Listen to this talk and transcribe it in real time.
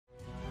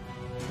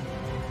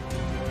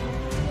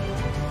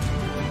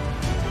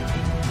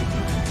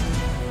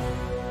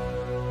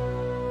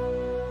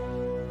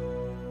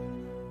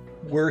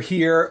We're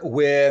here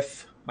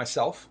with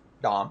myself,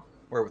 Dom.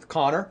 We're with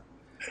Conor,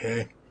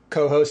 Hey.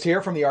 co-host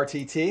here from the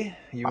RTT.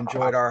 You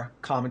enjoyed our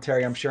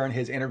commentary, I'm sure, in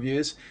his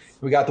interviews.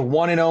 We got the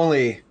one and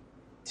only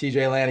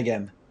TJ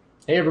Lanigan.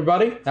 Hey,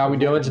 everybody. How we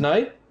doing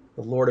tonight?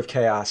 The Lord of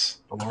Chaos.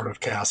 The Lord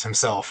of Chaos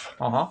himself.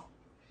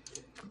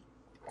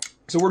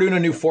 So we're doing a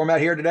new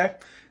format here today.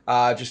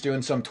 Just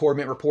doing some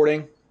tournament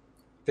reporting.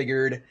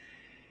 Figured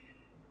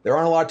there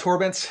aren't a lot of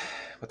tournaments,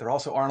 but there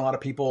also aren't a lot of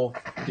people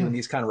doing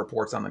these kind of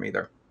reports on them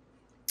either.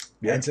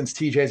 Yeah. And since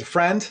TJ's a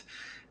friend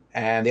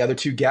and the other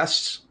two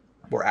guests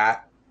were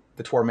at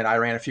the tournament I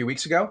ran a few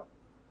weeks ago,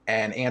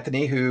 and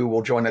Anthony, who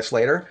will join us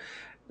later,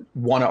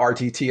 won an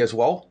RTT as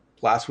well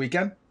last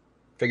weekend,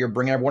 figured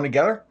bring everyone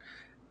together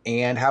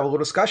and have a little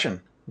discussion,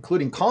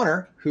 including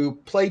Conor, who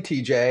played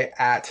TJ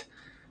at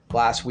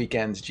last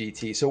weekend's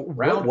GT. So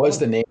what was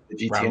the name of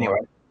the GT anyway?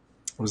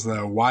 It was the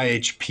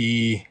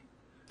YHP.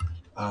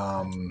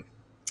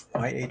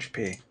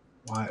 YHP.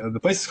 The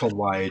place is called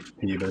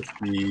YHP, but it's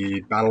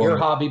the Battalion. Your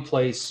hobby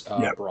place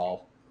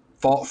brawl.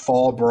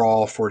 Fawl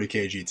Brawl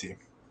 40K GT.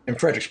 In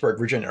Fredericksburg,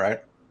 Virginia, right?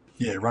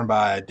 Yeah, run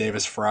by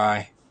Davis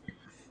Fry.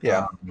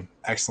 Yeah.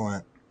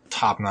 Excellent,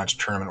 top-notch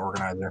tournament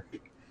organizer.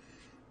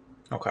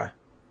 Okay.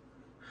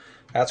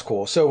 That's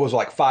cool. So it was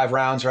like 5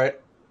 rounds, right?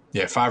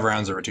 Yeah, 5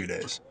 rounds over 2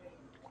 days.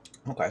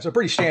 Okay, so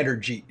pretty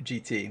standard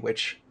GT,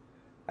 which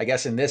I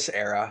guess in this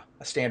era,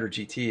 a standard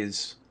GT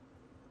is...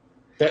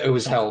 That it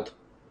was held.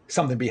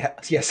 Something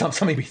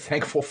to be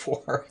thankful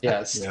for.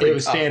 Yes, yeah. It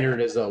was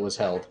standard as though it was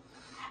held.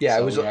 Yeah,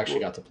 so it was. We actually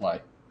got to play.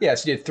 Yeah,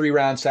 so you did 3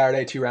 rounds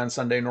Saturday, 2 rounds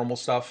Sunday, normal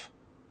stuff.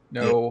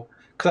 No,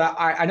 because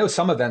I know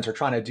some events are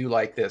trying to do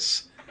like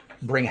this,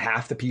 bring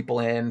half the people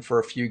in for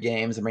a few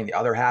games and bring the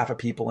other half of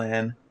people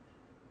in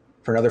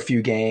for another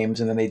few games,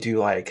 and then they do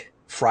like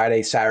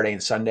Friday, Saturday,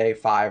 and Sunday,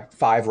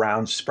 five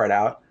rounds spread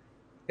out.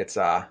 It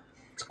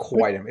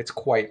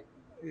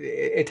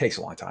takes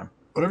a long time.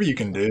 Whatever you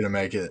can do to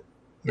make it.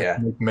 Yeah,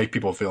 make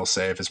people feel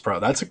safe is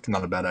probably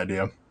not a bad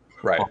idea.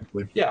 Right.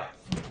 Probably. Yeah,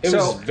 it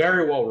was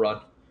very well run.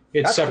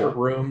 It had separate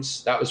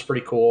rooms. That was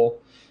pretty cool.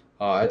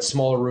 It had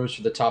smaller rooms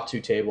for the top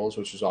 2 tables,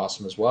 which was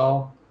awesome as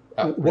well.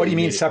 What do you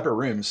mean separate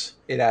rooms?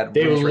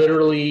 They were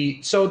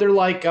literally so they're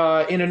like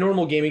in a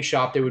normal gaming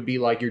shop. They would be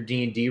like your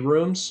D&D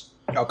rooms.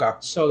 Okay.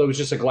 So there was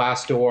just a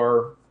glass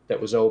door that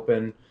was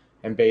open,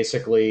 and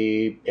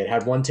basically it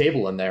had one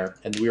table in there,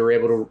 and we were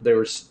able to. There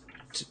was.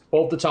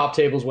 Both the top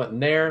tables went in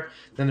there.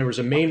 Then there was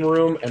a main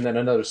room, and then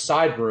another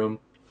side room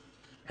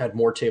had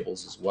more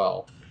tables as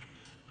well.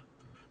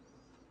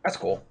 That's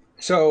cool.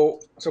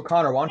 So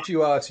Conor, why don't you?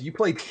 So you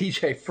played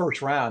TJ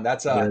first round.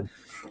 That's a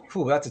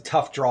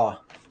tough draw.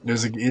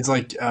 It's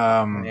like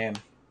man.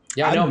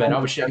 Yeah, I know, man. I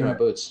was shaking my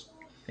boots.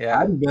 Yeah,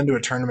 I haven't been to a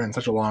tournament in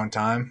such a long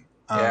time.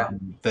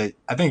 That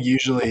I think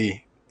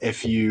usually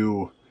if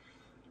you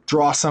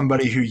draw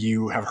somebody who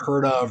you have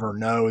heard of or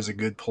know is a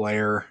good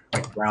player,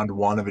 like round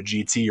 1 of a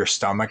GT, your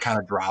stomach kind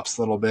of drops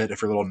a little bit if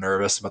you're a little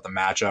nervous about the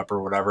matchup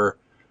or whatever.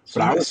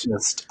 But I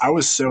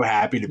was so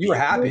happy to be. You were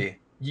happy.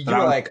 You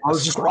were like, I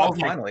was just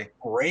finally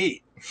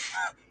great.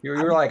 You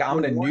were like,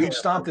 I'm going to noob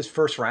stomp this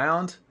first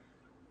round,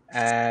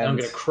 and I'm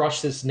going to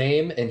crush this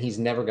name, and he's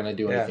never going to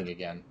do anything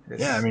again.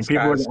 Yeah, I mean,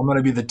 people are, I'm going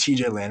to be the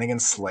TJ Lanigan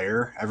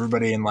Slayer.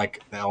 Everybody in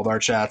like the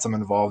Eldar chats I'm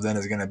involved in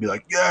is going to be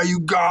like, yeah, you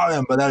got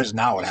him. But that is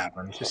not what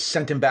happened. Just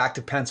sent him back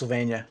to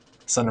Pennsylvania.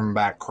 Sent him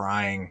back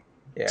crying.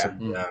 Yeah.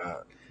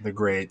 To the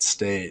great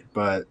state.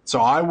 But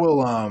so I will.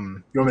 You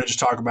want me to just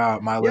talk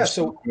about my list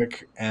real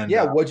quick? And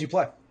what'd you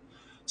play?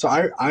 So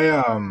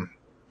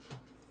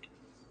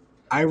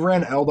I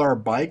ran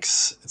Eldar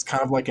Bikes. It's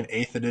kind of like an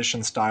 8th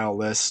edition style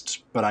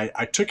list, but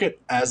I took it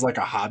as like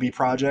a hobby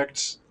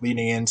project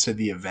leading into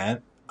the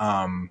event.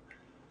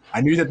 I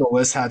knew that the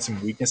list had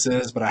some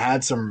weaknesses, but I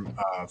had some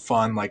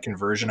fun like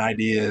conversion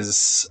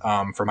ideas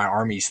for my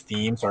army's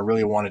theme, so I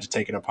really wanted to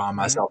take it upon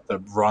myself to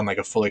run like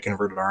a fully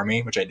converted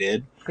army, which I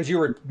did. Because you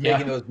were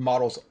making those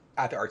models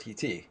at the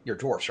RTT, your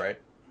dwarfs, right?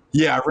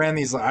 Yeah, I ran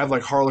these. I have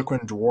like Harlequin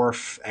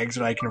Dwarf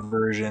Exodite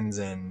conversions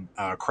and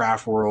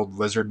Craft World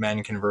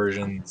Lizardmen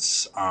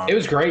conversions. It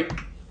was great.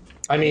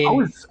 I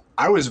mean,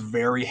 I was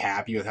very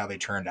happy with how they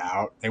turned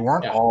out. They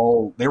weren't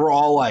all. They were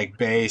all like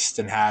based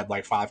and had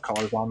like 5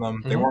 colors on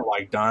them. They weren't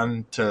like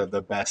done to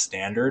the best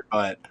standard,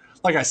 but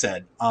like I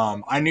said,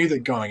 I knew that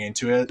going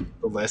into it,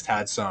 the list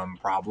had some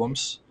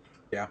problems.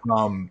 Yeah.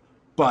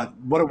 But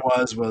what it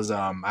was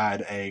I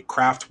had a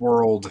Craft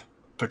World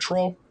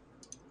Patrol.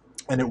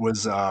 And it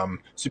was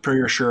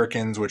Superior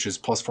Shurikens, which is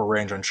 +4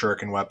 range on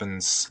Shuriken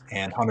weapons,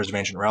 and Hunters of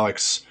Ancient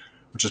Relics,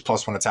 which is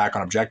 +1 attack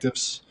on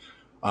objectives.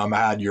 I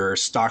had your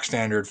stock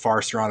standard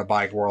Farseer on a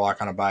bike,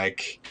 Warlock on a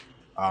bike,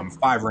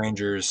 5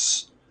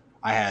 Rangers.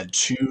 I had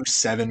 2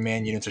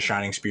 7-man units of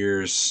Shining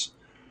Spears.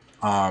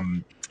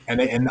 And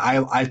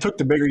I took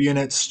the bigger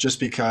units just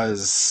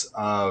because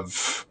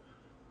of...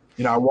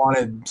 I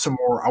wanted some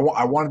more.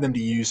 I wanted them to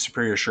use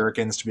Superior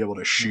Shurikens to be able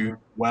to shoot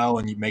well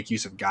and make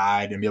use of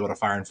guide and be able to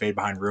fire and fade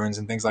behind ruins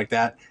and things like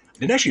that. I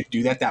didn't actually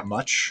do that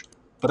much,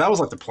 but that was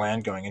like the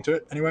plan going into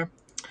it anyway.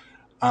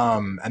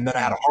 And then I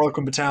had a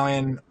Harlequin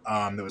Battalion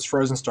that was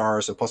Frozen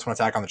Stars, so +1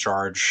 attack on the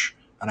charge.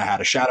 And I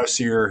had a Shadow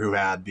Seer who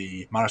had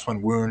the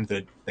 -1 wound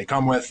that they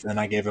come with, and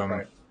I gave him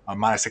a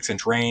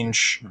 -6-inch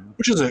range,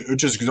 which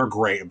is they're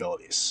great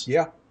abilities.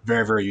 Yeah,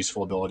 very, very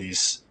useful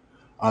abilities.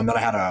 Then I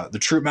had the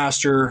Troop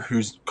Master,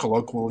 who's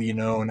colloquially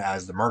known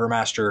as the Murder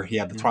Master. He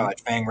had the Twilight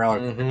Fang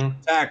relic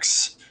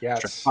attacks,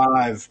 strength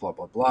 5, blah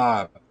blah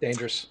blah.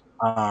 Dangerous.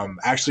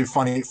 Actually,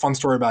 fun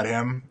story about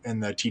him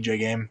in the TJ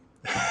game.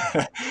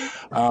 So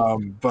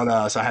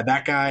I had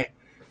that guy,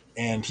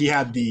 and he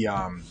had the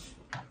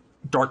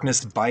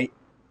Darkness Bite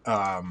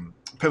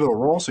pivotal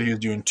roll, so he was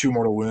doing 2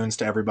 mortal wounds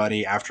to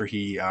everybody after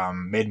he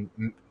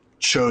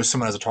chose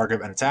someone as a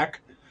target and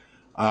attack.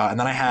 And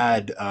then I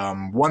had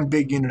 1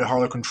 big unit of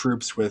Harlequin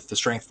troops with the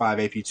Strength 5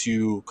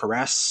 AP2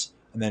 Caress,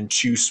 and then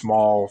 2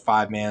 small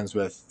 5-mans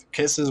with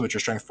Kisses, which are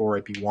Strength 4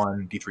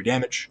 AP1 D3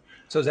 damage.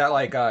 So is that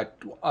like a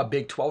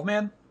big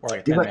 12-man or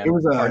like a 10-man? It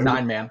was a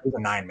 9-man. It was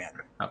a 9-man.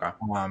 Okay.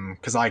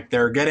 Because like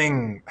they're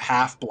getting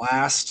half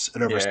blast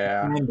at over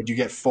 16, but you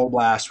get full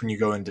blast when you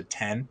go into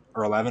 10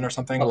 or 11 or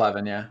something.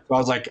 11, yeah. So I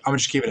was like, I'm gonna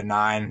just keep it at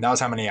 9. That was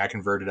how many I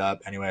converted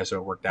up anyway, so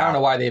it worked out. I don't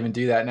know why they even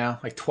do that now.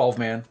 Like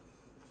 12-man.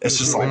 It's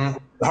just like,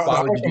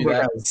 why would you do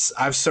that?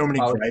 I have so many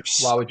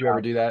gripes. Why would you ever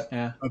do that?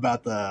 Yeah.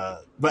 About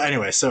but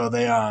anyway, so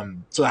they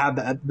so I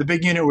had the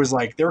big unit was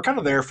like they were kind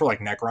of there for like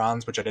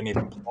Necrons, which I didn't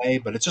even play,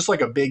 but it's just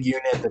like a big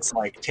unit that's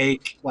like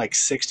take like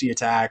 60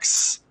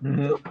 attacks,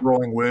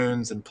 rolling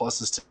wounds and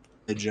pluses to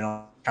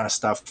kind of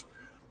stuff.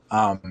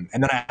 And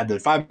then I had the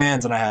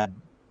 5-mans, and I had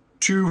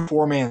 2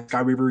 4-man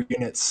Skyweaver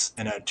units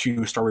and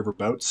 2 Starweaver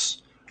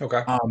boats.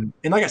 Okay. And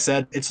like I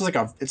said, it's like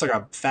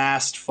a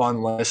fast,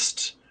 fun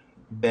list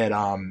that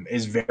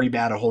is very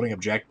bad at holding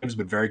objectives,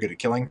 but very good at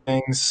killing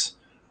things.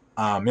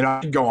 I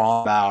could go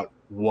on about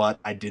what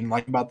I didn't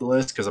like about the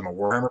list because I'm a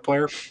Warhammer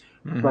player,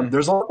 but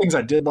there's a lot of things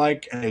I did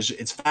like, and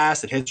it's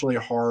fast, it hits really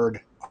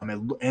hard,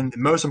 and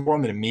most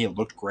importantly to me, it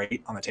looked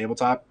great on the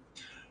tabletop.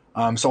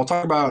 So I'll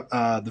talk about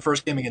the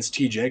first game against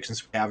TJ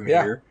since we have him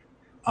here.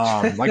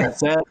 Like I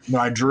said,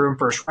 I drew him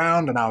first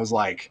round, and I was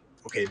like,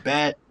 okay,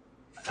 bet.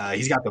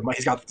 He's got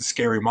the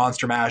scary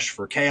monster mash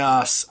for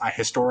chaos. I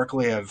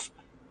historically have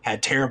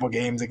had terrible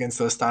games against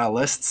those style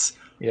lists.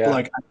 Yeah, but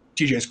like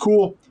TJ's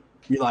cool.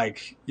 We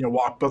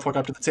both walk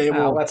up to the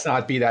table. Let's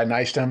not be that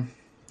nice to him.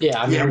 Yeah,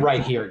 I mean, I'm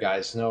right here,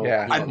 guys. No,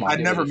 yeah, I'd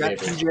never met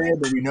TJ,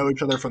 but we know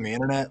each other from the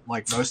internet,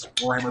 like most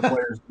Warhammer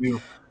players do.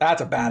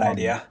 That's a bad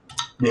idea.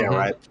 Yeah,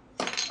 right.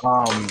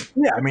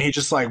 Yeah, I mean, he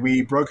just like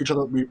we broke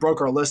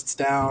our lists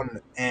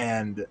down,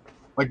 and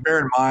like bear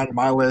in mind,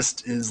 my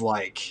list is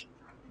like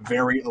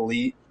very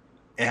elite.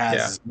 It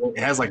has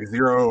like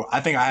 0. I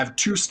think I have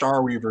 2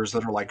 Star Weavers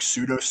that are like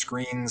pseudo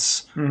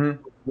screens,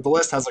 but the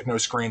list has like no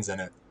screens in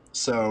it.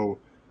 So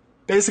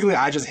basically,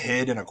 I just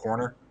hid in a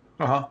corner,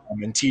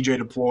 and TJ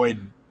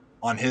deployed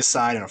on his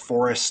side in a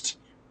forest.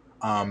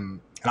 And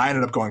I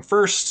ended up going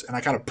first, and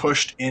I kind of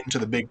pushed into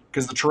the big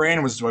because the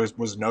terrain was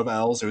Nova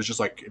L's. It was just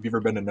like, have you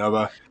ever been to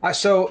Nova?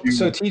 So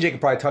TJ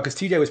could probably talk because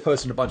TJ was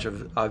posting a bunch of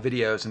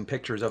videos and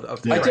pictures of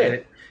I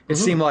did. It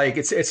seemed like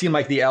it seemed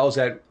like the L's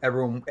that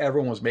everyone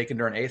was making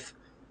during 8th.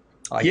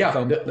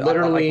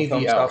 Literally the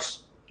L's. Stuff.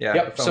 Yeah.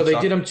 Yep. So they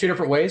did them 2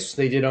 different ways.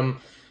 They did them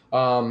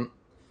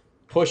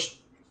push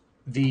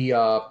the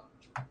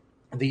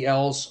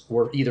L's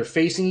were either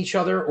facing each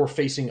other or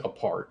facing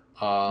apart,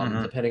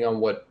 depending on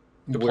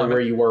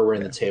where you were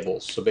in the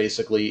tables. So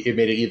basically, it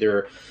made it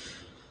either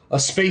a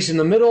space in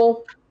the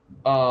middle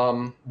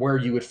where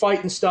you would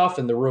fight and stuff,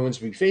 and the ruins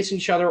would be facing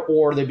each other,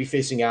 or they'd be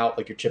facing out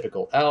like your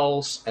typical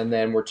L's. And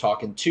then we're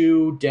talking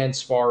 2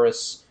 dense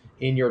forests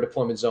in your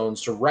deployment zones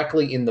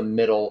directly in the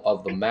middle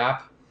of the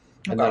map.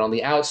 And then on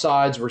the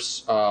outsides were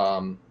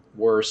a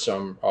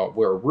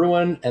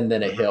ruin and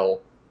then a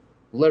hill,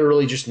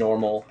 literally just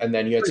normal. And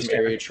then you had some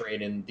area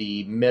terrain in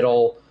the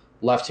middle,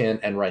 left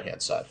hand and right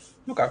hand side.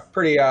 Okay,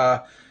 pretty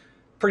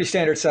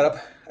standard setup.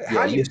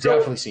 You've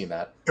definitely seen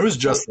that. It was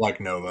just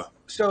like Nova.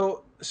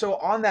 So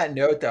on that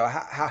note, though,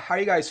 how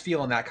you guys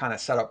feel in that kind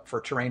of setup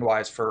for terrain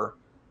wise for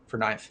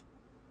 9th?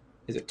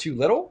 Is it too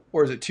little,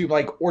 or is it too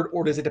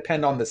or does it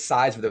depend on the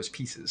size of those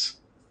pieces?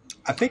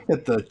 I think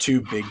that the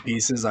 2 big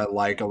pieces I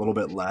like a little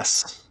bit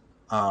less,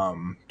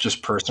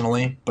 just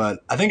personally.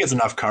 But I think it's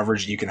enough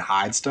coverage you can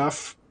hide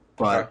stuff.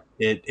 But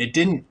it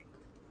didn't.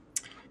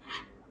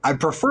 I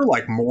prefer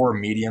like more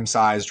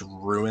medium-sized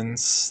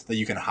ruins that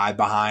you can hide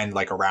behind,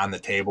 like around the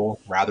table,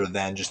 rather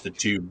than just the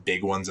 2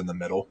 big ones in the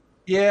middle.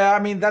 Yeah, I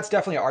mean that's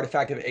definitely an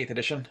artifact of 8th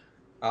edition.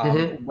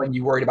 When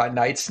you worried about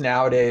knights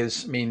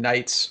nowadays, I mean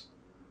knights.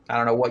 I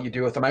don't know what you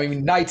do with them. I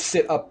mean knights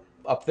sit up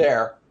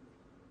there.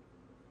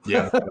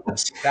 Yeah,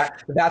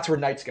 that's where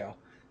knights go.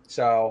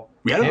 So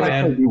we had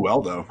them do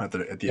well though at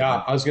the end.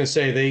 Yeah, I was gonna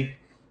say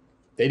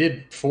they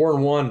did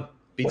 4-1,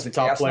 beat some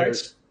top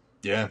players. Knights?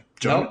 Yeah,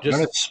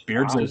 just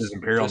Beardsley is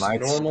Imperial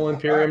Knights. Normal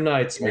Imperium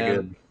Knights,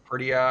 man.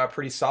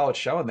 Pretty solid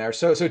showing there.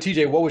 So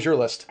TJ, what was your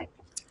list?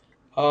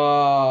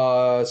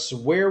 So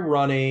we're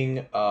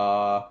running.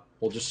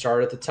 We'll just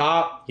start at the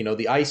top.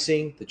 The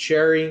icing, the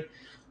cherry.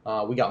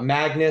 We got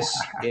Magnus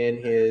in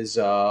his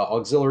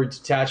auxiliary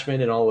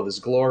detachment in all of his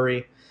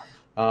glory.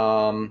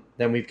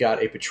 Then we've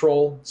got a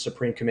patrol,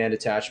 Supreme Command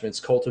Detachments,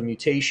 Cult of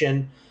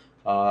Mutation,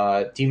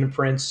 Demon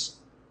Prince,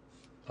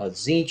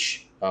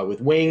 Tzeentch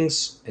with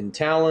wings and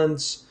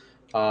talons.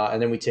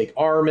 And then we take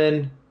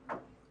Armin.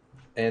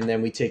 And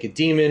then we take a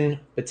Demon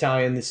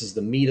Battalion. This is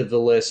the meat of the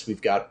list. We've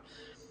got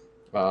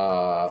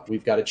a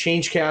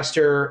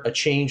Changecaster, a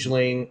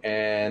Changeling,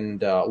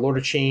 and Lord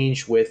of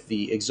Change with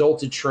the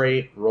Exalted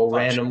trait. Roll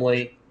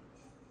randomly.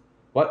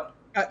 What?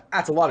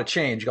 That's a lot of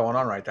change going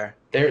on right there.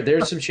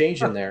 There's some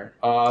change in there.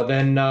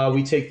 Then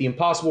we take the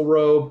Impossible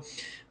Robe.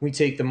 We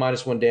take the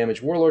 -1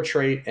 damage Warlord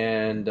trait,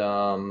 and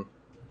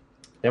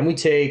then we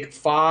take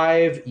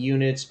 5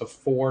 units of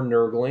 4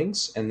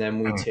 Nurglings, and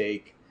then we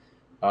take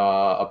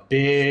a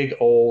big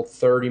old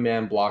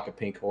 30-man block of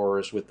Pink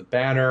Horrors with the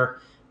banner,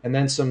 and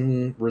then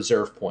some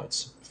reserve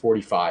points,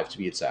 45 to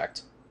be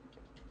exact.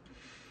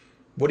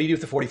 What do you do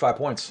with the 45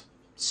 points?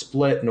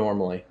 Split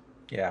normally.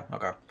 Yeah,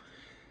 okay.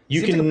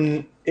 You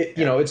can,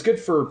 it's good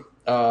for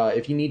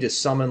if you need to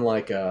summon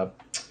like a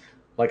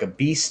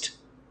beast.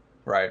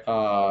 Right.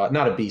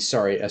 Not a beast,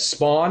 sorry, a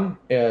spawn.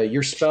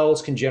 Your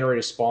spells can generate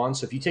a spawn,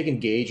 so if you take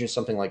engage or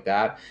something like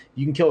that,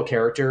 you can kill a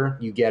character.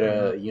 You get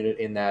a unit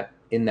in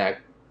that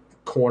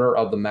corner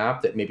of the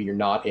map that maybe you're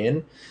not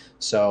in.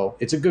 So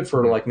it's a good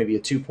for like maybe a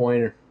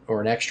 2-point or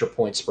an extra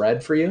point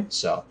spread for you.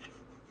 So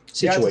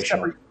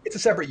situational. Yeah, it's a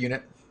separate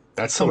unit.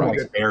 That's some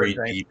very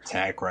deep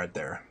tech right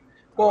there.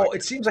 Well,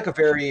 it seems like a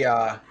very,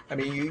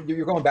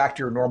 you're going back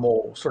to your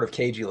normal sort of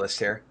cagey list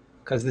here.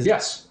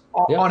 Because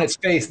on its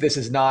face, this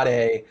is not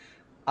I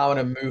want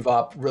to move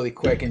up really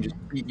quick and just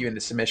beat you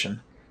into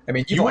submission. I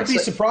mean, you would be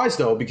surprised,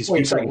 though, because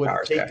people would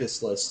take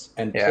this list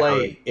and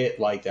play it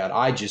like that.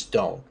 I just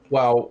don't.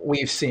 Well,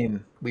 we've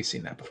seen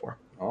that before.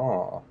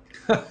 Oh.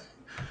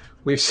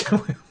 We've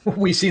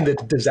seen the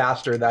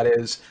disaster that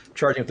is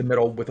charging up the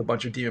middle with a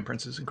bunch of demon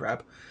princes and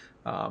crap.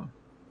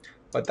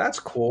 But that's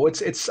cool.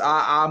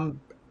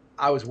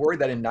 I was worried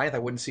that in 9th I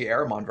wouldn't see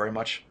Aramon very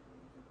much.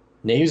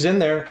 He's in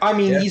there. I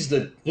mean, he's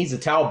a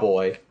Tau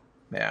boy.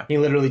 Yeah. He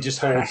literally just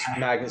holds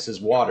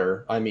Magnus's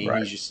water. I mean,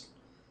 he's just,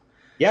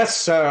 yes,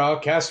 sir, I'll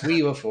cast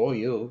Weaver for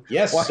you.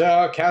 Yes, sir,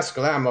 I'll cast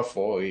Glamour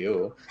for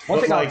you. One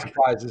thing I'm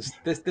surprised is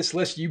this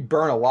list, you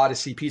burn a lot of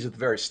CPs at the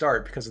very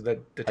start because of the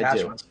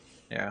detachments.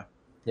 Yeah.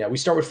 Yeah, we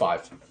start with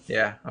 5.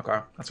 Yeah, okay.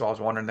 That's what I was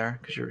wondering there,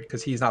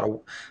 because he's not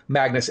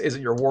Magnus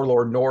isn't your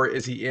warlord, nor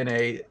is he in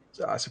a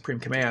Supreme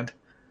Command.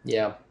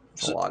 Yeah.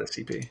 It's a lot of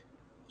CP.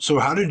 So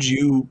how did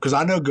you, because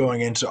I know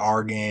going into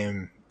our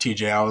game,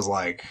 TJ, I was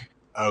like,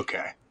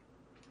 okay,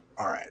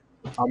 all right,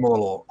 I'm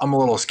a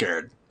little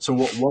scared. So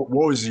what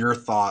was your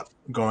thought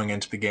going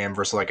into the game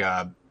versus like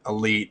a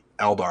elite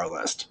Eldar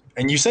list?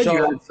 And you said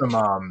you had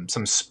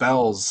some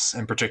spells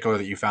in particular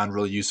that you found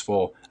really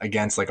useful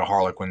against like a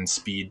Harlequin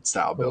speed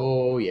style build.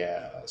 Oh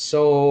yeah.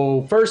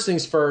 So first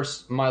things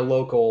first, my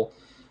local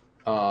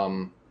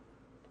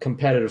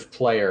competitive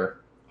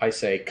player, I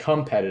say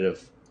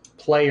competitive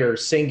player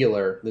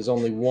singular, there's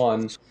only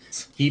one.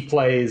 He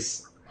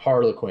plays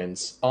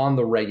Harlequins on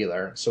the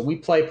regular. So we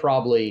play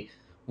probably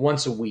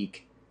once a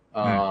week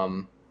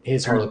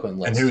his Harlequin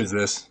list. And who is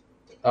this?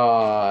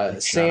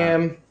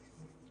 Sam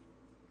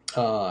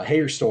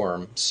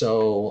Hayerstorm.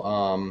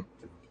 So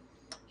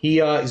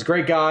he's a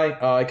great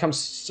guy. He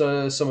comes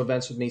to some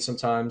events with me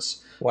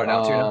sometimes. What, an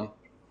altitude?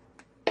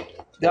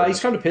 Yeah,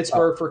 he's come to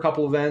Pittsburgh for a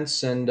couple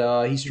events, and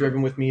he's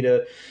driven with me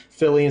to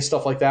Philly and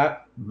stuff like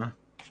that. Mm-hmm.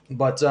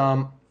 But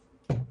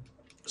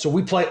so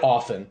we play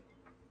often.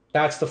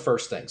 That's the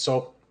first thing.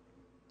 So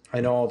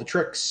I know all the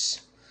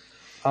tricks.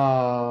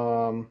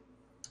 I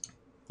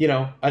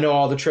know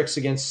all the tricks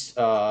against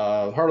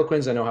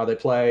Harlequins. I know how they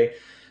play.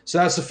 So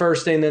that's the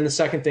first thing. Then the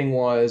second thing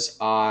was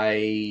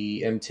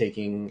I am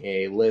taking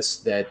a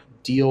list that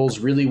deals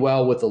really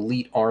well with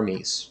elite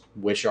armies,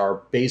 which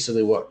are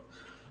basically what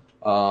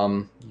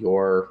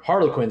your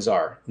Harlequins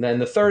are. And then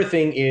the third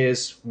thing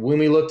is when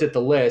we looked at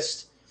the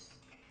list,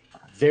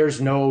 there's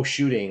no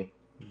shooting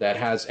that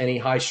has any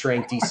high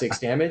strength D6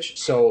 damage.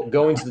 So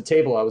going to the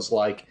table, I was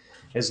like,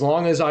 as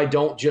long as I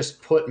don't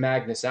just put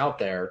Magnus out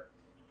there,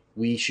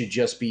 we should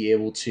just be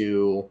able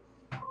to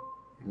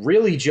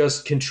really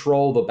just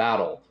control the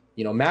battle.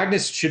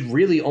 Magnus should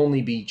really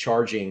only be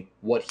charging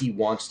what he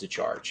wants to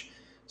charge.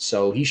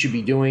 So he should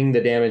be doing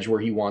the damage where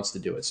he wants to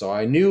do it. So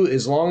I knew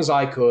as long as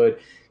I could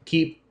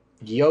keep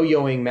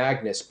yo-yoing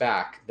Magnus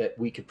back, that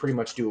we could pretty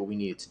much do what we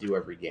needed to do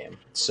every game.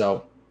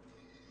 So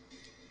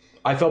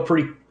I felt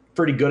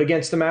pretty good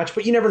against the match,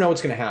 but you never know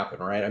what's going to happen,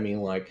 right? I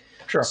mean,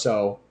 sure.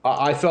 So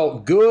I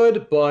felt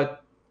good,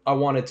 but I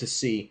wanted to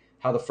see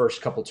how the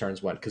first couple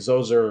turns went, because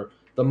those are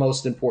the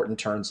most important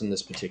turns in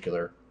this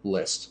particular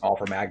list. All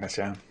for Magnus,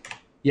 yeah.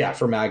 Yeah,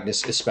 for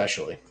Magnus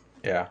especially.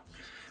 Yeah.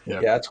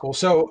 Yeah, that's cool.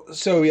 So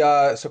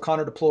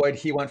Conor deployed.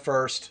 He went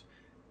first.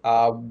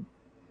 So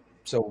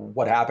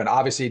what happened?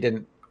 Obviously, it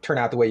didn't turn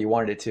out the way you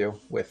wanted it to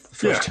with the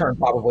first turn,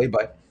 probably.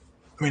 But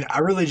I mean,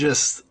 I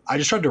just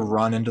tried to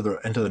run into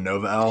the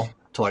Nova L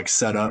to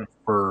set up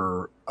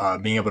for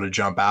being able to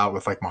jump out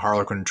with like my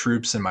Harlequin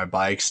troops and my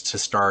bikes to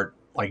start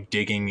like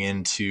digging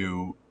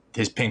into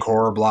his pink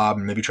horror blob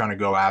and maybe trying to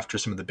go after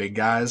some of the big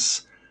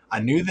guys. I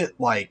knew that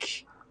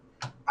like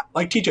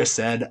TJ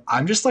said,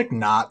 I'm just like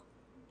not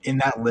in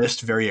that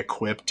list very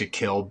equipped to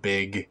kill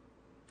big,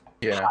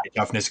 high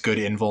toughness, good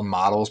invuln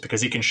models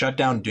because he can shut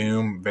down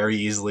Doom very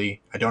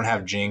easily. I don't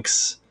have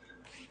Jinx.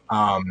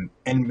 And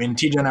when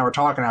TJ and I were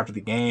talking after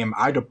the game,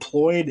 I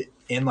deployed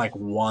in like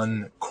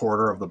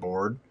 1/4 of the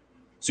board.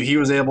 So he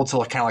was able to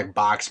kind of like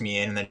box me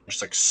in and then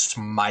just like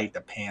smite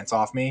the pants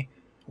off me.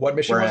 What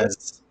mission was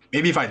it?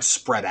 Maybe if I'd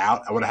spread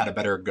out, I would have had a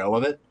better go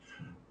of it.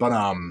 But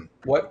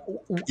what?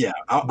 Yeah,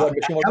 what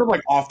mission was kind of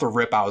like off the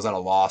rip, I was at a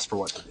loss for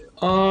what to do.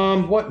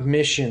 What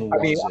mission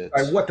was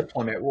it? What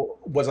deployment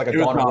was like a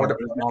Dawn of War?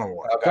 Dawn of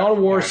War. Okay. Dawn of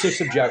War,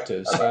 6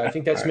 objectives. I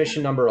think that's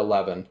mission number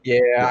 11. Yeah,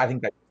 I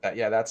think that.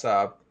 Yeah, that's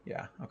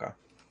yeah. Okay.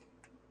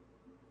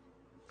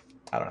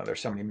 I don't know.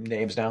 There's so many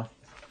names now.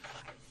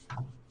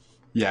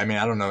 Yeah, I mean,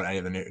 I don't know what any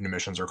of the new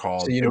missions are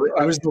called. So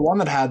it was the one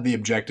that had the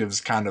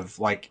objectives kind of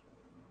like,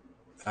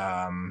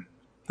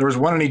 there was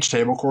one in each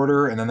table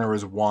quarter, and then there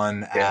was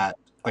one at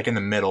like in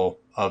the middle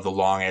of the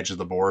long edge of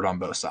the board on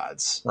both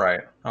sides. Right.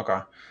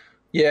 Okay.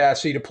 Yeah.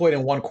 So you deployed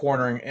in one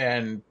corner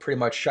and pretty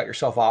much shut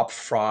yourself off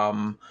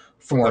from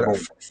four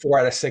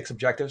out of 6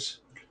 objectives.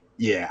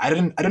 Yeah, I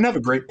didn't have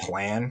a great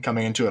plan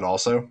coming into it.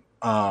 Also,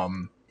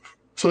 so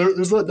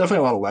there's definitely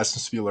a lot of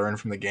lessons to be learned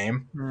from the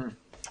game.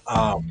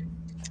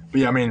 But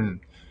yeah, I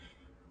mean,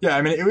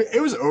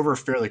 it was over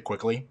fairly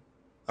quickly.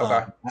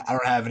 Okay. I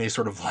don't have any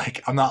sort of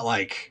like, I'm not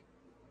like,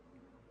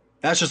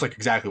 that's just like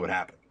exactly what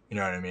happened. You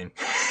know what I mean?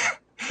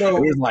 So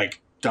it was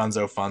like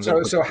Dunzo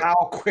Funzo. So how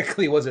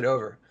quickly was it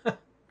over?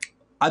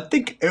 I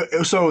think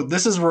so.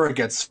 This is where it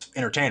gets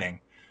entertaining.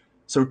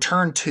 So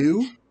turn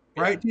 2,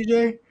 right,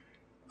 DJ?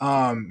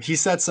 He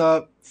sets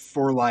up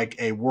for like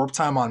a warp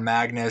time on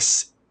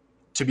Magnus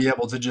to be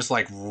able to just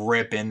like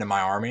rip into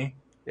my army.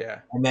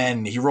 Yeah. And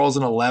then he rolls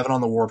an 11 on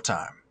the warp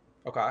time.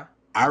 Okay.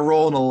 I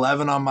roll an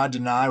 11 on my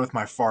deny with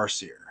my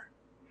Farseer.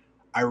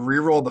 I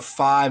re-roll the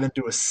 5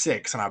 into a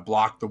 6 and I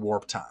block the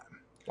warp time.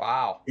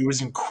 Wow. It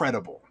was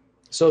incredible.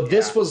 So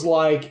this was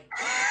like,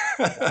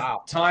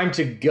 wow, time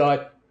to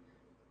gut.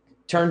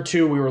 Turn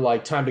 2, we were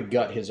like, time to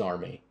gut his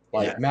army.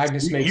 Like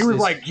Magnus makes he was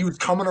like, he was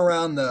coming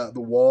around the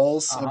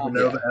walls of the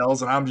Nova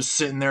L's, and I'm just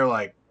sitting there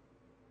like,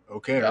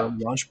 okay,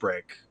 lunch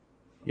break.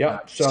 Yeah.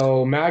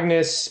 So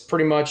Magnus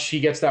pretty much, he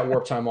gets that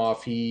warp time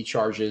off. He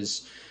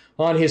charges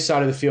on his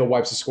side of the field,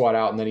 wipes the squad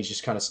out, and then he's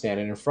just kind of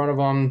standing in front of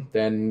them.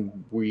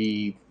 Then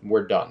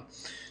we're done.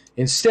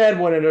 Instead,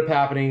 what ended up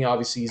happening,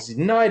 obviously, he's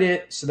denied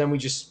it. So then we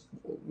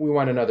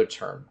went another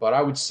turn. But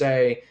I would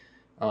say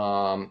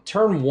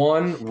turn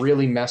 1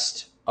 really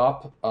messed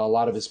up a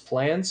lot of his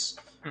plans.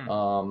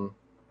 I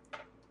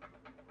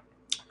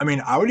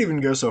mean, I would even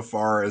go so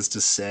far as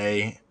to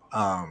say,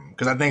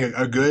 because I think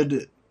a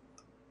good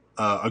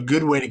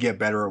way to get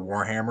better at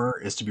Warhammer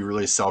is to be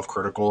really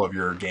self-critical of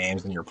your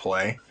games and your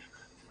play.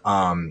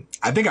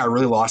 I think I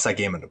really lost that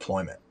game in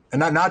deployment. And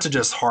not to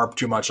just harp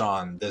too much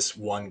on this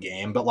one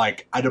game, but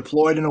like I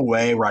deployed in a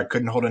way where I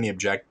couldn't hold any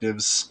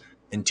objectives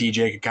and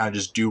TJ could kind of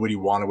just do what he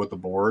wanted with the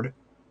board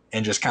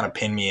and just kind of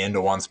pin me into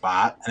one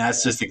spot. And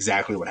that's just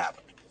exactly what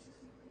happened.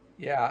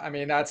 Yeah, I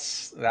mean,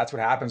 that's what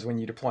happens when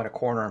you deploy in a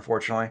corner,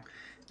 unfortunately,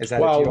 is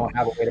that if you don't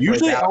have a way to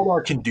usually break out.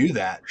 Eldar can do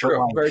that.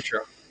 True, very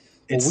true.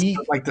 Well, we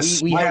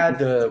had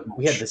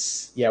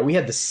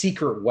the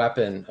secret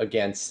weapon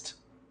against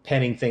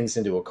penning things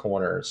into a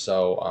corner.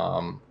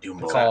 So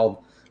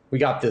we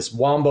got this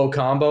wombo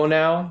combo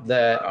now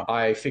that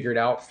I figured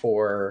out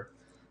for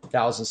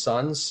Thousand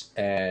Suns,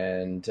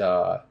 and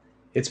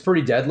it's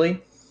pretty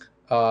deadly.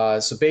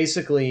 So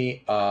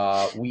basically,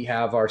 we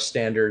have our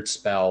standard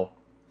spell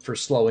for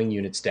slowing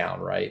units down,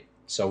 right?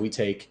 So we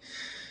take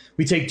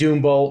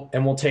Doombolt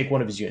and we'll take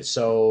one of his units.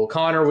 So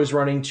Conor was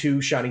running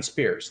 2 Shining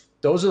Spears.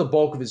 Those are the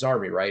bulk of his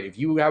army, right? If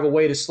you have a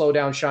way to slow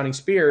down Shining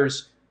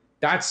Spears,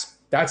 that's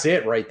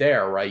it right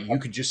there, right? You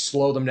could just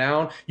slow them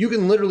down. You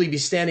can literally be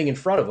standing in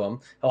front of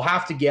him. He'll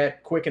have to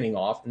get quickening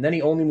off, and then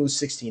he only moves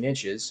 16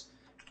 inches,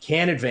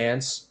 can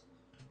advance.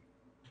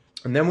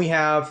 And then we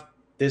have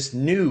this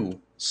new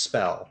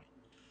spell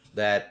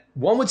that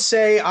one would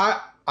say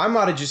I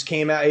might have just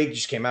came out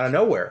of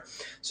nowhere.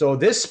 So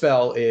this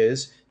spell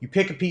is you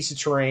pick a piece of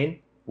terrain,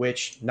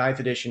 which 9th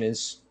edition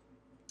is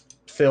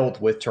filled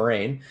with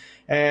terrain,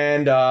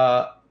 and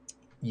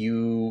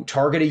you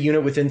target a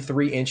unit within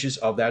 3 inches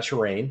of that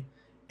terrain,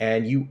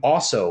 and you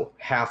also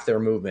half their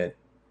movement,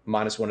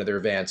 -1 of their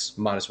advance,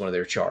 -1 of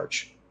their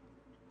charge.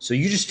 So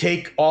you just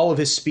take all of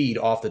his speed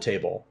off the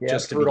table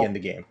just to begin the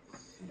game.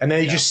 And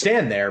then you just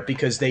stand there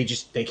because they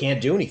can't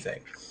do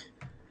anything.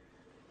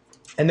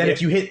 And then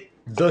if you hit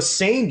the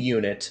same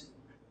unit,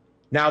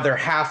 now they're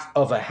half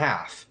of a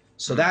half.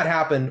 So that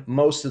happened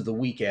most of the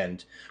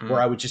weekend where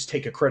I would just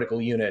take a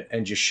critical unit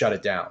and just shut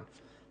it down.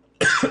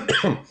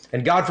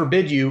 And God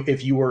forbid you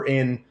if you were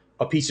in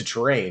a piece of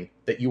terrain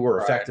that you were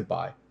affected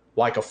by,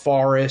 like a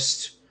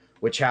forest,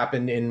 which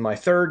happened in my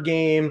 3rd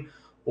game,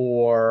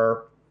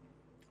 or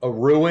a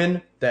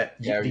ruin, that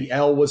Yeah. the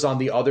L was on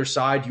the other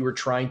side you were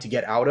trying to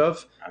get out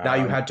of. Now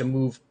you had to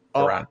move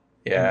up around.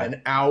 Yeah. and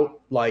then out.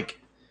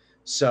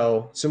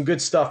 So some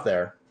good stuff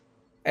there.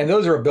 And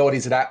those are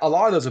abilities that a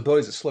lot of those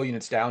abilities that slow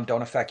units down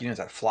don't affect units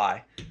that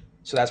fly.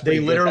 So that's They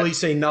pretty literally good.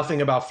 say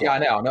nothing about fly. Yeah, I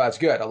know. No, that's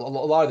good. A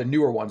lot of the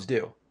newer ones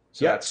do.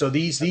 So Yeah, so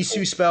these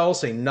two spells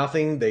say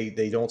nothing.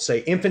 They don't say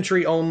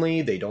infantry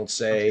only. They don't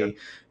say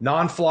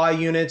non-fly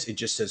units. It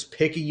just says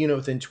pick a unit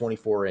within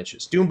 24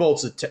 inches.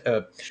 Doombolt's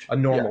a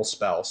normal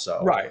spell,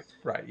 so right,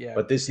 yeah.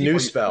 But this new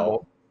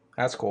spell,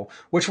 that's cool.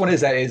 Which one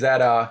is that? Is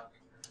that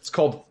it's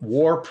called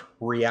Warp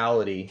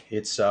Reality.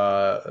 It's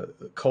a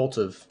Cult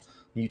of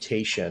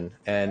Mutation,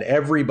 and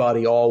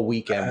everybody all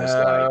weekend was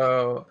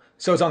like,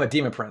 so it's on the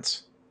Demon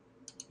Prince.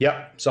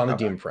 yep, it's on the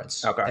Demon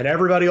Prince. Okay. And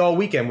everybody all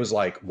weekend was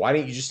like, why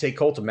didn't you just take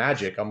Cult of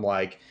Magic? I'm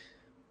like,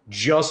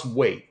 just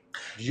wait.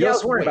 Yeah, I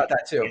was worried wait. about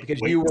that too, because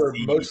you were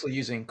mostly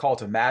using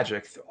Cult of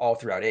Magic all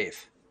throughout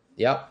 8th.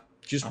 Yep.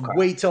 Just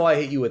wait till I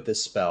hit you with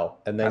this spell,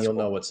 and then you'll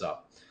know what's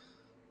up.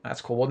 That's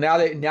cool. Well, now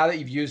that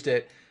you've used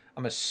it,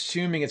 I'm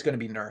assuming it's going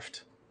to be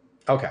nerfed.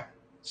 Okay.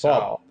 So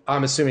well,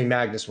 I'm assuming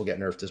Magnus will get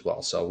nerfed as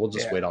well, so we'll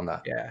just wait on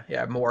that.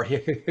 Yeah, more.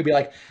 He'll be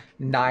like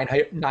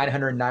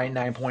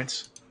 999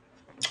 points.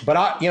 But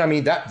I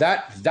mean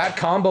that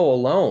combo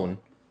alone,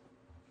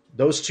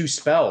 those two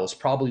spells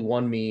probably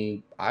won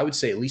me, I would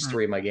say, at least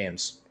 3 of my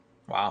games.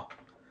 Wow.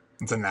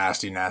 It's a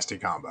nasty, nasty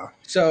combo.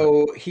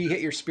 So he hit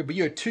your spear, but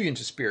you had 2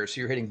 units of spears,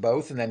 so you're hitting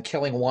both and then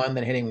killing one,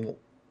 then hitting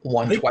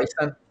one twice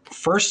then?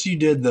 First you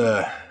did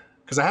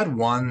because I had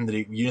one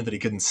unit that he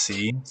couldn't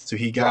see, so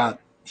he had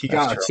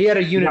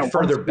a unit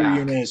further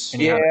back.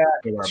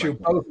 True.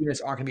 Both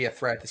units aren't going to be a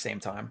threat at the same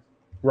time.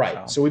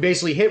 Right. So we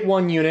basically hit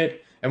one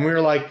unit, and we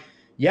were like,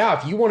 yeah,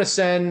 if you want to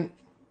send,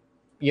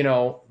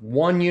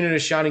 1 unit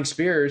of Shining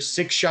Spears,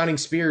 6 Shining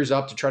Spears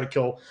up to try to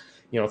kill,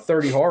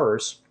 30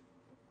 horrors,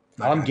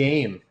 I'm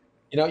game.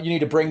 You need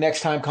to bring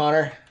next time,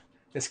 Connor,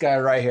 this guy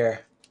right here.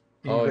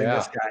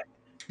 This guy.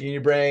 You need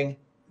to bring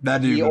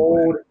that dude, the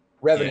old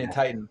Revenant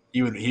Titan.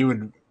 He would.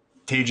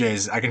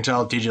 TJ's. I can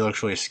tell TJ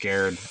looks really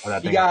scared of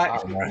that thing. He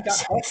got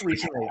buffed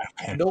recently.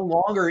 No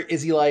longer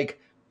is he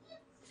like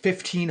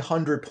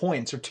 1,500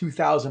 points or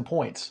 2,000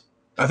 points.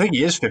 I think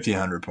he is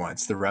 1,500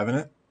 points. The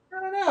Revenant. I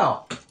don't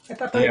know. I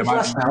thought that was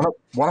less now.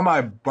 One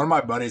of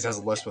my buddies has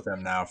a list with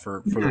him now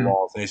for the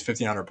walls, and he's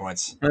 1,500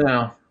 points. I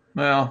know.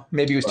 Well,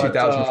 maybe it was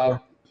 2,000.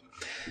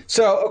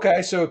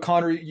 So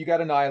Connor, you got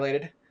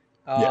annihilated.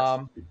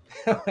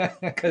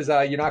 Because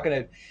you're not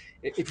going to.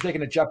 If you're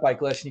taking a jet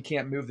bike list and you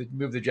can't move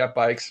the jet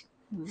bikes.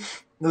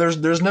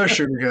 There's no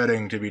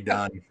sugarcoating to be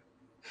done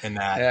in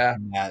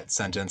that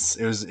sentence.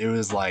 It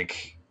was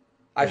like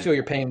I feel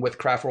your pain with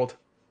Craftworld.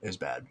 It was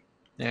bad.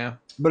 Yeah,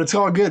 but it's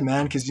all good,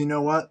 man. Because you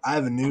know what? I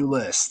have a new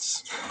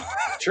list.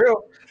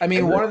 True. I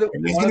mean,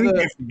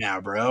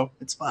 now, bro.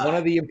 It's fine. One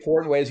of the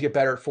important ways to get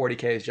better at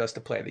 40K is just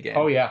to play the game.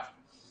 Oh yeah.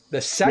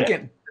 The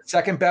second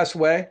best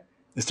way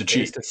is to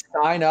cheat. Is to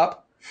sign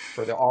up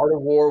for the Art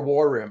of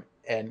War Room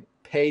and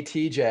pay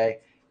TJ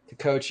to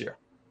coach you.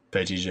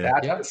 Pay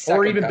TJ.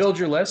 Or even build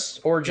your list,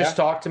 or just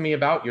talk to me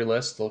about your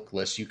list, the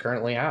list you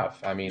currently have.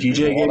 I mean,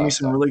 TJ gave me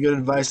some really good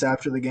advice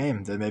after the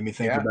game that made me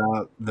think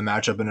about the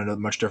matchup in a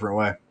much different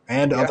way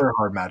and other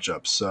hard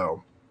matchups.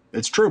 So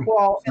it's true.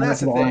 Well, and that's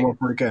the thing.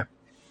 40K.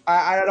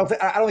 I don't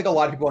think a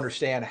lot of people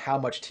understand how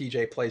much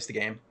TJ plays the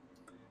game.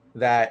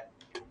 That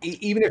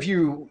even if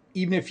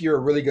you're a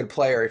really good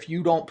player, if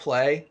you don't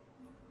play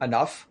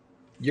enough,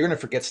 you're going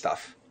to forget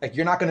stuff. Like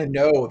you're not going to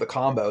know the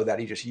combo that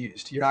he just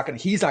used. He's not going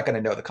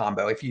to know the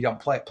combo if you don't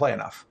play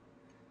enough.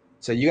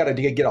 So you got to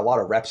get a lot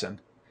of reps in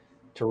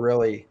to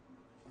really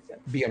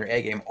be on your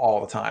A game all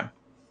the time.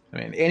 I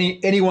mean,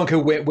 anyone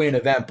could win an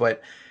event,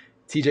 but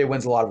TJ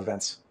wins a lot of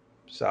events.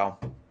 So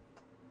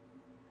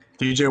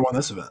TJ won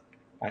this event.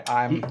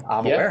 I'm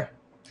aware.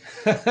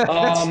 We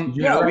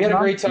had a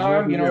great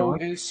time.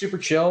 It was super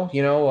chill. We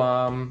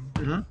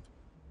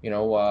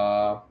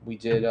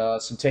did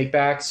some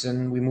takebacks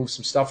and we moved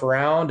some stuff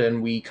around,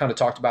 and we kind of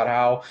talked about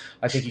how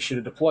I think you should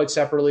have deployed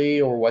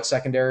separately or what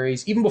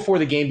secondaries. Even before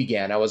the game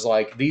began, I was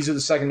like, these are the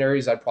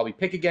secondaries I'd probably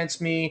pick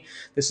against me.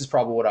 This is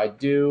probably what I'd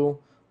do.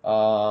 We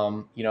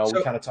kind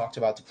of talked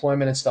about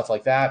deployment and stuff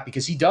like that,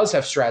 because he does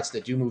have strats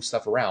that do move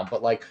stuff around.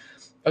 But like,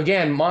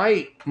 again,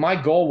 my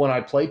goal when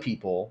I play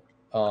people,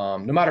 no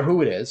matter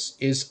who it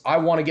is I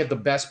want to get the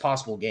best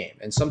possible game.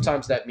 And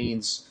sometimes that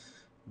means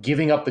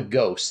giving up the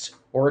ghost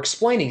or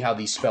explaining how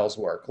these spells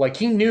work. Like,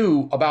 he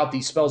knew about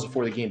these spells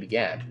before the game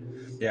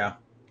began. Yeah.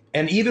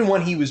 And even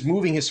when he was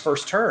moving his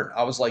first turn,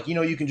 I was like,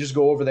 you can just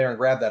go over there and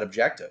grab that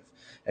objective.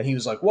 And he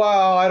was like,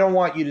 well, I don't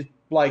want you to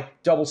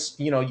like double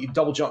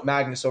jump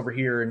Magnus over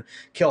here and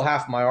kill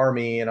half my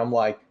army. And I'm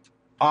like,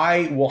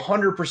 I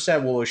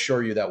 100% will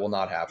assure you that will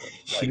not happen.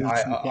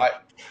 Like,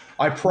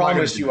 I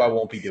promise you I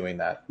won't be doing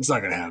that. It's not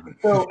going to happen.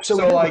 So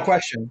like,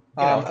 question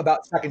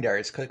about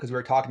secondaries, because we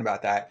were talking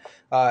about that.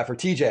 For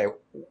TJ,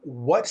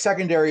 what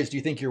secondaries do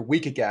you think you're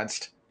weak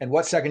against, and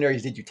what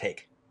secondaries did you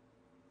take?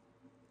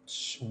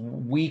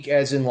 Weak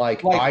as in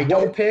like I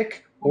don't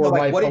pick, or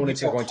my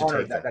opponents are going to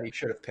take that he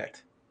should have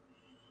picked?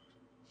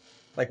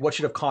 Like, what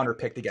should have Conor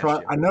picked against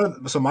So you? I know.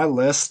 So my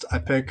list,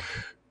 I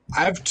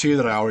have two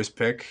that I always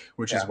pick,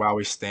 which is While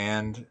We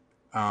Stand,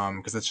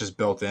 because it's just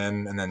built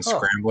in, and then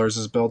Scramblers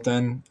is built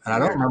in, and I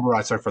don't remember what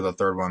I took for the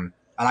third one,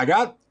 and I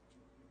got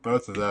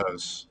both of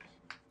those.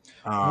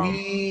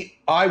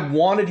 I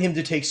wanted him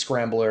to take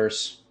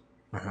Scramblers,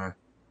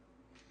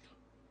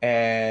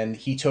 and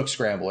he took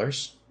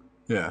Scramblers.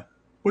 Yeah,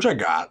 which I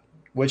got.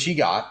 Which he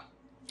got.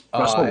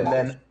 And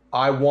then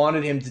I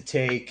wanted him to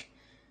take...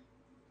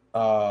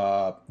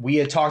 we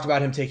had talked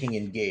about him taking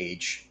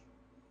Engage.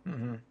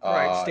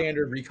 Right,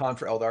 standard recon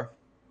for Eldar.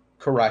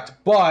 Correct.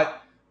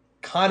 But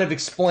kind of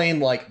explain,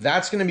 like,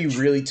 that's going to be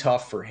really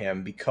tough for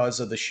him because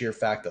of the sheer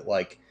fact that,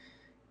 like,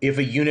 if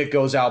a unit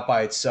goes out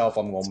by itself,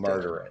 I'm going to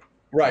murder it.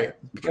 Right,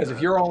 because if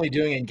you're only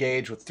doing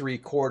Engage with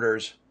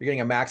 3/4, you're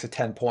getting a max of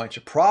 10 points.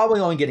 You're probably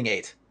only getting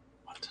 8.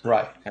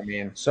 Right. I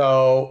mean,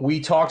 so we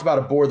talked about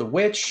Abhor the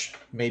Witch,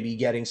 maybe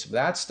getting some of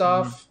that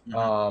stuff.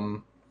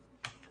 And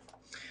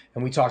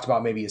we talked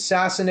about maybe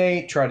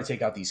Assassinate, try to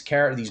take out these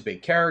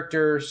big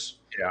characters.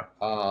 Yeah.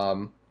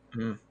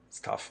 It's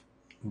tough.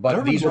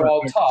 But these are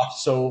all tough.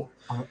 So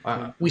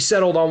we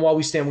settled on While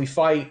We Stand, We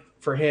Fight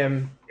for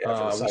him. For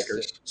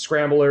the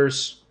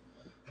Scramblers.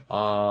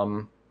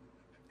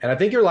 And I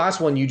think your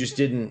last one you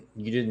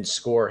didn't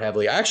score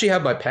heavily. I actually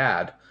have my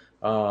pad.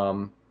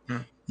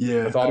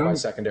 With all my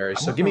secondaries.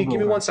 So give me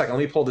 1 second. Let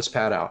me pull this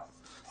pad out.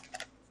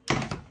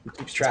 He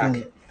keeps track.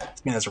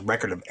 This man has a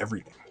record of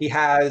everything. He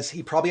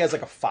probably has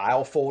like a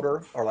file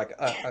folder or like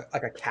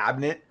a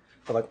cabinet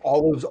for like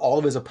all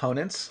of his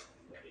opponents.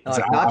 And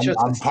like, not just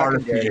I'm part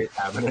of the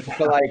cabinet,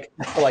 but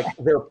like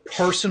their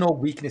personal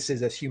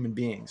weaknesses as human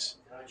beings.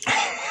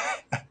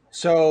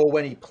 So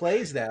when he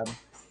plays them,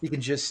 he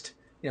can just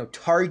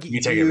target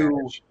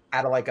you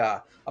at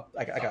a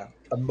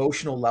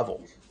emotional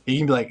level. He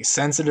can be like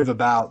sensitive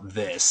about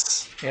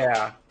this.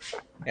 Yeah.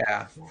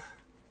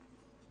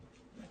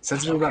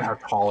 Sensitive about how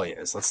tall he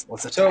is. Let's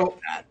attack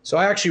that. So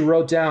I actually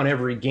wrote down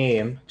every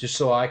game just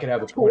so I could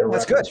have a point of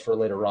reference for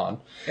later on.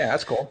 Yeah,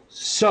 that's cool.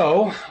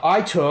 So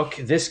I took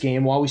this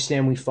game, While We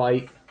Stand, We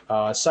Fight,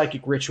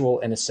 Psychic Ritual,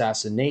 and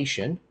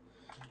Assassination.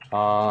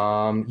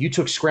 You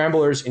took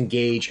Scramblers,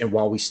 Engage, and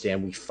While We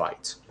Stand, We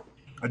Fight.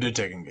 I did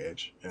take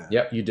Engage. Yeah.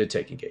 Yep, you did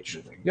take Engage.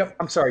 Yep.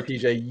 I'm sorry,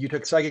 TJ. You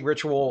took Psychic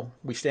Ritual,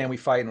 We Stand, We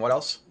Fight, and what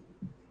else?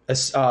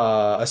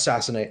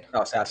 Assassinate.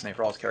 Oh, Assassinate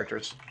for all his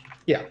characters.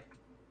 Yeah.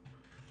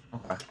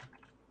 Okay.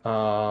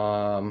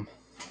 I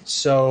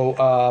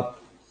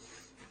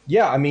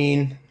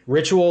mean,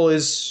 Ritual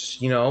is,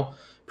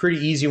 pretty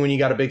easy when you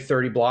got a big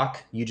 30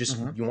 block. You just,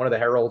 one of the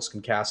heralds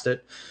can cast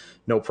it.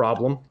 No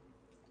problem.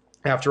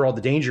 After all,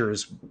 the danger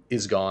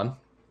is gone.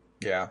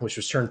 Yeah. Which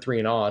was turn 3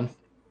 and on.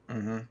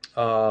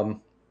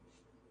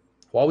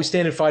 While We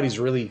Stand and Fight is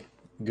really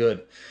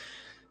good.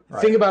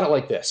 Right. Think about it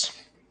like this.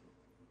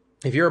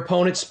 If your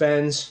opponent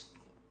spends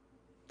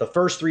the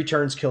first 3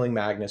 turns killing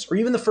Magnus, or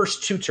even the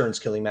first 2 turns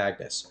killing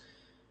Magnus,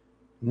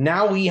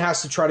 now he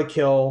has to try to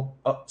kill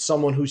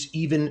someone who's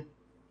even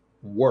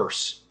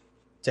worse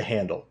to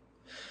handle.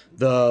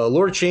 The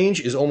Lord of Change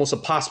is almost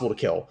impossible to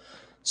kill.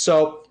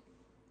 So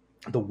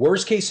the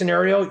worst case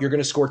scenario, you're going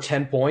to score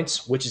 10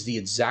 points, which is the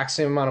exact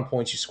same amount of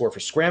points you score for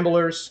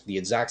Scramblers, the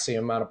exact same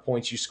amount of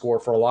points you score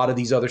for a lot of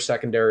these other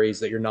secondaries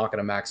that you're not going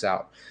to max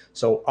out.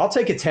 So I'll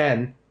take a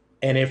 10,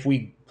 and if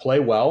we play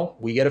well,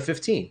 we get a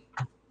 15.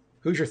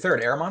 Who's your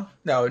third? Aramon?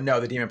 No,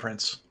 the Demon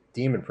Prince.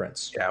 Demon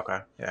Prince. Yeah, okay.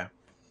 Yeah.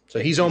 So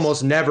he's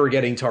almost never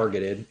getting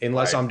targeted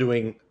unless I'm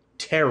doing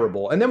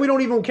terrible. And then we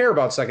don't even care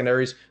about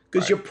secondaries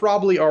because you're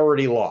probably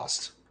already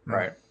lost.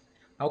 Right.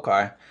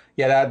 Okay.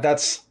 Yeah,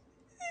 that's...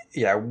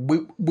 Yeah,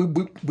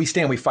 we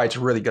stand, we fight's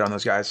really good on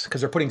those guys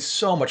because they're putting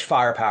so much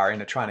firepower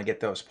into trying to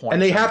get those points.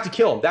 And they have to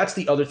kill them. That's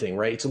the other thing,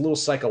 right? It's a little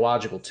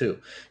psychological too.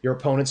 Your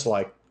opponent's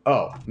like,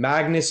 oh,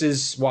 Magnus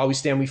is While We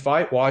Stand, We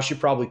Fight. Well, I should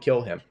probably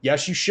kill him.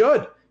 Yes, you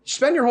should.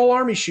 Spend your whole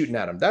army shooting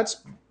at him. That's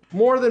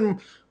more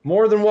than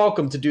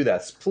welcome to do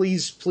that.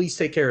 Please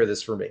take care of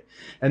this for me.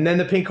 And then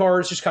the pink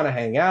cards just kind of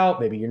hang out.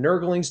 Maybe your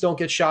Nurglings don't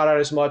get shot at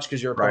as much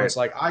because your opponent's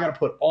like, I got to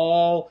put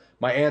all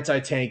my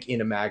anti-tank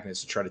into Magnus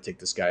to try to take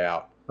this guy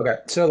out. Okay,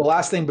 so the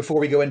last thing before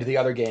we go into the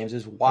other games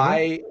is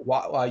why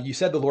you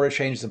said the Lord of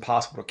Change is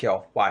impossible to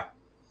kill. Why?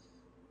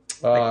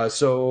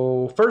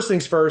 So first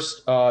things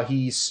first,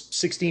 he's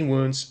 16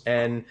 wounds,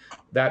 and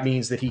that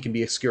means that he can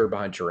be obscured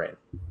behind terrain.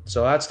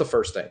 So that's the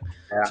first thing.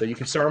 Yeah. So you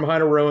can start him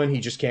behind a ruin, he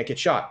just can't get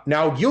shot.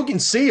 Now you can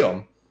see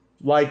him.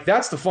 Like,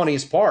 that's the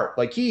funniest part.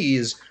 Like, he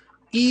is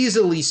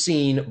easily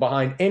seen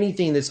behind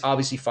anything that's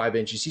obviously 5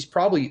 inches. He's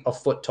probably a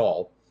foot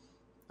tall.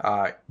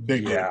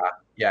 Big man.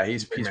 Yeah,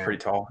 he's pretty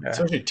tall. Yeah.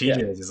 Especially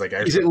TJ is like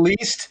he's at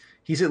least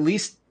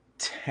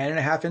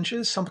 10.5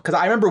 inches. Because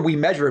I remember we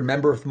measured.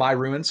 Remember with my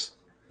ruins?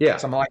 Yeah,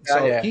 something like that.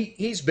 So yeah.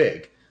 He's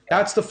big.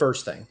 That's the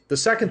first thing. The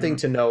second thing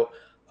to note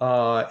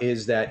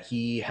is that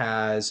he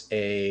has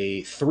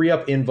a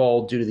 3-up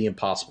invul due to the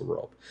Impossible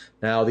Robe.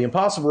 Now the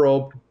Impossible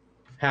Robe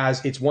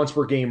has its once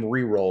per game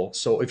reroll.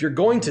 So if you're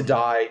going to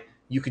die,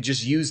 you could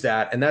just use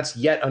that, and that's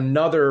yet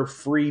another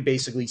free,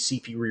 basically,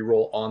 CP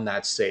reroll on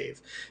that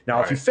save.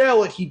 Now, if you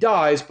fail it, he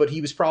dies, but he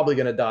was probably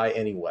going to die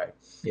anyway.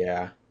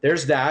 Yeah.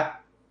 There's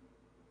that.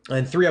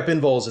 And 3-up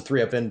invul is a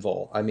 3-up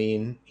invul. I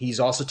mean, he's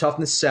also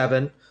toughness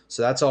 7,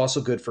 so that's also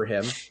good for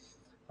him.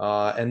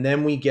 And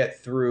then we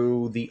get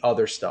through the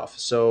other stuff.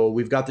 So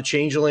we've got the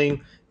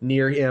Changeling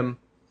near him.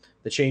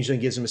 The Changeling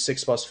gives him a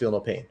 6+ feel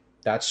no pain.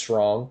 That's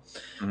strong.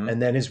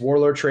 And then his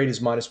Warlord trait is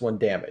 -1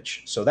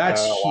 damage. So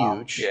that's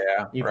huge.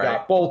 Yeah. You've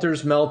got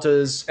bolters,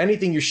 meltas,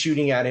 anything you're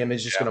shooting at him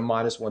is just going to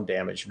 -1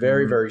 damage.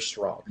 Very, very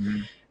strong.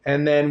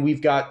 And then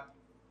we've got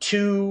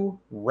 2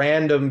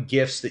 random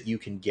gifts that you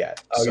can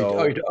get.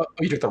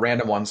 You took the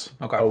random ones.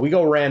 Okay. We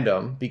go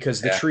random because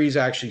the tree is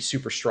actually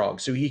super strong.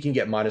 So he can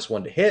get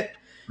 -1 to hit.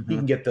 He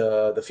can get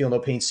the Feel No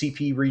Pain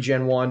CP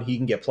regen 1. He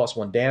can get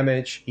 +1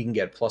 damage. He can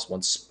get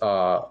 +1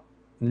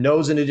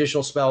 knows an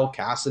additional spell,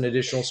 cast an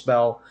additional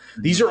spell.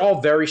 These are all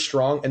very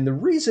strong. And the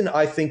reason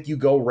I think you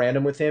go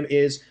random with him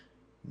is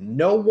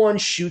no one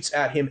shoots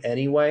at him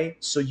anyway.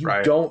 So you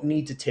don't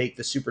need to take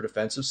the super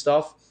defensive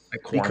stuff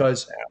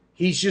because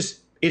it's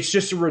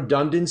just a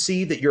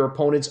redundancy that your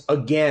opponent's,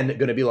 again,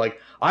 going to be like,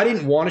 I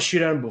didn't want to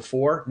shoot at him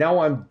before. Now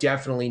I'm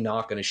definitely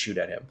not going to shoot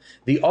at him.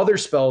 The other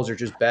spells are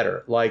just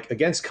better. Like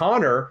against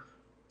Conor,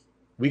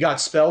 we got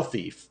Spell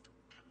Thief.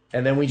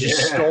 And then we just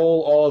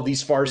stole all of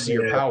these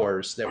Farseer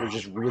powers that were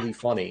just really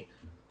funny.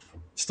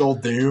 Stole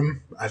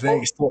Doom. I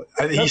think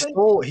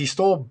he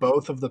stole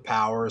both of the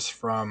powers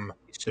from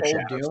the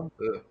Shadows.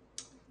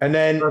 And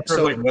then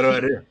so what do I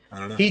do? I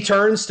don't know. He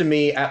turns to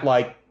me at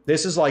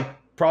this is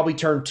probably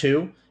turn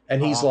 2,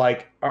 and he's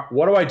like,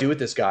 what do I do with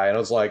this guy? And I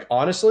was like,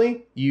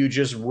 honestly, you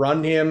just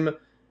run him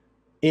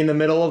in the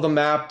middle of the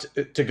map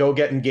to go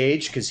get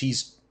engaged because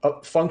he's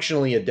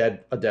functionally a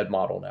dead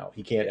model now.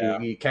 He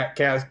can't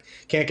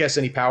cast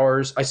any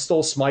powers. I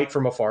stole Smite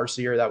from a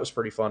Farseer. That was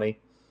pretty funny.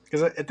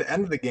 Because at the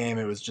end of the game,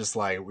 it was just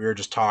we were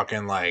just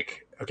talking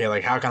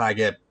okay, how can I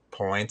get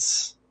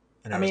points?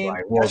 And do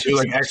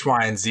X, Y,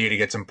 and Z to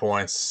get some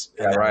points.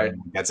 And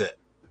that's it.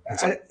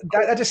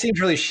 That just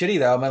seems really shitty,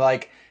 though. I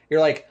mean, you're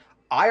like,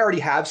 I already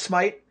have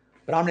Smite,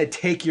 but I'm going to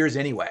take yours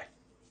anyway.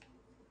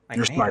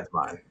 Your Smite's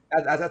mine.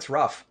 That's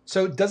rough.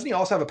 So doesn't he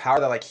also have a power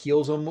that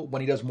heals him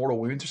when he does mortal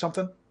wounds or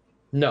something?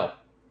 No.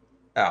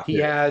 He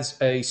has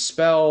a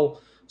spell.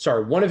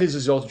 Sorry, one of his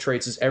exalted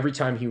traits is every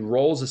time he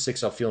rolls a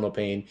 6-up Feel No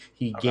Pain,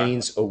 he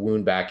gains a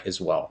wound back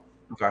as well.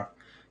 Okay.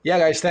 Yeah,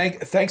 guys,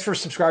 thanks for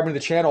subscribing to the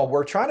channel.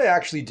 We're trying to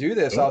actually do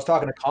this. I was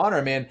talking to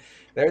Conor, man.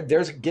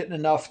 There's getting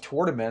enough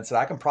tournaments that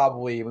I can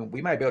we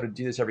might be able to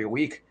do this every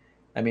week.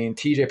 I mean,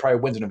 TJ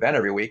probably wins an event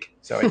every week,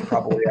 so he could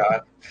probably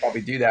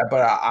do that.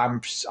 But I'm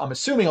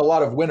assuming a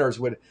lot of winners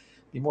would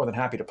be more than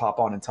happy to pop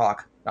on and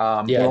talk.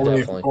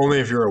 Definitely. Only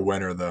if you're a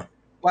winner, though.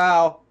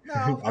 Wow.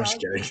 No, I'm just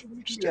kidding.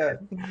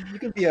 You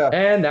can be a.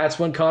 And that's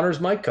when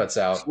Connor's mic cuts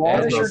out.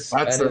 That's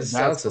what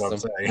I'm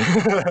saying.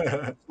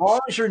 As long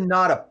as you're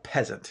not a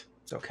peasant,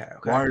 it's okay.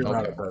 As long as you're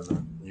not a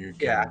peasant, you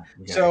can.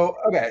 So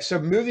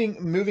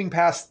moving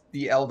past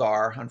the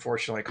Eldar,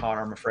 unfortunately,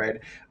 Conor, I'm afraid.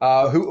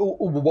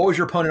 What was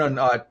your opponent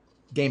on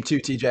game 2,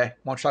 TJ? Why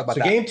don't you talk about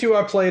that? Game 2,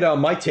 I played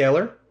Mike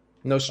Taylor,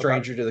 no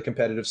stranger to the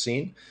competitive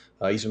scene.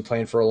 He's been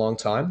playing for a long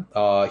time.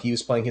 He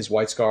was playing his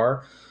White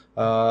Scar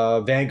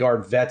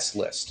Vanguard Vets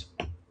list.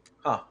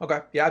 Oh, okay.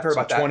 Yeah, I've heard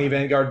about that. 20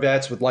 Vanguard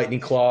Vets with Lightning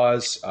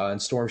Claws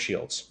and Storm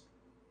Shields.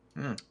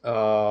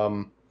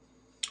 A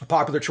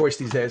popular choice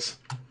these days.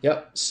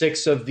 Yep.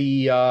 6 of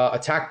the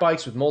attack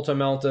bikes with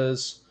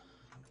multi-meltas,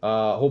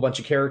 a whole bunch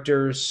of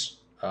characters,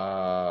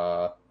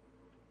 and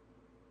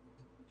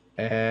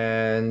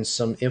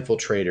some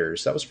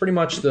infiltrators. That was pretty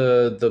much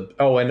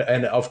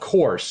and of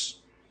course,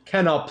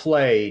 cannot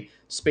play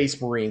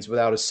Space Marines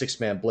without a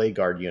 6-man Blade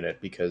Guard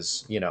unit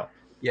because,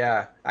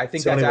 Yeah, I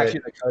think that's actually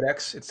the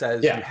codex. It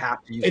says you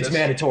have to use It's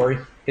mandatory.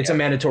 It's a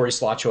mandatory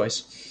slot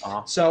choice.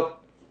 So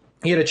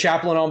he had a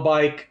Chaplain on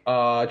bike,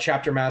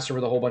 Chapter Master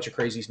with a whole bunch of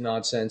crazy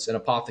nonsense, and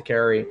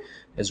Apothecary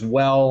as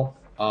well.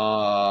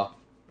 That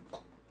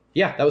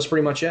was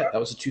pretty much it. That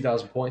was the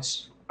 2,000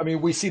 points. I mean,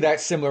 we see that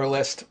similar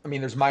list. I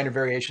mean, there's minor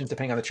variations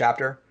depending on the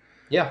chapter.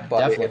 Yeah, but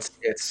definitely.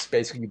 It's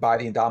basically you buy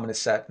the Indominus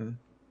set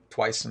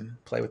twice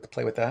and play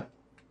with that.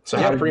 So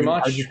how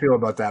did you feel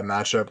about that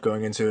matchup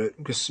going into it?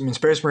 Because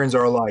Space Marines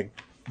are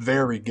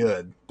very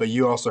good, but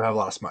you also have a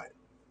lot of Smite.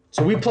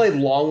 So we played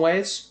long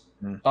ways.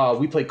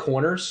 We played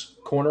corner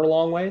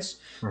long ways.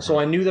 So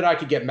I knew that I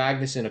could get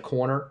Magnus in a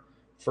corner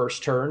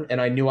first turn,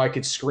 and I knew I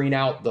could screen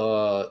out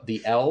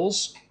the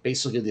L's,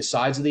 basically the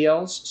sides of the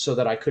L's, so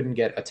that I couldn't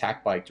get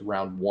attack biked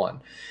round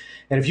 1.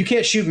 And if you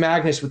can't shoot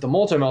Magnus with the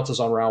multi-meltas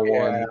on round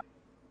 1,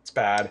 it's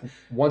bad.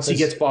 Once he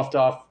gets buffed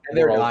off, and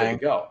they're all dying.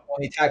 good to go. Well,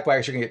 the attack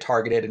bikes are going to get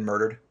targeted and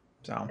murdered.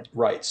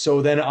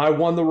 So then I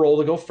won the roll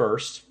to go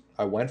first.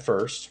 I went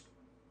first.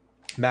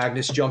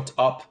 Magnus jumped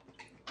up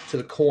to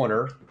the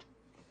corner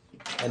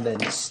and then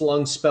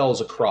slung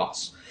spells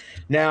across.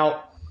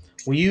 Now,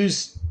 we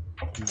used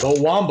the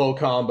Wombo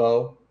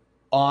combo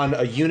on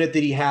a unit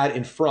that he had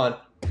in front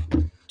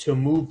to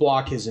move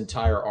block his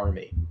entire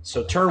army.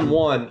 So turn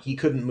 1, he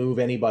couldn't move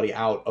anybody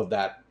out of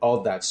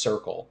that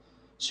circle.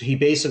 So he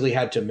basically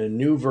had to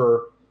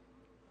maneuver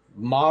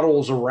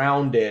models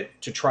around it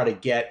to try to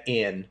get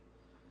in,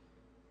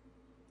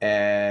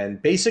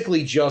 and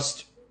basically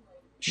just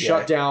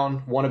shut down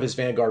one of his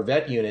Vanguard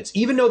vet units,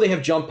 even though they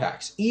have jump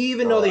packs. I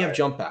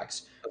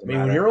mean,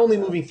 when you're only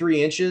moving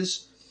 3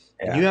 inches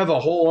and you have a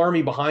whole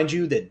army behind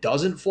you that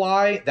doesn't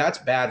fly, that's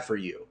bad for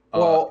you.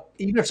 Well,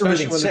 even if they're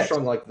moving when they're 6,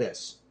 strung like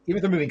this. even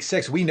if they're moving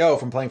 6, we know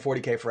from playing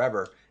 40K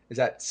forever is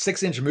that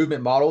 6-inch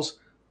movement models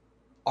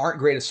aren't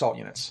great assault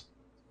units.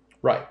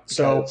 Right.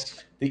 So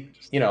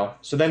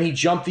so then he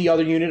jumped the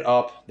other unit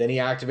up. Then he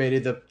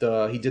activated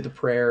he did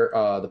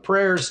the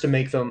prayers to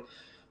make them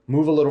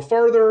move a little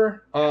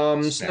farther.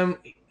 So then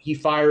he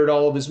fired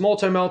all of his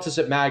multi-meltas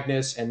at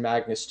Magnus, and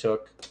Magnus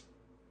took,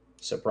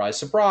 surprise,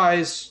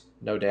 surprise,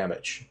 no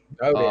damage.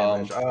 No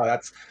damage.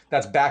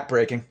 That's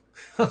backbreaking.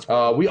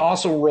 We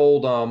also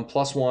rolled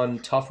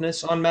 +1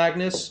 toughness on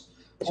Magnus,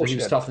 so he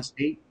was toughness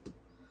 8.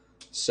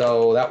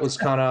 So that was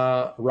kind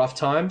of rough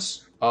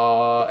times.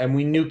 And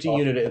we nuked a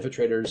unit of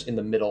infiltrators in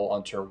the middle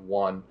on turn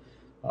 1,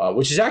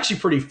 which is actually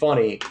pretty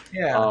funny.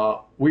 Yeah.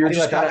 We were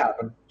just kind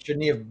of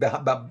shouldn't he have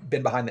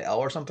been behind the L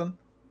or something?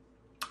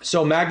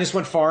 So Magnus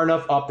went far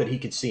enough up that he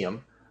could see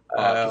him.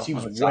 Because he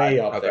was way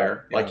up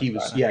there. Yeah, like he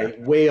was,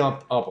 way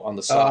up on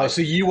the side.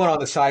 So you went on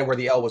the side where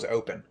the L was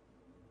open.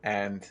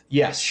 And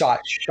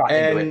shot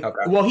into it.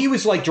 Okay. Well, he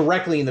was like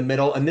directly in the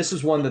middle, and this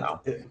is one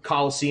that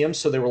Coliseum,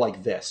 so they were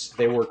like this.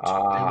 They were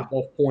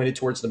both pointed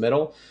towards the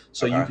middle,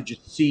 so you could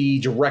just see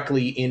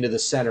directly into the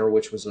center,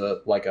 which was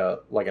like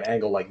an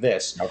angle like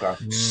this. Okay.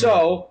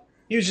 So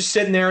he was just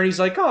sitting there, and he's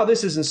like, "Oh,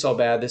 this isn't so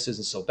bad. This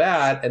isn't so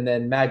bad." And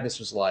then Magnus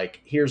was like,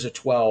 "Here's a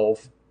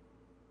 12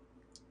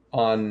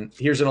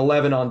 here's an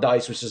 11 on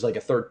dice, which is like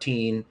a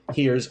 13.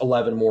 Here's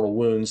 11 mortal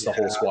wounds. The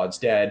whole squad's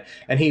dead."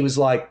 And he was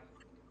like,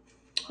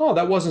 "Oh,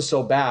 that wasn't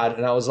so bad."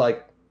 And I was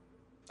like,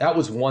 that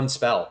was one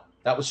spell.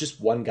 That was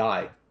just one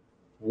guy.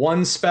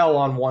 One spell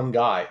on one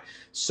guy.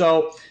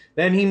 So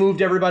then he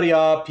moved everybody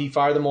up. He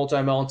fired the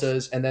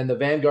multi-meltas. And then the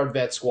Vanguard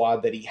vet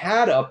squad that he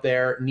had up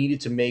there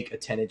needed to make a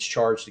 10-inch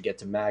charge to get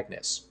to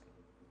Magnus.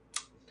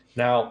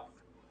 Now,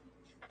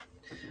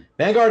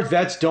 Vanguard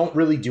vets don't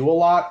really do a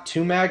lot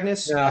to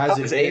Magnus as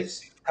it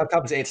is. How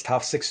tough is 8's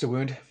tough? 6 to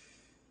wound?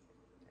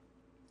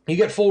 You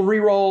get full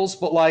rerolls,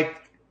 but like...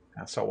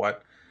 So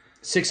what?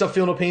 6 up,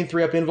 feel no pain,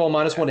 3 up, invul,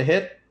 -1 to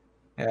hit.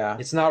 Yeah.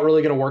 It's not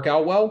really going to work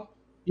out well.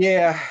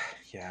 Yeah.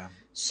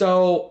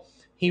 So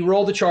he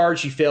rolled the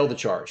charge. He failed the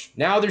charge.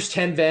 Now there's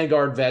 10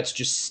 Vanguard vets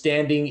just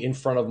standing in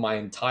front of my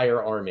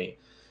entire army.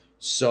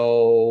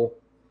 So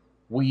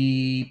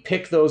we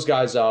picked those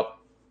guys up,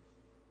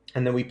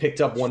 and then we picked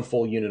up 1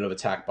 full unit of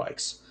attack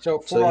bikes. So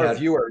for our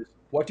viewers,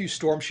 what do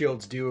storm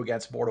shields do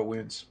against mortal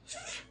wounds?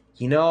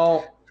 They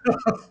don't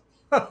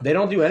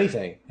do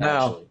anything.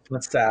 No,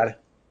 that's sad.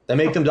 They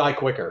make them die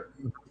quicker.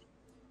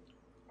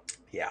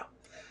 Yeah.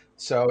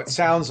 So it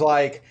sounds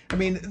like, I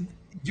mean,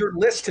 your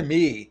list to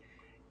me,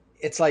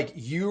 it's like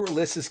your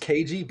list is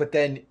cagey, but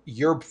then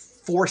you're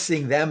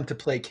forcing them to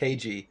play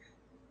cagey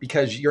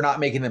because you're not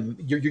making them,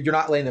 you're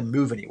not letting them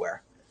move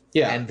anywhere.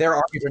 Yeah. And their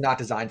armies are not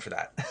designed for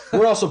that.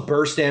 We're also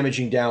burst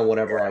damaging down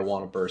whatever I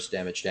want to burst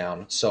damage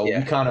down. So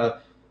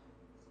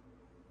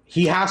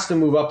he has to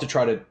move up to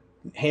try to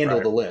handle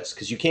the list,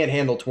 because you can't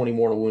handle 20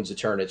 mortal wounds a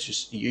turn. It's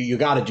just you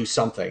got to do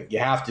something. You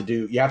have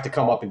to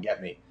come up and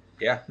get me.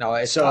 Yeah, no,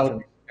 it's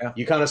so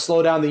you kind of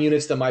slow down the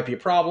units that might be a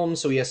problem.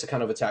 So he has to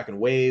kind of attack in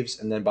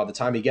waves, and then by the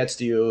time he gets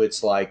to you,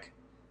 it's like,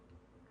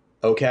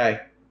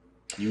 okay,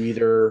 you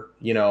either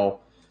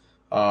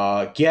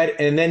get,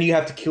 and then you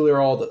have to clear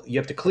all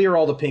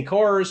the pink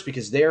horrors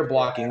because they're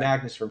blocking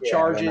Magnus from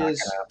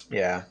charges.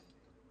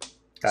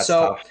 That's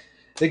tough.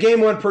 The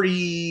game went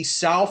pretty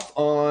south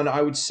on,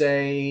 I would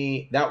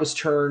say, that was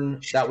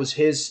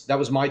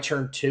my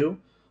turn 2.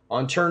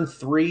 On turn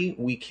 3,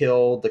 we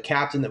killed the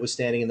captain that was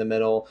standing in the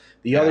middle.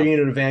 The other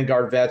unit of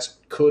Vanguard vets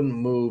couldn't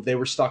move. They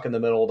were stuck in the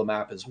middle of the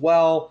map as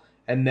well.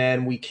 And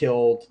then we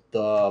killed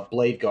the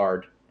Blade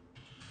Guard.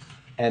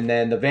 And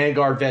then the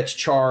Vanguard vets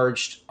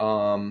charged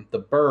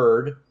the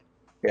bird.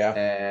 Yeah.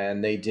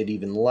 And they did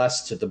even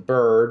less to the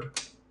bird.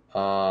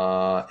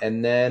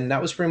 And then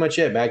that was pretty much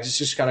it. Magnus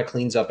just kind of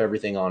cleans up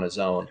everything on his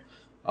own.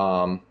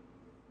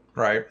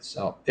 Right.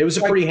 So it was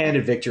a pretty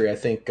handed victory, I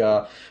think.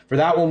 For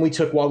that one, we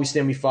took While We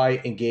Stand, We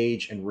Fight,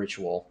 Engage, and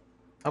Ritual.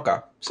 Okay.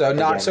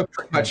 So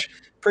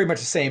pretty much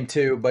the same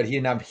too, but he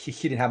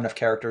didn't have enough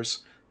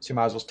characters, so you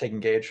might as well take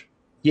Engage.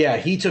 Yeah,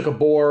 he took a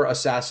Bore,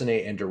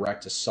 Assassinate, and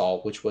Direct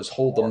Assault, which was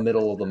hold the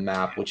middle of the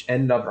map, which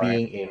ended up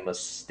being a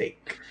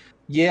mistake.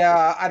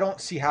 Yeah, I don't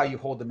see how you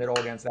hold the middle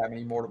against that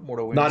many mortal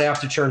wounds. Not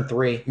after turn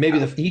 3. Maybe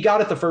he got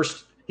it the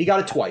first. He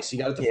got it twice. He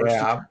got it the first.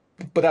 Yeah,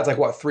 but that's like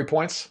what, 3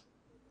 points?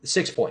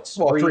 6 points.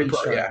 Well, 3 per,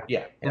 per,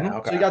 yeah.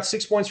 Okay. So he got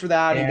 6 points for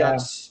that. Yeah. He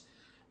got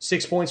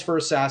 6 points for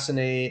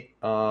Assassinate.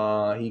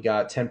 He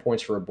got 10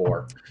 points for a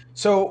Bore.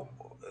 So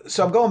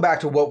I'm going back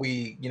to what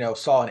we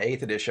saw in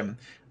 8th edition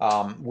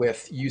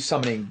with you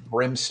summoning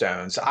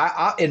brimstones.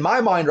 I in my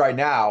mind right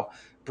now,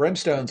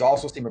 Brimstones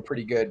also seem a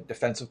pretty good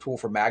defensive tool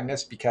for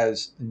Magnus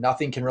because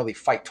nothing can really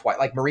fight twice.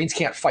 Like Marines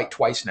can't fight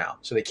twice now,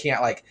 so they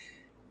can't like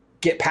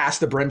get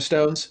past the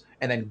Brimstones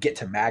and then get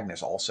to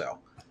Magnus also.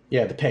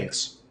 Yeah, the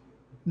pinks.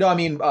 No, I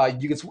mean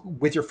you can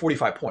with your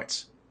 45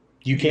 points.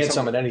 You can't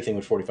summon anything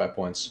with 45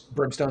 points.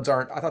 Brimstones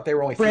aren't. I thought they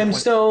were only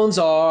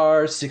Brimstones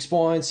are 6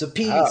 points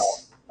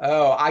apiece.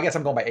 Oh, I guess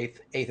I'm going by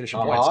eighth edition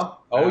points.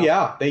 Oh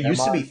yeah, they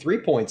used to be 3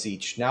 points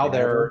each. Now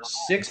they're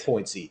 6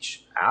 points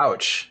each.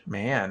 Ouch,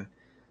 man.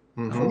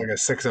 Mm-hmm. Like a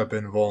 6-up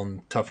invul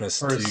and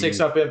toughness. Or a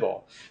 6-up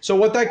invul. So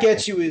what that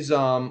gets you is,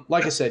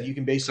 like I said, you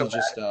can basically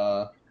just,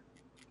 I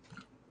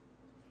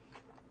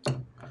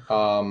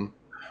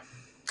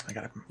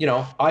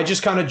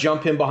just kind of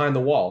jump him behind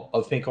the wall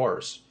of pink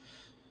horrors.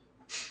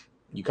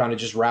 You kind of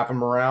just wrap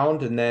him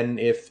around, and then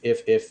if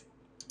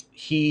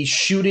he's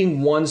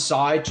shooting one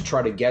side to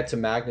try to get to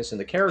Magnus and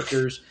the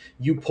characters,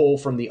 you pull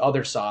from the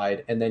other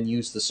side and then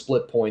use the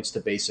split points to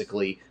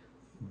basically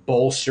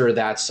bolster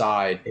that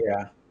side.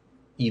 Yeah.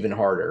 Even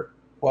harder.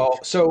 Well,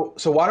 so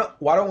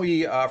why don't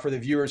we for the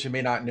viewers who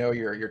may not know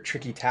your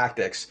tricky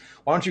tactics,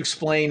 why don't you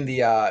explain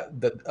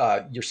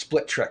your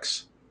split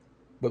tricks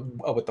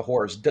with the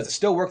horrors? Does it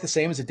still work the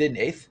same as it did in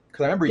 8th?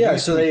 Because I remember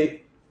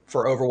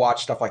for Overwatch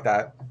stuff like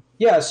that.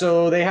 Yeah,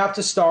 so they have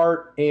to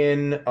start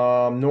in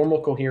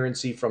normal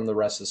coherency from the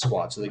rest of the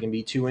squad, so they can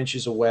be 2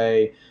 inches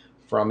away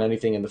from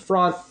anything in the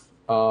front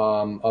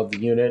of the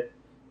unit.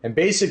 And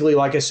basically,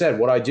 like I said,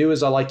 what I do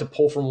is I like to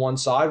pull from one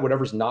side,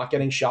 whatever's not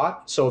getting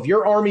shot. So if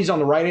your army's on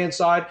the right-hand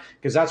side,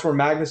 because that's where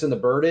Magnus and the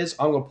bird is,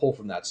 I'm going to pull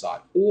from that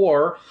side.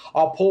 Or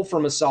I'll pull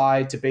from a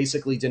side to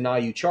basically deny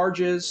you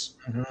charges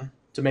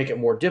to make it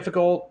more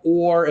difficult.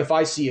 Or if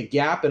I see a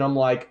gap and I'm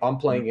like, I'm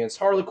playing against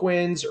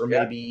Harlequins or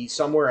maybe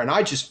somewhere, and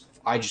I just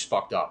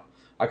fucked up.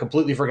 I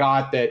completely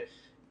forgot that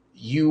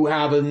you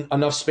have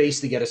enough space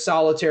to get a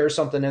solitaire or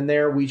something in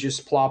there. We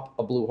just plop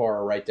a blue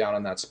horror right down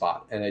in that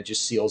spot, and it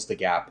just seals the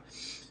gap.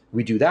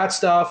 We do that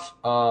stuff.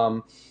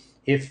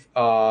 If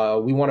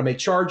we want to make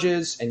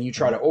charges and you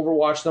try to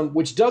overwatch them,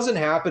 which doesn't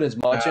happen as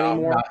much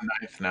anymore. Not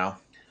knife now.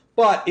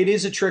 But it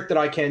is a trick that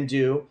I can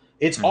do.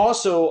 It's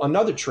also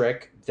another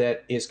trick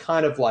that is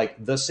kind of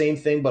like the same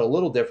thing but a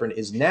little different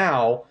is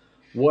now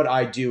what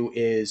I do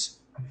is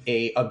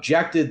a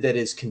objective that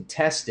is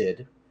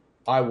contested,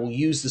 I will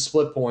use the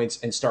split points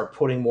and start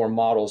putting more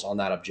models on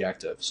that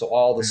objective. So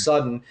all of a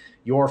sudden,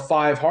 your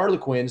 5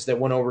 Harlequins that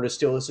went over to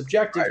steal this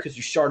objective, because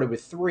you started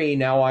with 3,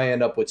 now I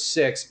end up with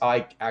 6.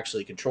 I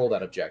actually control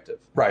that objective.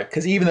 Right,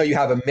 because even though you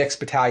have a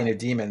mixed battalion of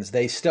demons,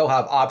 they still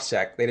have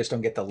OBSEC. They just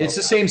don't get the low. It's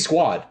the same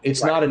squad.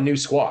 It's not a new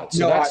squad.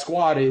 So that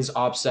squad is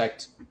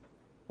OBSEC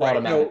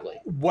automatically.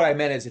 No, what I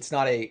meant is it's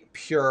not a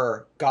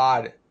pure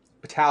God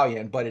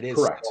battalion, but it is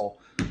still...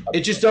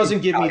 It just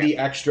doesn't give me the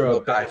extra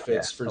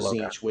benefits for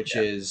Zinch, which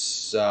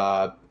is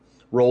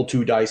roll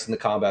 2 dice in the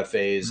combat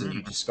phase, and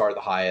you discard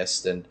the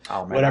highest, and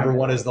whatever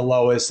one is the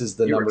lowest is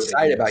the number. You were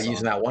excited about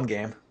using that one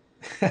game.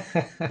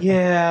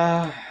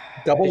 Yeah.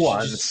 Double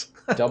ones.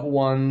 Double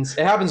ones.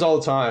 It happens all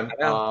the time.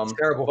 It's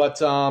terrible. But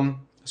so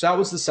that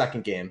was the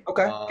second game.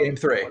 Okay, game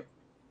 3.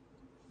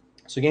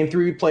 So game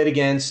 3 we played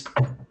against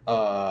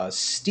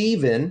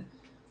Steven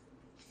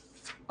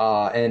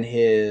and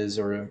his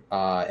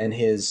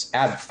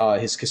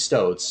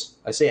custodes.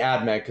 I say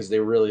admech because they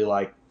really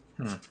like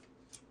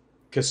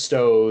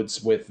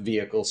custodes with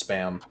vehicle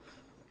spam.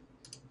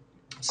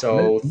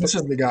 So this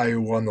is the guy who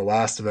won the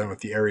last event with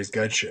the Ares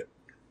Gut shit.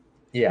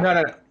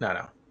 Yeah.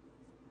 No.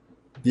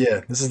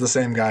 Yeah, this is the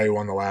same guy who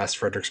won the last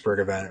Fredericksburg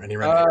event, and he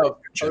ran.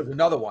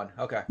 Another one.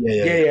 Okay.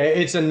 Yeah.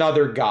 It's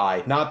another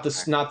guy, not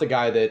the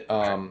guy that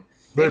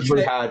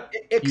Ixnay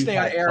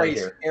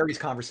on Ares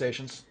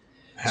conversations.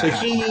 So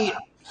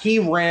he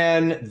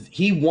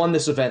won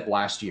this event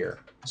last year,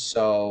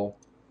 so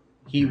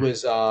he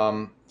was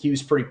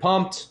pretty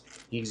pumped.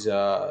 He's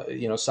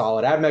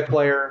solid AdMech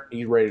player.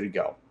 He's ready to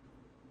go.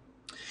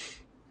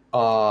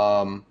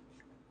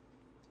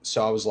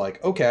 So I was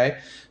like, okay.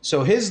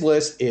 So his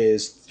list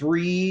is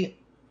 3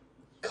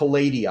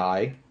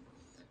 Calladii,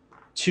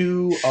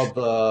 2 of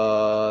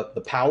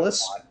the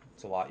Palace.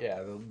 It's a lot.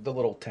 Yeah, the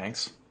little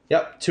tanks.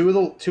 Yep, 2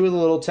 of the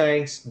little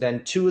tanks,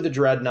 then 2 of the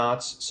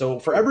dreadnoughts. So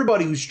for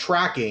everybody who's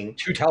tracking,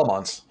 2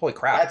 Telemons. Holy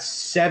crap! That's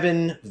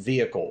 7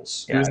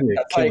 vehicles. Yeah, that's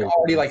like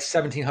already like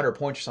 1,700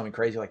 points or something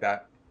crazy like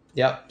that.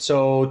 Yep.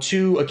 So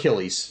 2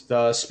 Achilles,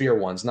 the spear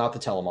ones, not the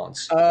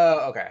Telemons.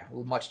 Okay,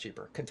 much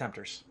cheaper.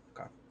 Contemptors.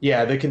 Okay.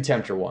 Yeah, the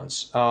Contemptor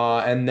ones,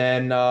 and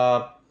then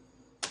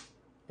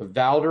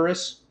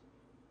Valderus.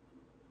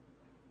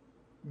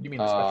 You mean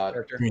the special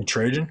character? You mean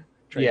Trajan?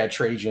 Yeah,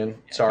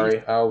 Trajan.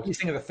 Sorry. He's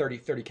thinking of the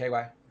 30K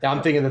guy.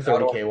 I'm thinking the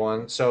 30K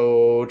one.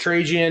 So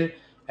Trajan,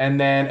 and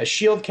then a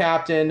shield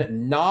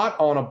captain, not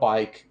on a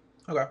bike,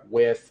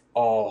 with a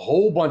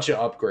whole bunch of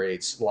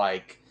upgrades,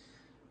 like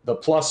the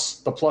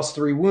plus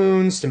 3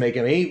 wounds to make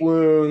him 8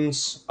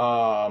 wounds,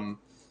 the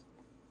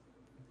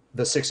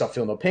 6-up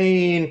feel no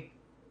pain,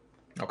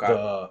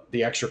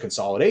 the extra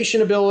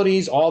consolidation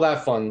abilities, all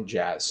that fun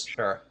jazz.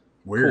 Sure.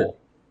 Weird. Cool.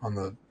 On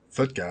the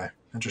foot guy.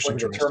 Interesting.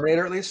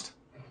 Terminator at least?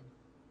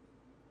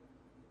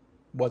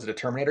 Was it a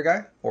Terminator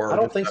guy? Or I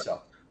don't think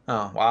so.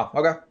 Oh, wow.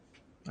 Okay.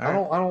 I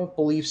don't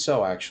believe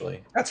so,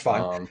 actually. That's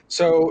fine.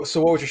 So what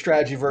was your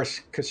strategy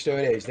versus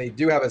Custodes? They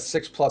do have a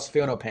 6+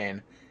 Feel No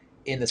Pain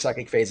in the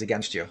psychic phase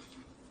against you.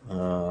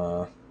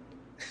 Well,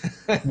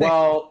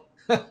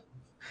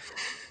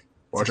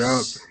 watch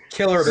out.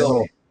 Killer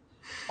ability.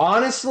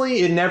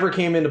 Honestly, it never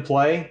came into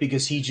play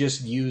because he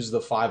just used the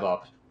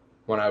 5-up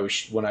when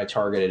I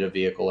targeted a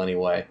vehicle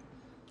anyway.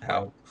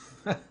 How?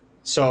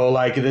 So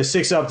like the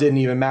 6-up didn't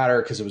even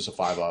matter because it was a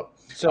 5-up.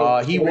 So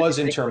he was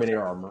in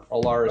Terminator armor.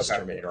 Alaris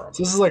Terminator armor.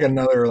 So this is like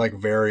another like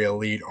very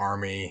elite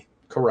army.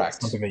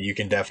 Correct. Something that you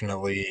can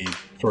definitely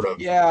sort of.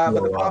 Yeah,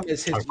 but the problem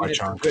is his units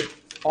are good.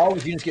 All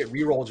his units get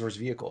rerolls for his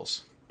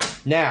vehicles.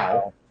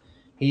 Now,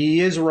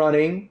 he is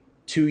running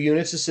 2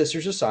 units of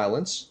Sisters of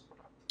Silence.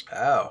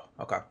 Oh,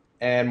 okay.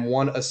 And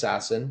 1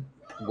 assassin.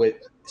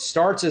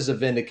 Starts as a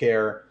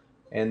Vindicare,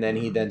 and then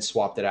he then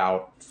swapped it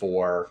out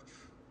for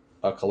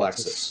a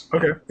Calexis.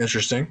 Okay,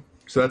 interesting.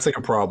 So that's like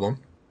a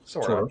problem.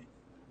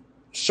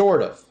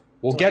 Sort of.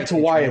 We'll get to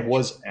why it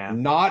was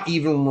not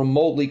even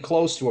remotely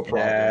close to a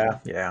problem.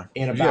 Yeah.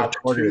 In about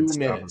 2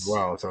 minutes. As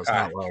well, so it's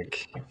not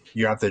like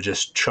you have to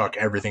just chuck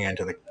everything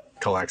into the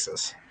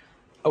Calexis.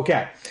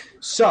 Okay.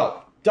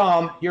 So,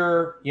 Dom, you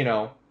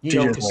know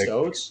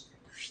Custodes.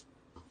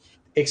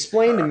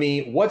 Explain to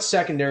me what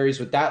secondaries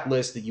with that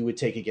list that you would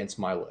take against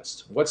my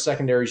list. What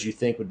secondaries you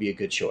think would be a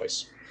good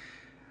choice?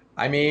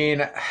 I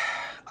mean,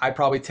 I'd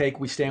probably take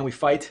We Stand, We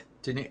Fight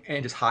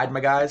and just hide my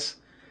guys.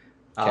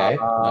 Okay,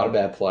 not a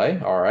bad play.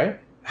 All right.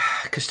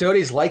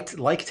 Custodes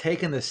like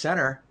taking the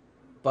center,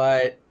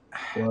 but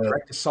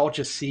direct assault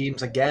just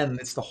seems, again,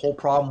 it's the whole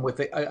problem with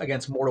it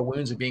against mortal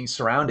wounds and being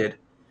surrounded.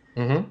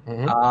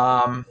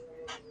 I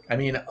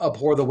mean,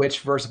 Abhor the Witch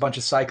versus a bunch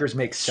of Psychers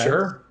makes sense.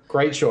 Sure.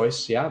 Great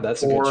choice. Yeah,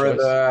 that's a good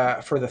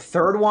choice. For the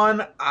third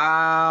one,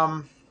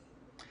 I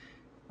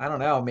don't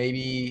know.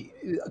 Maybe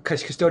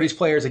because Custodes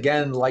players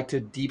again like to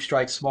deep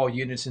strike small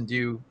units and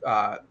do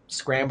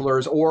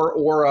scramblers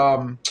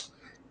or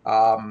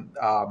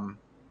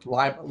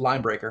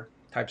line breaker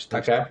types.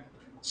 Okay.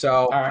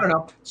 So right. I don't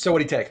know. So what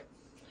do you take?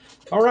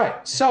 All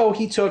right. So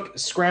he took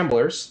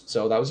scramblers.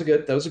 So that was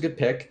a good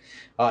pick.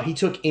 He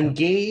took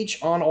engage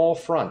on all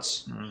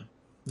fronts.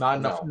 Not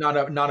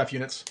enough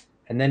units.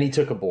 And then he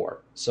took a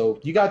boar. So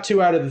you got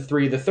 2 out of the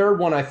 3. The third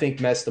one, I think,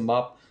 messed him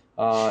up.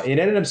 It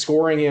ended up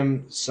scoring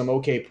him some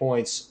okay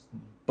points,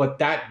 but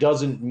that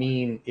doesn't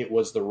mean it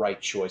was the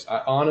right choice.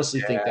 I honestly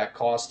think that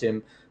cost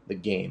him the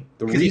game.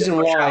 The reason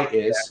why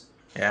is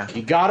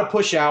you got to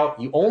push out.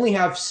 You only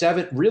have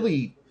 7,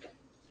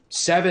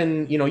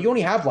 you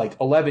only have like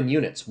 11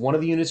 units. One of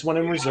the units went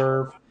in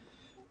reserve.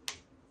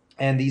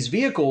 And these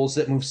vehicles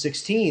that move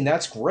 16,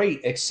 that's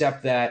great,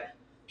 except that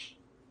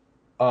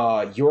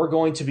you're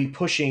going to be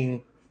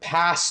pushing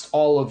past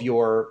all of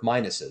your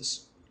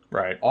minuses.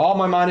 Right. All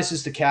my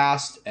minuses to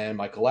cast and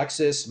my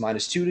Calexis,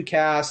 -2 to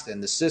cast,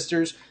 and the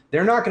Sisters,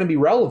 they're not going to be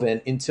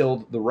relevant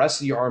until the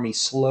rest of your army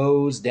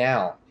slows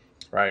down.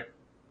 Right.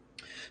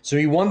 So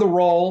he won the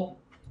roll,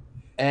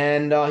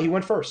 and he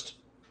went first.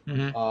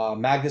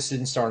 Magnus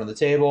didn't start on the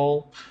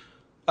table.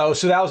 Oh,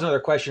 so that was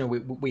another question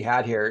we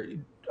had here.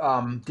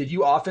 Did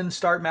you often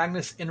start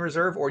Magnus in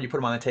reserve, or you put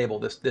him on the table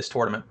this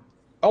tournament?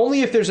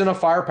 Only if there's enough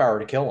firepower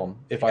to kill him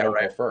if I don't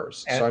go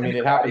first. So,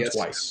 it happened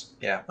twice.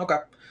 Yeah, okay.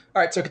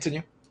 All right, so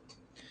continue.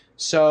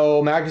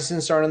 So, Magnuson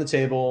started on the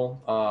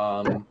table,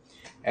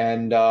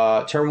 and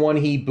turn 1,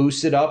 he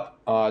boosted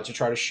up to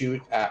try to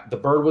shoot at... The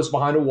bird was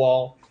behind a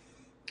wall,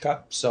 okay.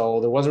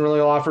 So there wasn't really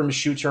a lot for him to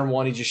shoot turn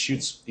 1. He just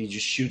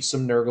shoots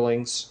some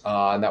Nurglings,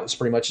 and that was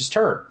pretty much his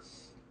turn.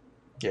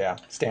 Yeah,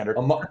 standard.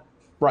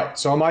 Right,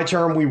 so on my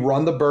turn, we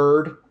run the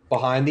bird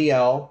behind the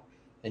L,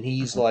 and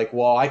he's like,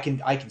 well, I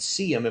can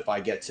see him if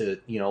I get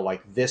to,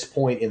 like this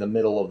point in the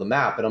middle of the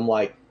map. And I'm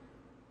like,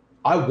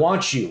 I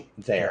want you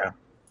there.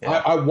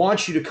 Yeah. I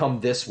want you to come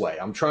this way.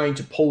 I'm trying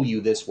to pull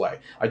you this way.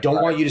 I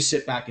don't want you to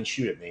sit back and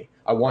shoot at me.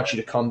 I want you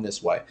to come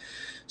this way.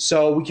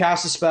 So we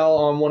cast a spell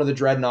on one of the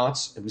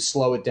dreadnoughts, and we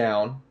slow it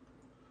down.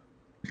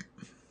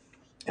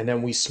 And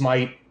then we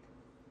smite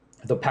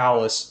the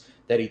palace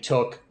that he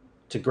took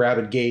to grab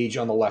engage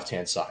on the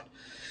left-hand side.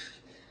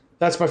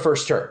 That's my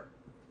first turn.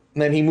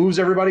 And then he moves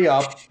everybody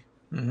up.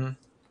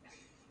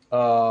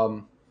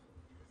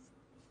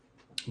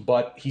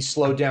 But he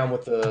slowed down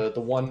with the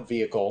one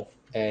vehicle,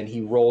 and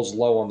he rolls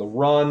low on the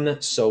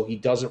run, so he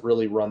doesn't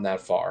really run that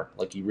far.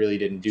 Like, he really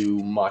didn't do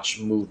much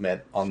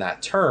movement on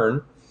that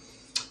turn.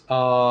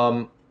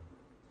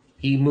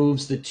 He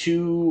moves the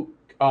 2...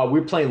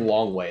 we're playing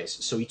long ways,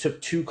 so he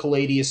took 2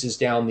 Caladiuses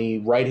down the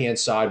right-hand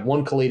side,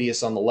 1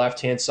 Caladius on the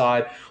left-hand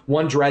side,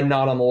 1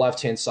 Dreadnought on the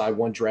left-hand side,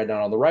 1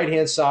 Dreadnought on the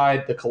right-hand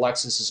side. The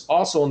Calexis is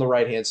also on the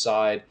right-hand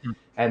side,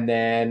 and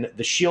then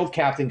the Shield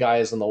Captain guy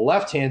is on the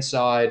left-hand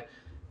side,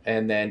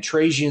 and then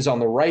Trajan's on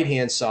the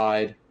right-hand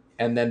side,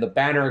 and then the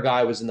Banner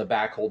guy was in the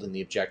back holding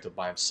the objective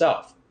by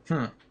himself.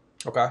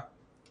 Okay.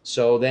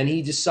 So then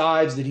he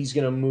decides that he's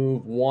going to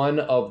move one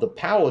of the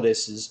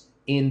Paladises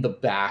in the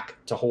back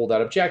to hold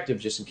that objective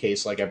just in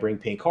case, like, I bring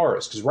Pink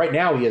Horus. Because right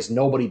now he has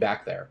nobody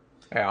back there.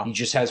 Yeah. He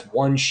just has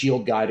one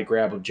shield guy to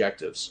grab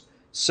objectives.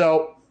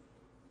 So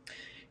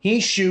he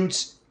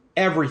shoots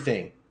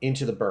everything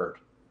into the bird.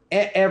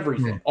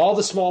 Everything. All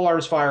the small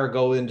arms fire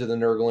go into the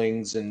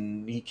Nurglings,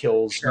 and he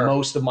kills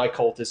most of my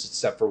cultists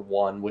except for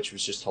one, which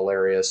was just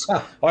hilarious.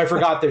 Oh, I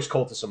forgot there's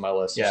cultists on my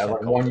list. Yeah,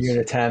 like 1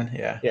 unit 10.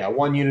 Yeah. Yeah,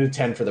 1 unit of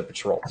 10 for the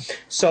patrol.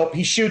 So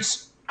he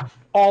shoots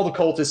all the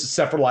cultists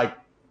except for like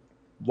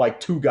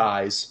 2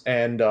 guys,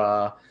 and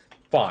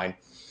fine.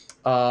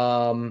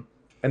 And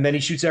then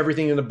he shoots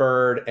everything in the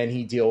bird, and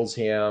he deals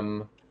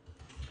him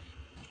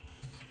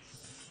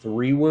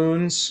 3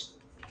 wounds.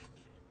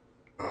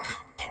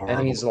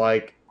 And he's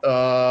like,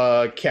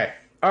 okay,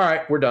 all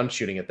right, we're done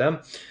shooting at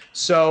them.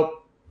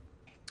 So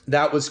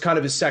that was kind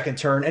of his second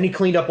turn, and he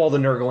cleaned up all the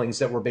Nurglings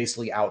that were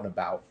basically out and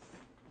about.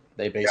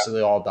 They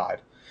basically all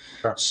died.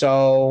 Sure.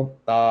 So,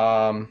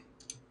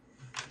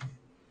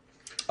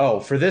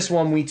 for this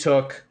one we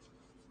took,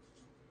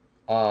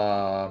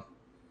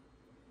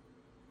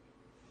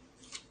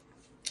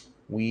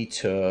 we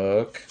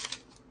took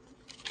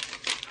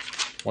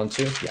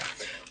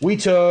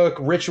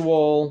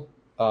Ritual.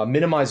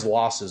 Minimize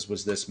losses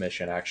was this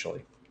mission,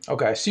 actually.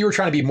 Okay, so you were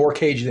trying to be more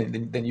cagey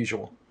than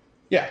usual.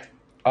 Yeah.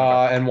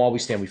 And while we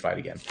stand, we fight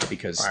again,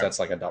 because that's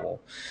like a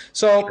double.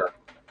 So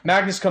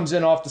Magnus comes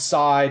in off the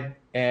side,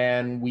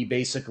 and we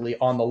basically,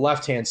 on the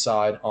left-hand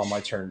side, on my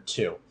turn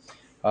 2,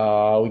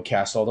 we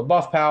cast all the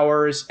buff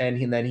powers,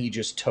 and then he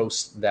just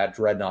toasts that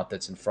Dreadnought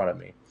that's in front of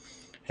me.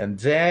 And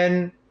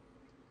then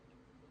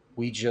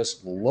we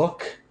just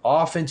look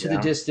off into the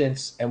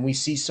distance, and we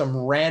see some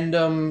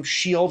random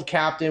shield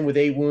captain with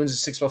 8 wounds and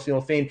 6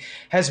 Battalion Fame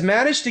has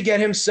managed to get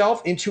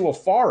himself into a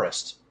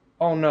forest.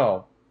 Oh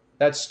no,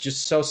 that's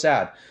just so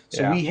sad.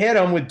 So we hit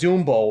him with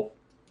Doombolt,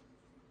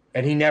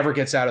 and he never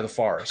gets out of the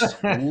forest.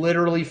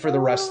 Literally for the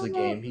rest of the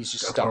game, he's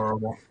just stuck.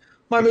 Horrible.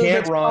 My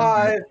movement's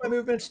 5, my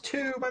movement's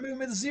 2, my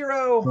movement's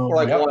 0. Or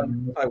like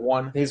 1. Like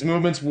 1. His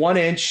movement's 1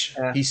 inch.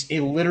 Yeah. He's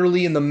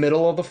literally in the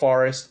middle of the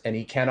forest, and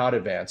he cannot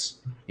advance.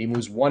 He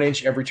moves 1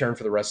 inch every turn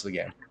for the rest of the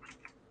game.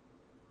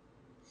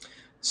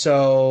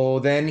 So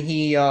then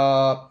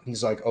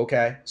he's like,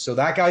 okay. So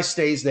that guy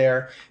stays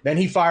there. Then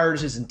he fires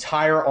his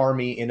entire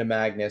army into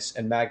Magnus,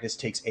 and Magnus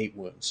takes 8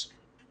 wounds.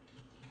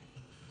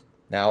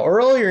 Now,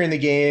 earlier in the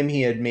game,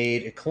 he had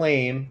made a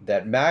claim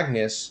that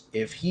Magnus,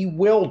 if he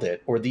willed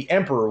it, or the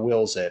Emperor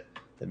wills it,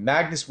 that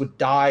Magnus would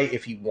die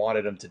if he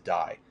wanted him to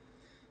die.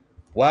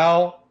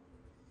 Well,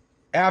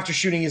 after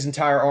shooting his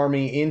entire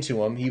army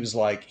into him, he was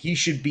like, he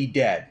should be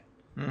dead.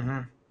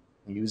 Mm-hmm.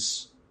 He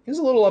was a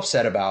little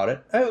upset about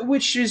it,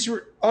 which is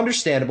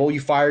understandable.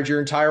 You fired your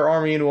entire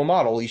army into a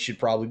model. He should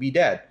probably be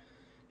dead.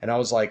 And I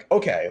was like,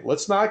 okay,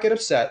 let's not get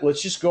upset.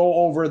 Let's just go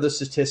over the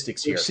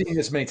statistics here. You've seen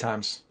this many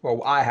times.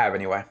 Well, I have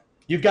anyway.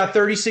 You've got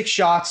 36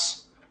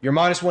 shots. You're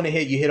 -1 to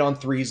hit. You hit on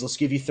 3s. Let's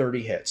give you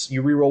 30 hits.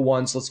 You reroll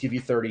 1s. Let's give you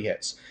 30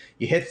 hits.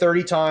 You hit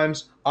 30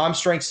 times. I'm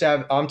strength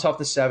 7. I'm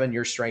toughness 7.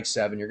 You're strength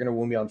 7. You're going to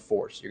wound me on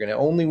 4s. You're going to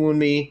only wound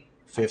me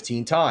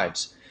 15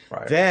 times.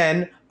 Right.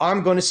 Then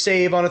I'm going to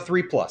save on a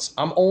 3+.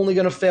 I'm only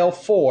going to fail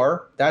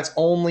 4. That's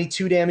only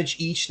 2 damage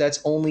each.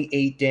 That's only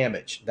 8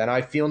 damage. Then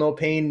I feel no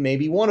pain.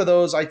 Maybe one of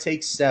those. I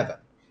take 7.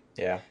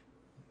 Yeah.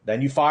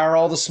 Then you fire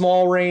all the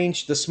small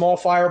range, the small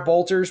fire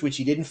bolters, which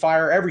he didn't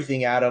fire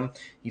everything at him.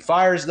 He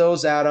fires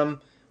those at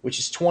him, which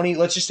is 20.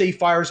 Let's just say he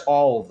fires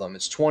all of them.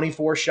 It's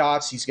 24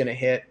 shots he's going to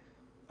hit.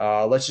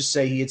 Let's just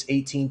say he hits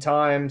 18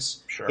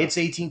 times. Sure. Hits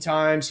 18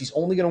 times. He's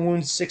only going to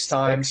wound 6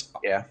 times.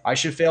 Yeah. I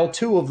should fail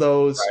 2 of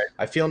those. Right.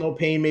 I feel no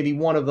pain, maybe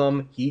one of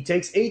them. He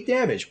takes 8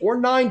 damage or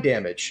 9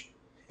 damage.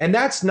 And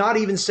that's not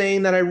even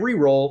saying that I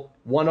reroll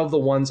one of the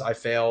ones I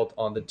failed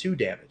on the 2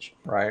 damage.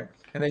 Right.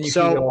 And then you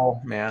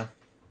feel, man.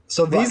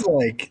 So these,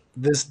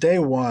 this day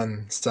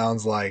 1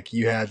 sounds like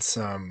you had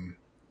some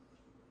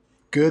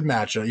good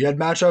matchup. You had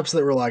matchups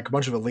that were like a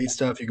bunch of elite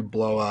stuff you could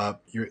blow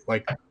up. You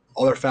like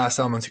all their fast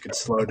elements you could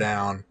slow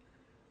down.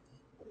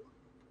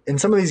 In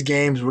some of these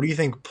games, what do you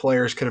think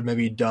players could have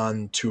maybe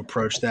done to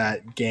approach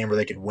that game where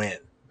they could win?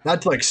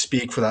 Not to like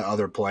speak for that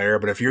other player,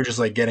 but if you're just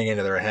like getting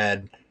into their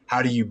head,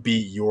 how do you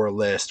beat your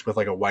list with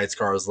like a White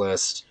Scars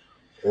list?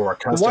 Or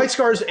the White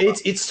Scars,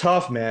 it's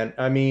tough, man.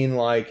 I mean,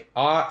 like,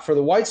 for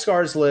the White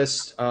Scars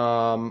list,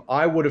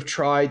 I would have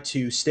tried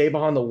to stay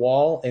behind the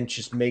wall and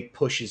just make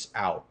pushes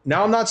out.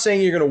 Now, I'm not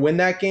saying you're going to win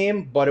that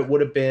game, but it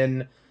would have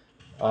been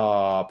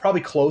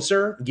probably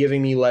closer,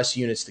 giving me less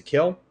units to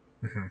kill.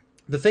 Mm-hmm.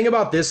 The thing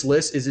about this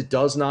list is it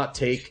does not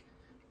take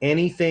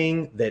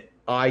anything that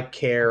I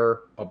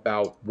care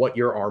about what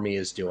your army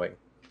is doing.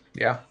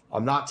 Yeah.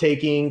 I'm not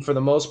taking, for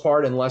the most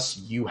part, unless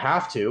you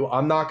have to,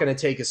 I'm not going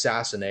to take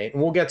Assassinate.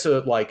 And we'll get to,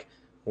 like,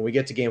 when we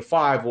get to game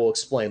 5, we'll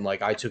explain,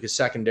 like, I took a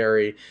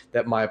secondary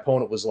that my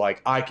opponent was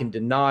like, I can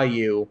deny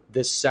you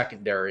this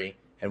secondary,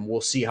 and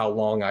we'll see how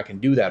long I can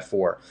do that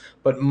for.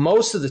 But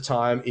most of the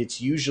time, it's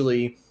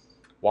usually,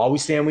 while we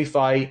stand, we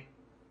fight,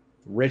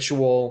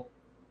 ritual,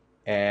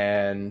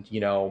 and,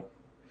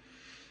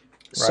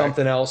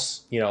 something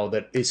else,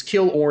 that is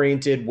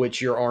kill-oriented, which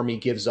your army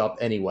gives up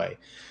anyway.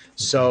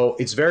 So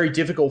it's very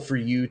difficult for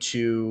you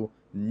to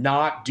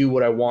not do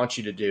what I want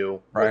you to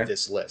do with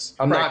this list.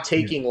 I'm not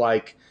taking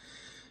like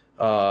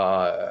Slay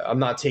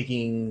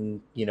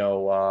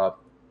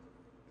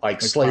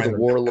the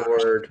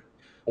Warlord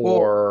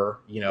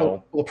or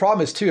Well, the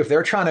problem is too, if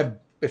they're trying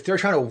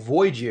to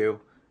avoid you,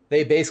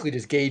 they basically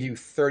just gave you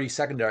 30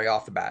 secondary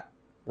off the bat.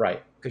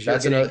 Right.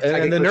 Because and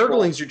the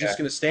Nurglings are just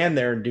going to stand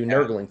there and do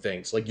Nurgling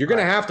things. Like, you're going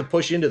to have to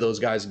push into those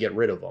guys and get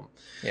rid of them.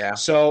 Yeah.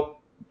 So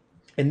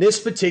in this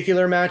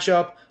particular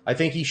matchup, I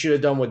think he should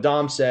have done what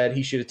Dom said.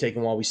 He should have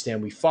taken While We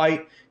Stand, We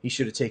Fight. He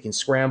should have taken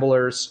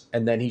Scramblers,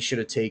 and then he should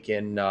have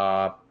taken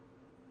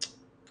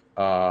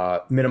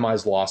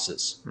minimized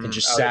losses and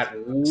just sat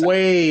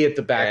way at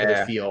the back of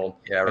the field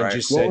and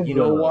just said, you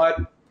know what?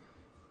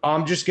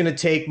 I'm just going to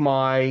take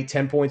my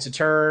 10 points a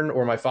turn,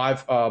 or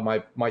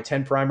my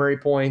 10 primary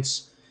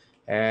points,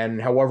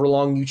 and however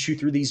long you chew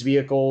through these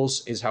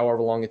vehicles is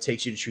however long it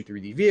takes you to chew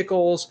through these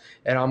vehicles,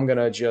 and I'm going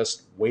to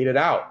just wait it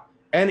out.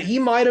 And he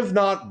might have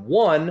not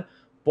won,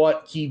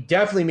 but he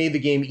definitely made the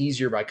game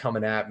easier by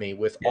coming at me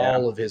with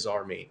all of his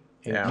army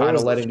and kind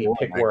of letting me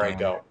pick where I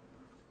go.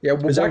 Yeah,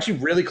 it was actually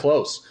really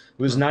close.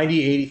 It was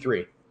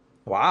 90-83.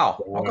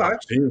 Wow.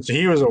 Okay. So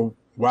he was a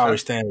While We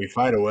Stand, We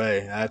Fight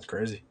away. That's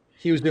crazy.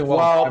 He was doing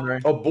well.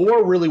 A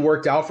boar really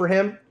worked out for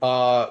him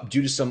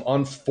due to some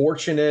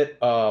unfortunate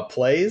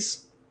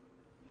plays.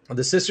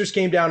 The sisters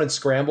came down and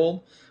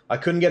scrambled. I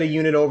couldn't get a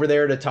unit over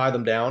there to tie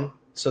them down.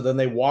 So then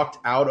they walked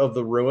out of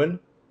the ruin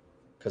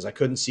because I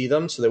couldn't see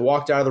them. So they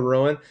walked out of the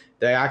ruin.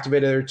 They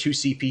activated their 2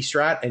 CP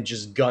strat and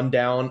just gunned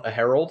down a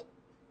Herald.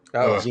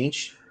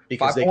 Zinch,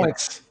 because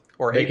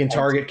they can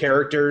target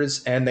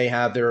characters, and they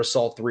have their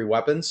Assault 3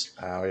 weapons.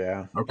 Oh,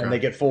 yeah. Okay. And they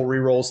get full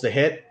rerolls to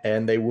hit,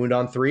 and they wound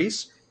on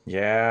 3s.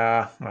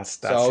 Yeah. That's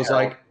so I was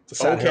like,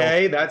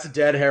 okay, that's a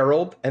dead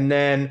Herald. And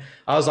then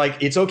I was like,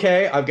 it's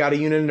okay. I've got a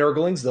unit of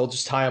Nurglings. They'll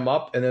just tie them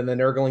up. And then the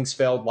Nurglings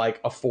failed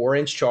like a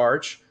 4-inch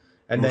charge.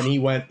 And then he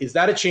went, is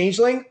that a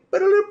changeling?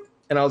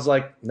 And I was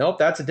like, nope,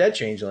 that's a dead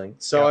changeling.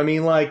 So, I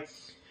mean, like,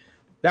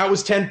 that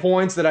was 10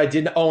 points that I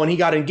didn't. Oh, and he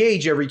got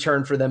engaged every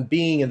turn for them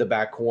being in the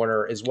back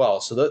corner as well.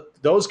 So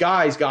those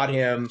guys got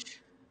him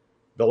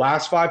the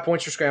last 5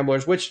 points for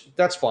Scramblers, which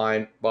that's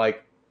fine.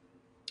 Like,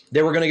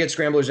 they were going to get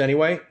Scramblers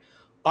anyway.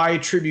 I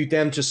attribute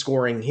them to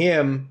scoring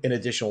him an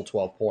additional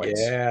 12 points.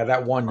 Yeah,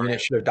 that one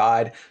unit should have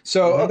died.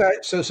 So okay,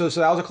 so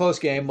that was a close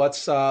game.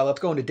 Let's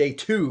go into day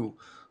 2.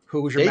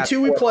 Who was your day 2?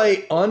 We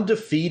play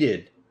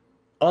undefeated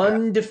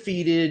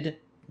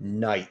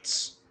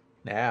Knights.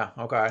 Yeah.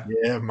 Okay.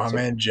 Yeah, my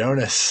man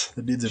Jonas.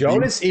 The dude's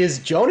Jonas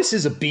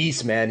is a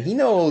beast, man. He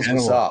knows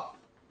what's up.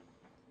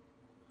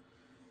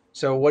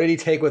 So what did he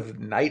take with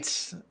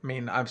Knights? I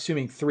mean, I'm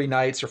assuming 3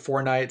 Knights or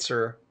 4 Knights,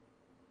 or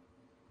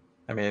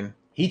I mean.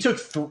 He took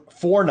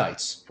 4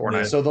 Knights. 4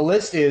 Knights. So the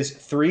list is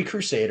 3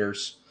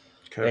 Crusaders.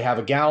 Okay. They have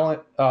a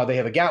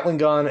Gatling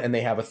gun, and they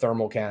have a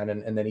thermal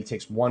cannon. And then he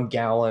takes 1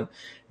 Gallant,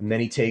 and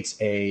then he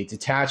takes a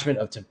detachment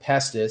of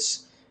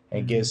Tempestus,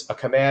 and gives a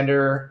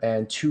commander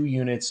and 2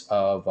 units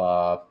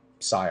of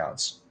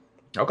Scions.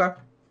 Okay. All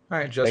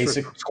right. Just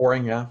basic for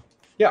scoring. Yeah.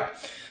 Yeah.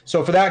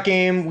 So for that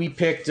game, we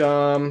picked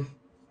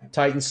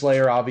Titan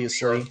Slayer.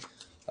 Obviously,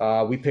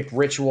 we picked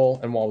Ritual,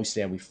 and While We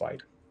Stand, We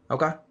Fight.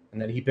 Okay.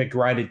 And then he picked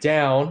Grind It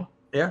Down.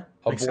 Yeah.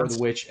 Aboard the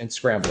Witch and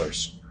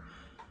Scramblers.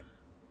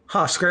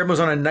 Huh.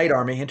 Scramblers on a Knight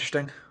army.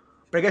 Interesting.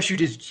 But I guess you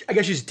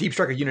just deep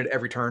strike a unit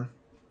every turn.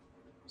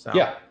 So.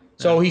 Yeah.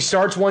 So he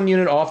starts 1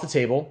 unit off the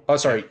table. Oh,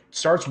 sorry.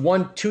 Starts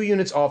 2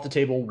 units off the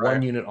table,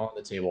 1 unit on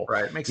the table.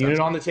 Right. Makes sense. Unit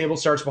on the table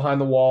starts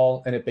behind the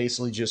wall, and it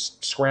basically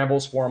just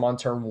scrambles for him on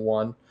turn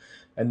 1.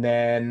 And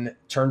then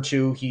turn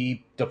 2,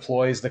 he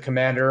deploys the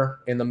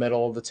commander in the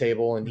middle of the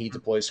table, and he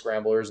deploys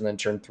Scramblers. And then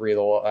turn 3,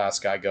 the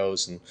last guy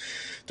goes and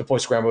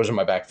deploys Scramblers in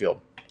my backfield.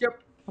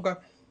 Yep. Okay.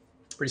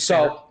 Pretty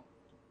standard. So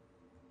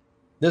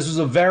this was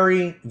a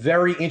very,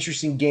 very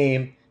interesting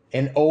game,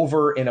 and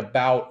over in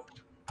about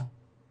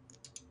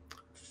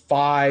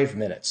 5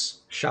 minutes.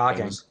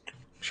 Shocking.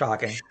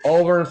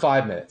 Over in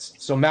 5 minutes.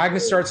 So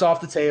Magnus starts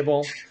off the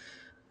table.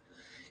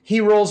 He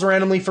rolls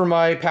randomly for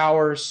my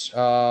powers,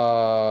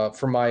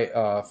 for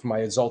my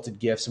exalted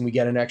gifts, and we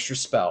get an extra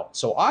spell.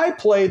 So I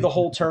play the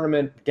whole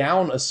tournament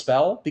down a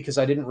spell because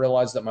I didn't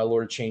realize that my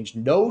Lord of Change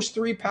knows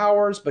 3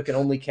 powers but can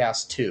only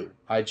cast 2.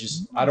 I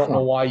don't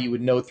know why you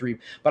would know 3,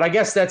 but I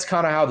guess that's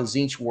kind of how the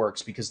Zinch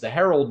works, because the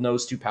Herald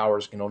knows 2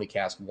 powers, can only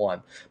cast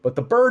 1, but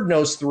the Bird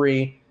knows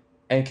 3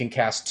 and can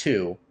cast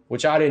 2,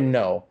 which I didn't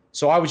know.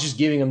 So I was just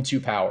giving him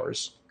 2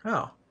 powers.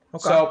 Oh,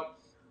 okay. So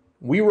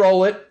we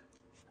roll it.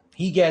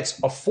 He gets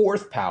a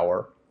 4th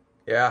power.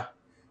 Yeah.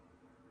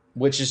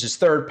 Which is his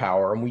 3rd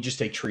power, and we just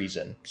take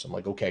treason. So I'm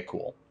like, okay,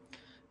 cool.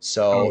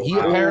 So he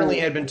apparently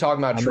had been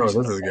talking about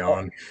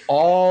treason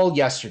all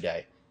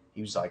yesterday.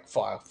 He was like,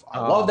 I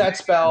love that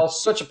spell.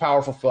 Such a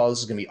powerful spell. This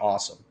is going to be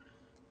awesome.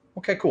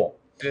 Okay, cool.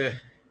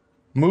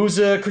 Moves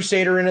a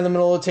Crusader into the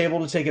middle of the table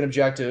to take an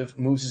objective.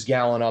 Moves his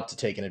Gallant up to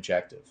take an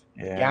objective.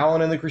 Yeah.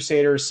 Gallant and the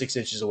Crusader are 6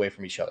 inches away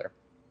from each other.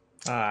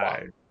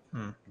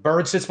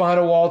 Bird sits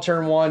behind a wall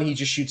turn 1. He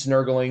just shoots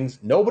Nurglings.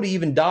 Nobody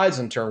even dies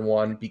on turn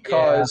 1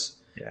 because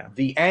Yeah.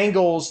 The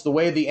angles, the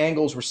way the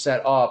angles were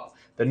set up,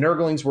 the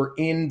Nurglings were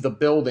in the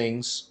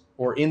buildings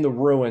or in the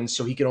ruins,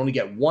 so he could only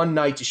get one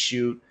knight to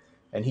shoot.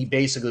 And he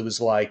basically was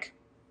like,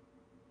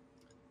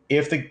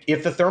 if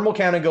the thermal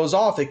cannon goes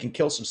off, it can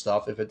kill some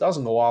stuff. If it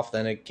doesn't go off,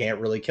 then it can't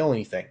really kill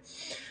anything.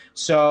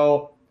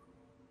 So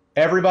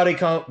everybody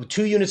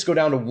 2 units go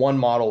down to 1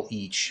 model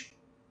each.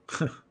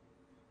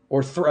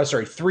 Or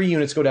 3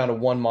 units go down to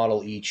 1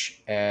 model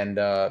each, and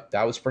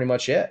that was pretty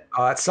much it.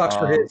 That sucks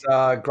for his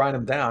grind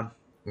him down.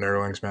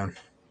 Nurglings, man.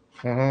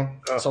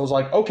 Mm-hmm. So I was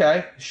like,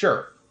 okay,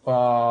 sure.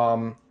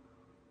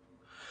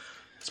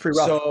 It's pretty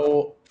rough.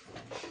 So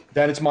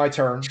then it's my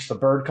turn. The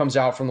bird comes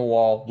out from the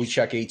wall. We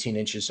check 18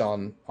 inches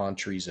on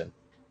treason.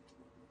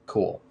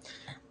 Cool.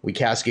 We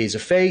cast Gaze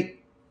of Fate.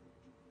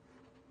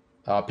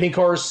 Pink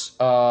Horse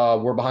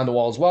were behind the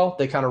wall as well.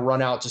 They kind of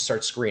run out to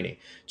start screening.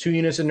 2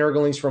 units of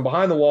Nurglings from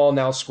behind the wall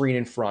now screen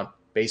in front,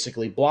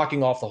 basically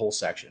blocking off the whole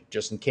section.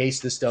 Just in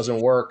case this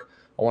doesn't work,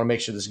 I want to make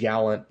sure this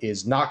Gallant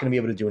is not going to be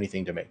able to do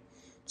anything to me.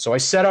 So I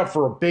set up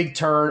for a big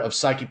turn of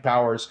Psychic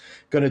Powers,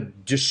 going to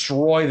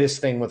destroy this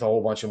thing with a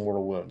whole bunch of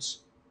Mortal Wounds.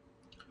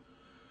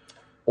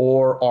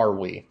 Or are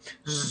we?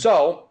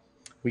 So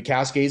we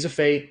cast Gaze of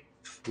Fate.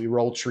 We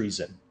roll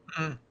Treason.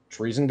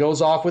 Treason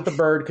goes off with the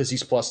bird because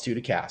he's +2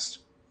 to cast.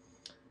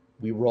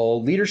 We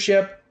roll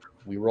Leadership.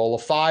 We roll a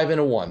 5 and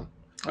a 1.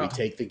 We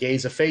take the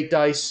Gaze of Fate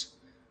dice.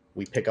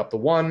 We pick up the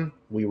 1.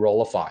 We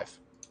roll a 5.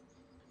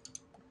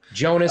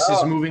 Jonas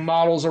is moving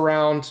models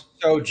around.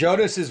 So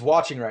Jonas is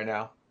watching right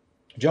now.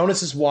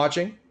 Jonas is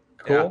watching.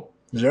 Cool.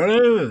 Yeah.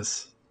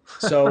 Jonas.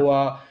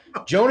 So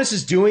Jonas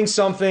is doing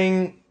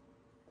something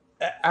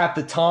at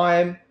the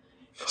time,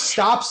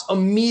 stops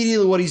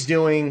immediately what he's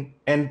doing,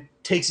 and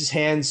takes his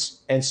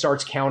hands and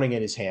starts counting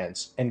in his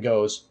hands and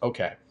goes,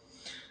 okay,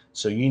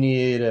 so you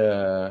need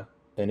an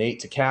 8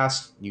 to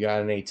cast. You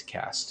got an 8 to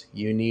cast.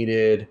 You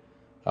needed,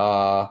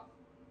 a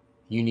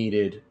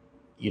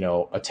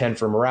 10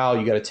 for morale.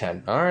 You got a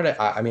 10. All right.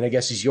 I mean, I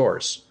guess he's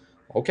yours.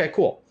 Okay,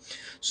 cool.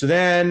 So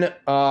then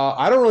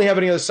I don't really have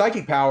any other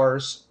psychic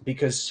powers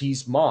because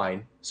he's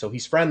mine. So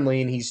he's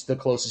friendly and he's the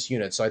closest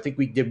unit. So I think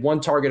we did 1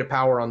 target of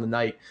power on the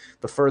knight,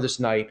 the furthest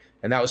knight,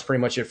 and that was pretty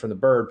much it from the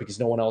bird because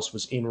no one else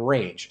was in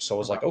range. So I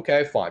was like,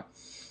 okay, fine.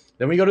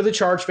 Then we go to the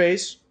charge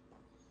phase.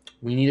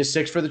 We need a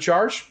 6 for the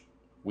charge.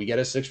 We get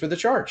a 6 for the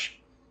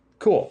charge.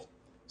 Cool.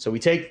 So we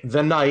take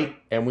the knight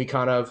and we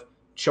kind of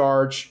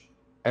charge,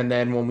 and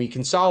then when we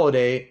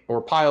consolidate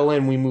or pile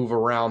in, we move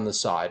around the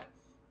side.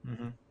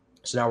 Mm-hmm.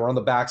 So now we're on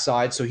the back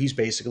side, so he's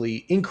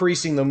basically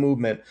increasing the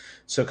movement,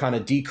 so kind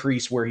of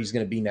decrease where he's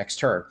going to be next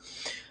turn.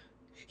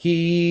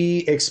 He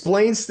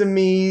explains to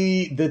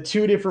me the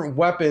 2 different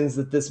weapons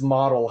that this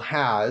model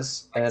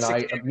has, and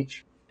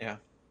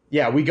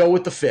yeah, we go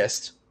with the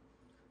fist,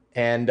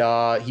 and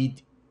he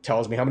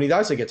tells me how many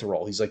dice I get to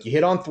roll. He's like, you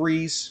hit on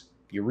 3s,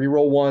 you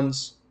re-roll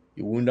 1s,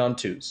 you wound on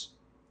 2s.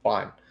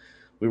 Fine.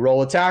 We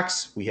roll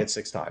attacks, we hit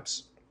 6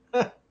 times.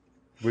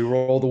 We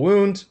roll the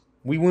wound,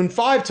 we wound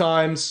 5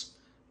 times.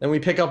 Then we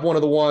pick up one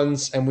of the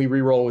 1s and we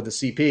re-roll with the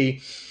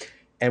CP,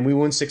 and we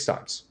wound 6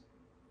 times.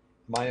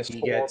 -4,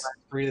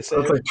 -3 to save.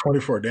 That's like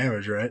 24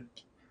 damage, right?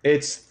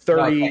 It's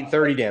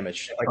 30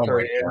 damage. Like Oh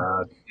 30. my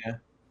god. Yeah.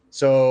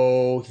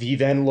 So he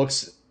then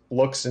looks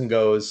and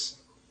goes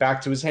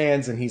back to his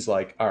hands, and he's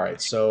like, all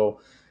right, so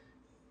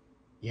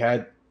you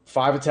had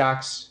 5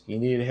 attacks. You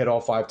needed to hit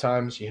all 5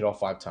 times. You hit all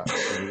 5 times.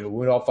 You needed to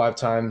wound all 5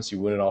 times. You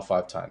wounded all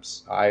 5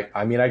 times.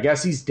 I mean, I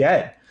guess he's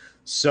dead.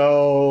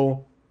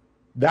 So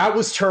that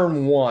was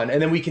turn 1, and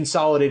then we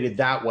consolidated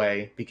that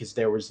way because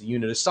there was the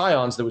unit of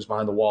Scions that was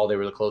behind the wall. They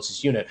were the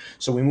closest unit,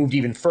 so we moved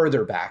even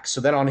further back.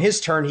 So then on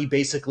his turn, he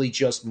basically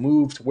just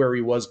moved where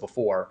he was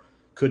before,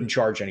 couldn't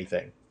charge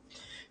anything.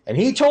 And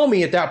he told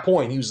me at that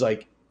point, he was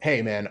like,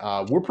 hey, man,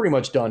 we're pretty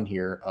much done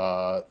here.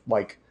 That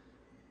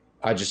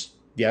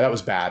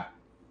was bad.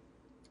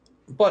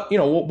 But,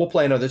 we'll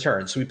play another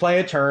turn. So we play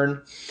a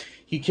turn.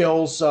 He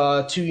kills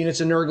 2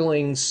 units of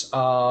Nurglings.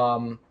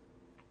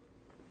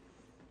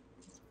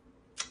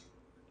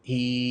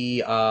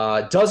 He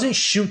doesn't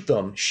shoot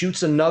them,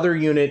 shoots another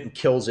unit and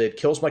kills it,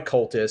 kills my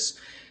cultist,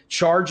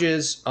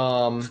 charges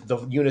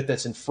the unit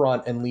that's in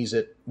front and leaves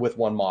it with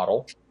 1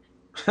 model.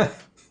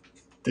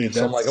 Dude,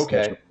 so I'm like,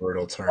 okay. A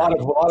brutal turn. A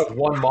lot of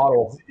 1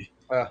 model.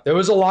 There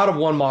was a lot of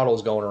 1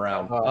 models going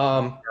around.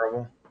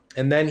 Terrible.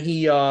 And then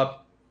he, the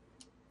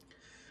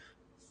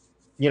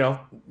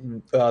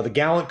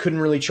Gallant couldn't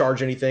really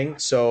charge anything,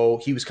 so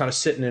he was kind of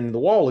sitting in the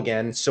wall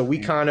again. So we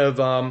kind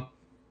of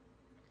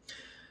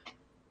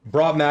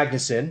brought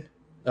Magnus in.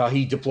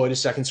 He deployed a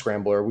 2nd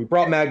Scrambler. We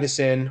brought Magnus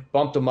in,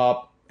 bumped him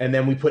up, and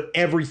then we put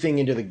everything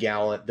into the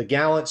Gallant. The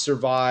Gallant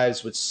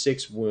survives with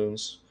 6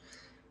 wounds.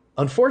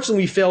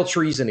 Unfortunately, we failed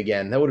Treason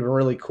again. That would have been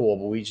really cool,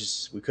 but we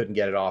couldn't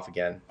get it off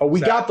again. Oh, we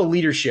got the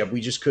leadership.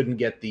 We just couldn't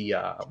get the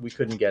we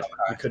couldn't get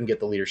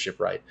the leadership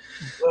right.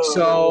 Whoa.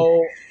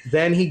 So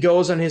then he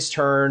goes on his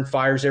turn,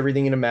 fires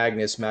everything into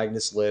Magnus.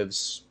 Magnus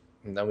lives,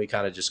 and then we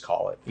kind of just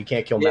call it. You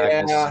can't kill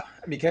Magnus. Yeah,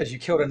 because you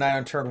killed a knight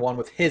on turn 1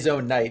 with his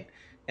own knight,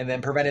 and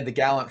then prevented the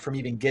Gallant from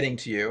even getting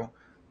to you.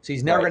 So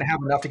he's never going to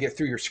have enough to get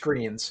through your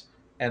screens.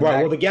 And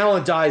well, the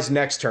Gallant dies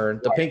next turn.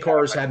 The pink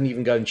horrors hadn't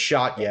even gotten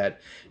shot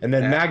yet. And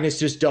then Magnus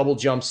just double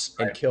jumps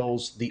and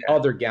kills the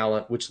other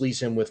Gallant, which leaves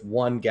him with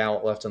 1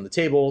 Gallant left on the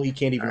table. He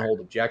can't even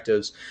hold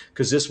objectives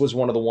because this was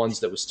one of the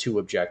ones that was 2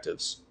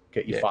 objectives.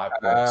 Get you 5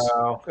 points.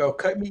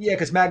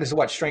 Because Magnus is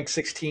what? Strength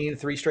 16,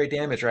 3 straight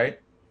damage, right?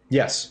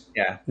 Yes.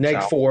 Yeah.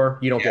 Neg 4,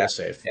 you don't get a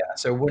save. Yeah.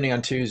 So winning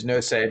on 2s,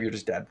 no save, you're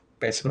just dead,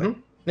 basically.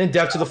 Then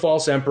Death to the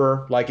False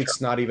Emperor, like it's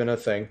not even a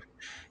thing.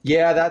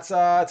 Yeah, that's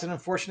it's an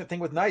unfortunate thing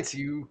with Knights.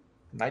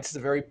 Knights is a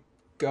very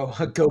go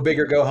big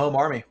or go home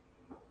army.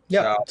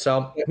 Yeah,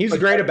 so he was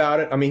great about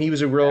it. I mean, he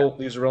was a real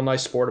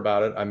nice sport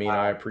about it. I mean,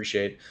 I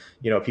appreciate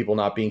people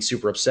not being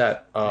super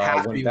upset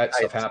when that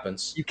stuff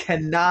happens. You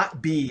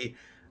cannot be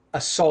a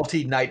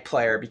salty Knight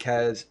player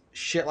because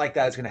shit like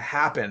that is going to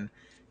happen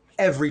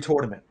every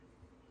tournament.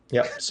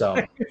 Yep. So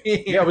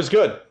it was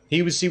good.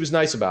 He was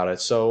nice about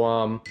it.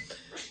 So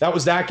that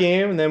was that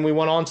game, and then we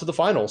went on to the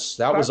finals.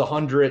 That was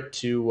 100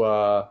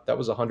 to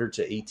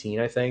 18,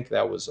 I think.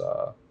 That was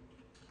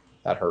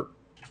that hurt.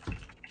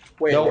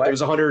 Wait, no, what? It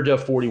was 100 to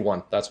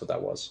 41. That's what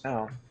that was.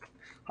 Oh,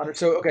 100.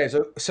 So okay,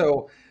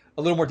 so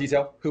a little more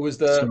detail. Who was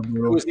the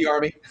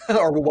army,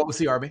 or what was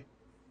the army?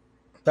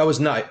 That was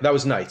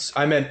Knights.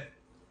 I meant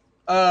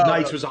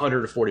Knights was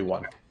 100 to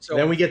 41. So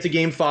then we get to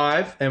game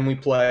 5, and we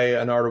play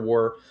an Art of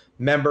War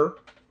member,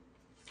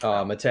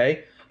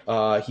 Mate.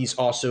 He's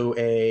also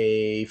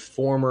a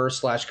former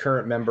 /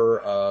 current member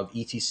of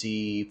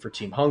ETC for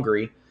Team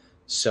Hungary.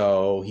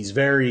 So he's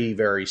very,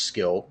 very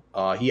skilled.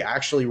 He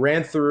actually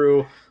ran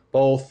through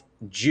both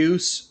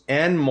Juice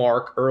and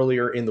Mark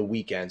earlier in the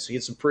weekend. So he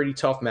had some pretty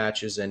tough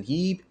matches, and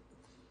he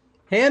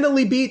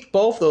handily beat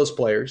both those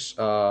players.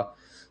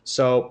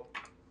 So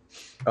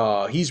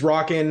he's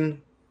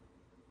rocking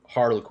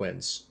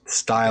Harlequins.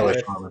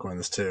 Stylish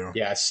Harlequins, too.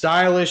 Yeah,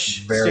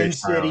 stylish Very Sin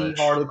City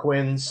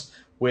Harlequins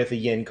with a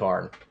Yin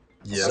Karn.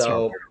 Yeah, that's what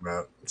I'm talking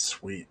about. It's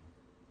sweet.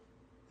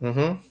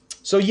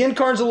 So Yin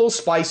Karn's a little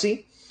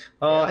spicy.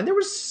 And there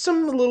was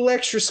some little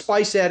extra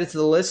spice added to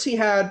the list. He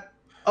had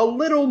a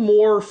little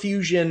more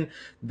fusion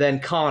than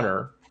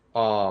Conor.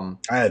 I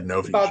had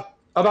no fusion.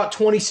 About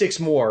 26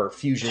 more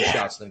fusion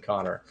shots than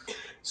Conor.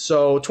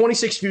 So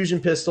 26 fusion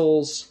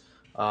pistols,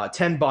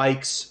 10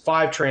 bikes,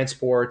 5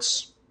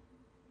 transports,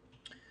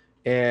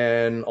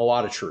 and a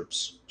lot of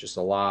troops. Just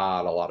a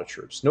lot of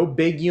troops. No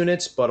big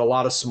units, but a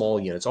lot of small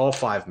units. All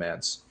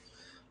 5-mans.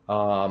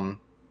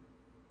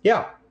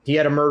 He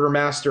had a Murder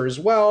Master as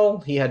well.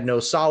 He had no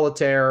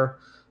Solitaire.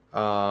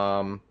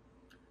 And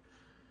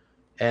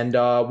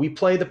we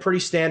played the pretty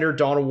standard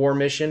Dawn of War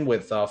mission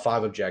with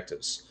 5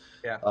 objectives.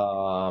 Yeah.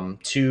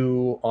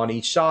 2 on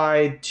each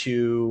side,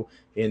 2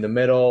 in the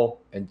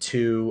middle, and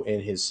 2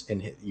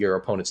 in your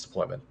opponent's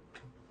deployment.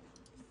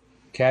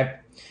 Okay.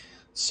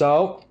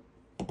 So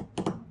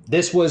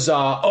this was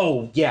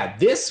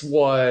this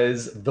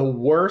was the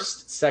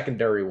worst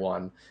secondary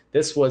one.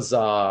 This was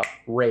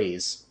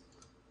Raise.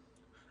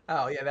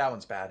 Oh, yeah, that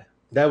one's bad.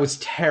 That was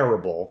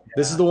terrible. Yeah.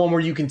 This is the one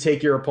where you can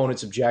take your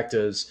opponent's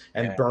objectives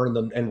and burn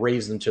them and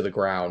raise them to the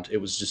ground. It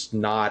was just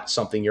not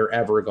something you're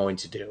ever going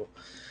to do.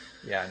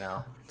 Yeah,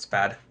 no, it's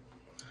bad.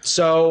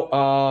 So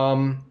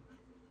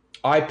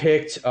I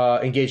picked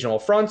Engage on All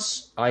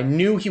Fronts. I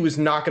knew he was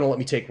not going to let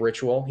me take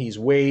Ritual. He's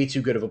way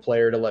too good of a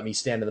player to let me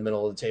stand in the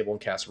middle of the table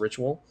and cast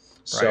Ritual.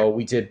 So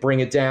we did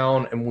Bring It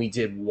Down, and we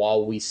did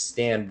While We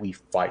Stand, We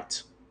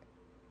Fight.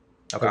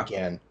 Okay.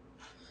 Again.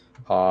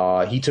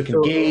 He took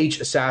Engage,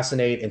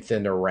 Assassinate, and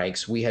Thin the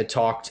Ranks. We had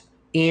talked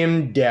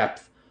in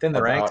depth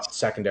about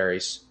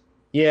secondaries.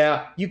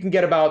 Yeah, you can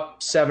get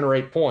about 7 or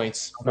 8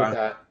 points with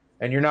that,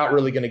 and you're not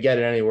really going to get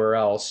it anywhere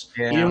else.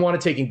 Yeah. He didn't want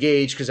to take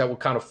Engage because that would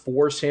kind of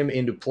force him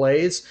into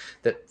plays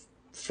that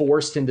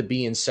forced him to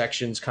be in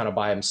sections kind of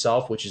by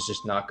himself, which is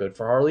just not good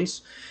for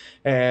Harleys.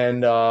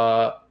 And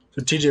so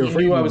TJ,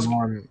 before you move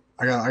on,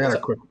 I got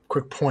a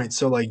quick point.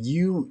 So like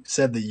you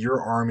said that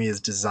your army is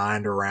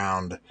designed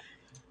around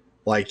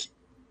like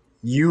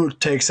you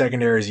take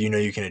secondaries you know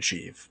you can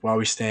achieve. While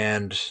We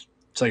Stand,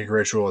 Psychic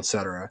Ritual,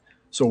 etc.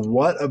 So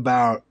what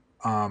about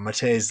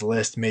Mate's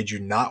list made you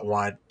not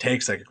want to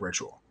take Psychic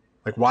Ritual?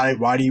 Like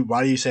why do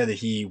you say that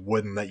he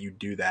wouldn't let you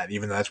do that,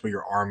 even though that's what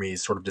your army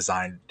is sort of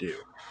designed to do?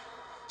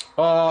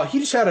 He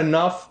just had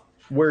enough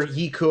where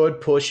he could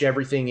push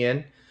everything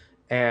in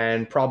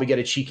and probably get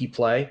a cheeky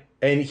play.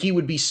 And he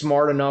would be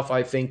smart enough,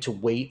 I think, to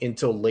wait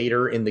until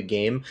later in the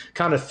game,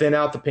 kind of thin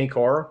out the pink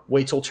horror,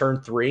 wait till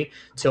turn 3,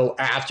 till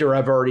after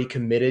I've already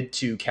committed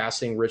to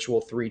casting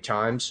Ritual 3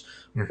 times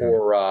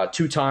or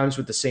 2 times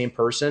with the same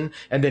person,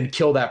 and then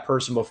kill that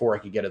person before I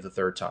could get it the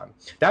 3rd time.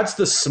 That's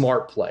the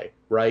smart play,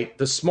 right?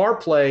 The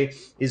smart play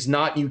is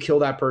not you kill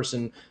that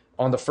person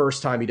on the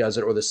first time he does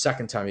it or the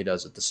second time he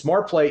does it. The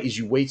smart play is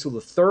you wait till the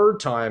 3rd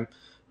time,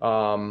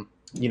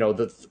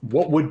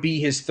 what would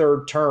be his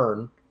 3rd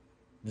turn,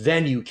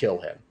 then you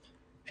kill him.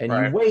 And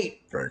you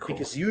wait,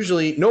 because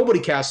usually nobody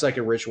casts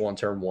Psychic Ritual on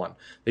turn 1.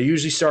 They're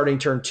usually starting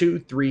turn 2,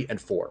 3, and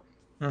 4.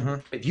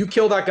 If you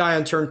kill that guy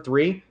on turn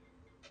 3,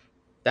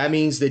 that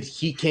means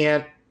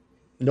that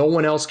no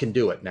one else can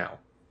do it now.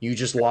 You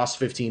just lost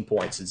 15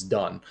 points. It's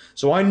done.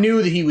 So I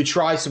knew that he would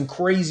try some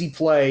crazy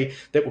play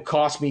that would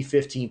cost me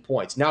 15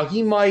 points. Now,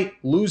 he might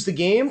lose the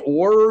game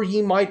or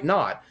he might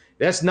not.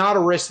 That's not a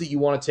risk that you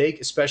want to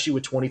take, especially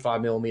with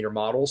 25mm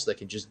models that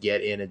can just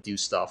get in and do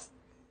stuff.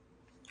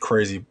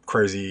 Crazy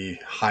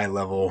high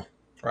level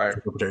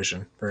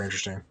interpretation. Very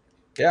interesting.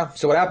 Yeah.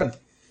 So what happened?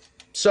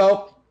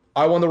 So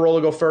I won the roll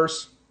to go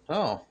first.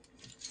 Oh.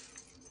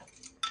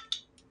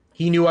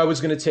 He knew I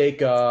was going to take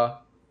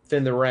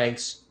thin the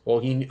ranks. Well,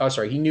 he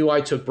knew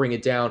I took bring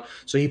it down,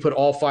 so he put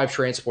all 5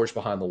 transports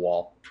behind the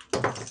wall.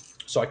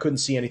 So I couldn't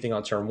see anything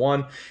on turn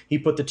 1. He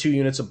put the 2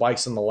 units of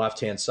bikes on the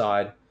left-hand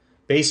side,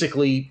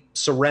 basically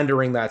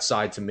surrendering that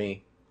side to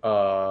me.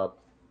 A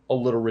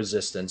little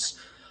resistance.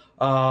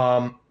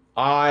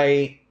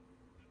 I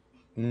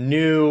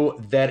knew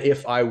that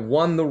if I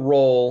won the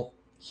roll,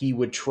 he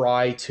would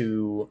try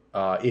to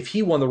if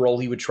he won the roll,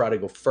 he would try to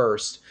go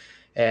first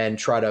and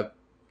try to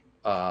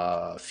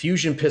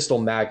fusion pistol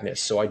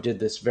Magnus. So I did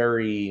this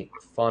very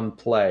fun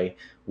play,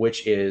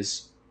 which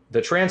is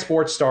the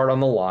transports start on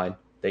the line.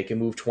 They can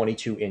move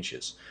 22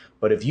 inches.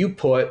 But if you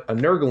put a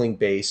Nurgling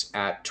base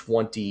at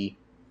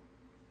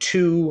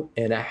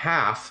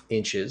 22.5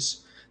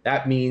 inches,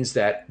 that means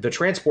that the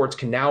transports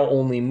can now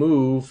only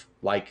move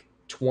like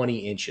 20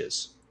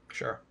 inches.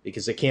 Sure.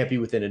 Because it can't be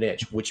within an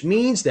inch, which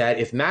means that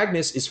if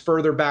Magnus is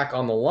further back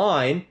on the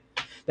line,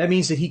 that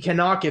means that he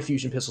cannot get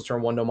Fusion Pistol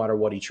turn 1 no matter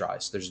what he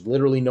tries. There's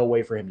literally no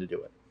way for him to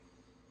do it.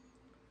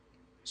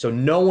 So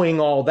knowing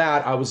all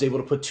that, I was able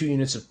to put 2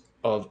 units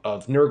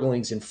of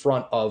Nurglings in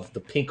front of the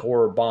Pink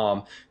Horror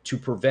Bomb to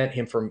prevent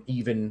him from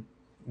even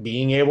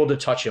being able to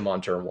touch him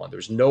on turn 1.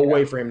 There's no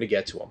way for him to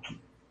get to him.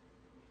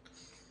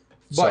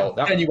 But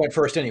then you went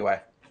first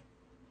anyway.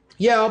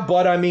 Yeah,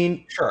 but I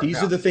mean,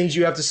 these are the things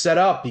you have to set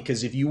up,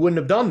 because if you wouldn't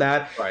have done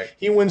that,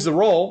 he wins the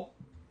roll,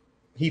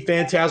 he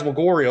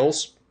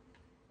Phantasmagorials,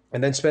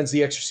 and then spends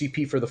the extra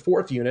CP for the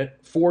 4th unit.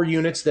 4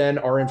 units then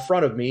are in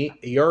front of me.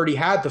 He already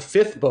had the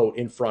 5th boat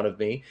in front of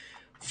me.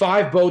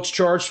 5 boats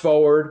charge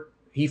forward.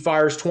 He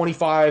fires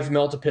 25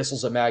 melted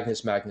pistols at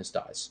Magnus. Magnus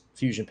dies.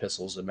 Fusion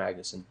pistols at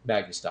Magnus, and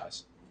Magnus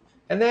dies.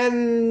 And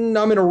then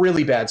I'm in a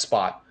really bad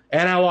spot.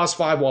 And I lost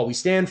 5 while we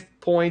stand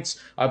points.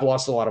 I've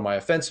lost a lot of my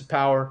offensive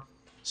power.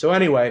 So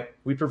anyway,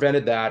 we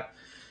prevented that.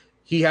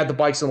 He had the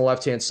bikes on the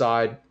left-hand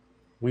side.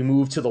 We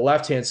moved to the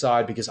left-hand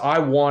side because I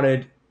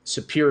wanted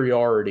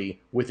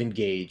superiority with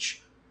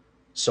engage.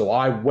 So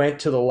I went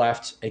to the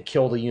left and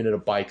killed a unit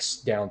of bikes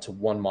down to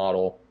 1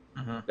 model.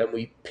 Then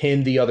we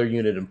pinned the other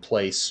unit in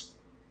place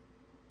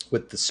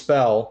with the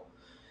spell.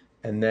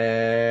 And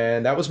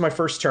then that was my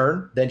first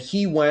turn. Then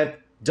he went,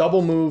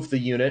 double moved the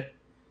unit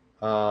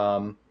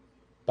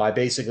by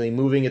basically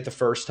moving it the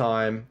first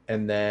time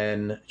and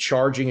then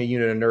charging a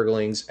unit of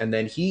Nurglings. And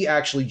then he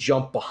actually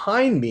jumped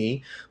behind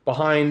me,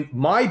 behind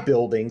my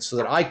building, so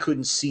that I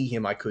couldn't see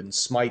him. I couldn't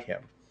smite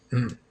him.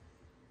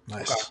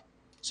 Nice. Okay.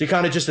 So he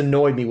kind of just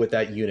annoyed me with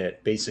that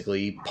unit.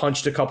 Basically,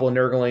 punched a couple of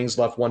Nurglings,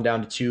 left 1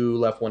 down to 2,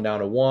 left 1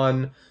 down to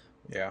 1.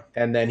 Yeah.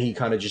 And then he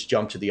kind of just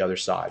jumped to the other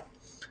side.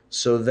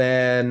 So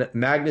then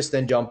Magnus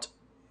then jumped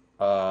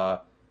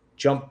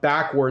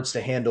backwards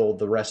to handle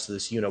the rest of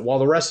this unit, while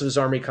the rest of his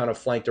army kind of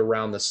flanked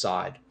around the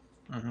side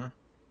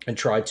and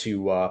tried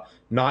to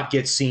not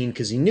get seen,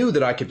 because he knew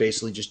that I could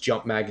basically just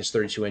jump Magnus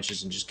 32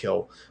 inches and just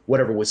kill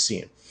whatever was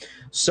seen.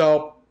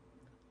 So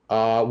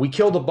we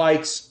killed the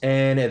bikes,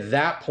 and at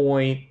that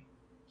point,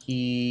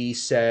 he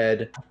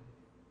said,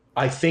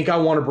 I think I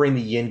want to bring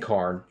the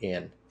Yinkarn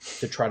in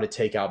to try to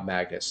take out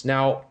Magnus.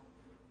 Now,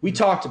 we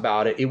talked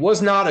about it. It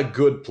was not a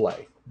good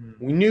play.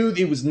 We knew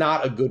it was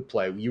not a good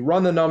play. You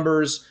run the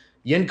numbers,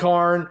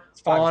 Yinkarn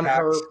on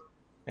her,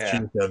 She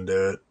doesn't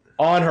do it.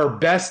 On her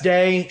best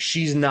day,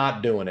 she's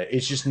not doing it.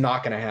 It's just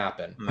not going to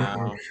happen.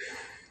 No.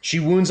 She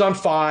wounds on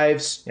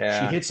 5s.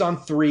 Yeah. She hits on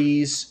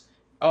 3s.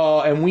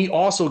 And we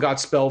also got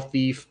Spell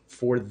Thief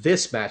for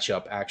this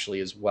matchup, actually,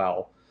 as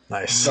well.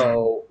 Nice.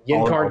 So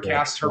Yinkarn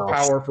casts her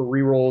power for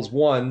rerolls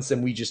once,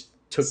 and we just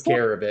took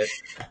care of it.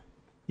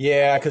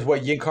 Yeah, because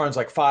Yinkarn's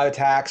like 5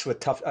 attacks with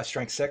tough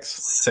strength 6.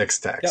 6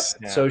 attacks.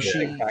 Yep. Yeah. So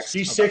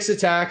she's 6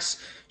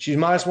 attacks. She's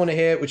 -1 to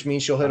hit, which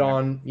means she'll hit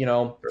on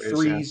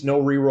 3s,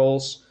 no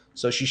rerolls.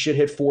 So she should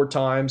hit 4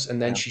 times,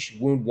 and then she should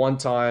wound 1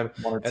 time,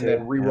 and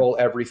then reroll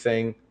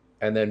everything,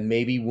 and then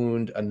maybe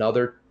wound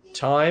another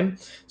time.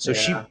 So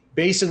she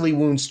basically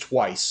wounds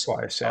twice.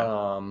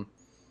 Yeah.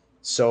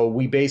 So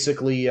we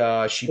basically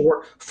she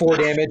 4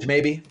 damage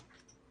maybe.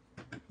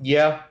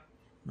 Yeah.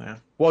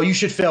 Well, you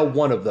should fail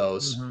one of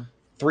those.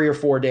 3 or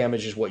 4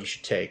 damage is what you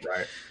should take.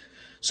 Right.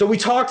 So we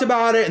talked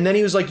about it, and then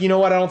he was like, you know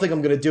what? I don't think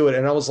I'm going to do it.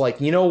 And I was like,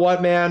 you know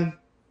what, man?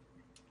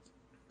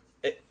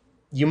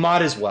 You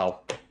might as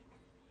well.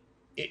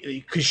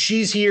 Because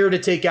she's here to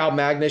take out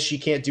Magnus. She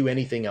can't do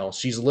anything else.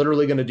 She's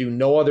literally going to do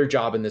no other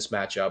job in this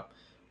matchup.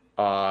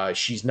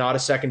 She's not a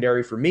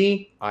secondary for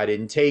me. I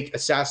didn't take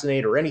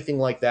Assassinate or anything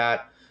like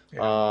that.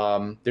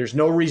 Yeah. There's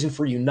no reason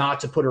for you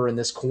not to put her in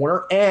this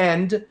corner,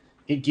 and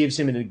it gives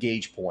him an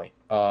engage point.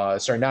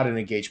 Sorry, not an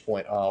engage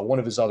point. One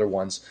of his other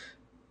ones.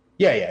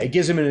 Yeah, it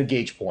gives him an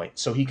engage point,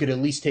 so he could at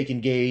least take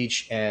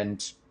engage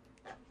and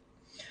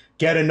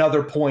get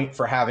another point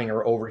for having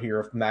her over here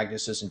if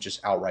Magnus doesn't just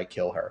outright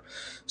kill her.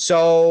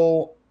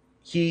 So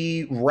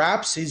he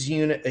wraps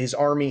his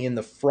army in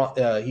the front.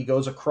 He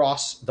goes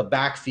across the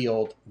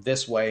backfield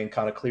this way and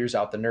kind of clears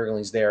out the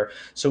Nurglings there.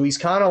 So he's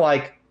kind of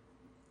like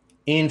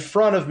in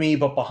front of me,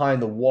 but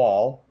behind the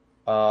wall.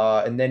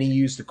 And then he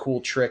used the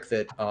cool trick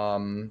that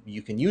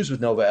you can use with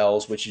Nova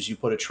Elves, which is you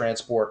put a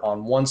transport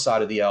on one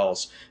side of the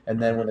Elves,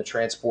 and then when the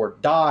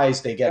transport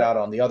dies, they get out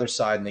on the other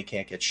side and they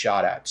can't get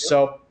shot at.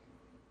 So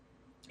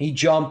he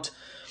jumped,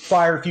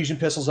 fired fusion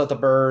pistols at the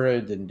bird.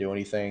 It didn't do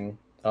anything.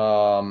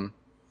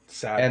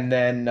 Sad. And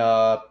then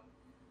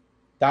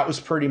that was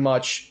pretty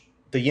much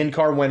the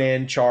Yinkar went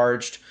in,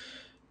 charged,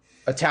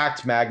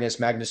 attacked Magnus.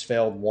 Magnus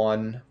failed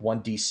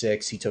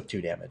 1d6. He took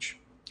 2 damage.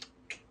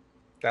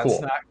 That's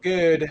not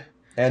good.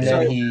 And so,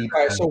 then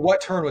all right, so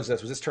what turn was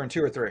this? Was this turn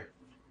 2 or 3?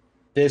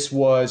 This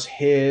was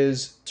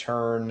his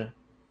turn.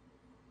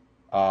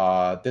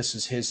 This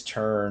is his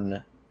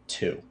turn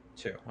 2.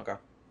 2. Okay. All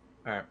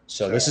right.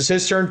 So this is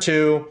his turn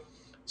 2.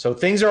 So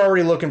things are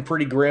already looking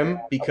pretty grim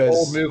because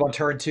old move on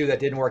turn 2 that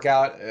didn't work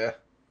out.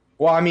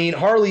 Well, I mean,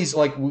 Harleys,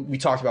 like we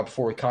talked about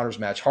before with Conor's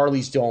match,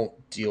 Harleys don't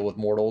deal with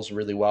mortals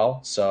really well.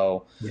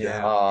 So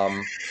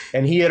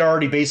and he had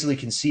already basically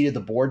conceded the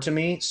board to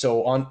me.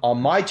 So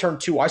on my turn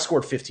 2, I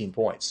scored 15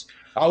 points.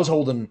 I was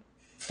holding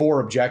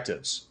 4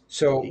 objectives.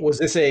 So was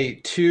this a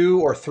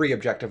 2 or 3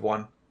 objective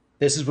one?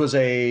 This was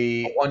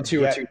a 1,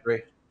 2, or 2,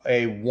 3?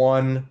 A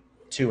 1,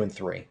 2, and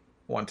 3.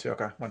 1, 2.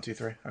 Okay. 1, 2,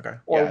 3. Okay.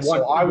 Or one,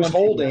 so I was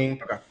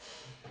holding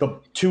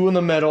the 2 in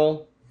the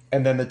middle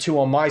and then the 2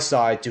 on my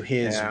side to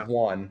his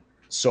 1.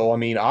 So I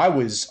mean, I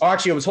was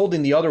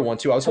holding the other one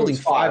too. I was holding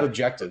 5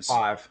 objectives.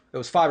 5. It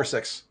was 5 or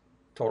 6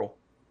 total.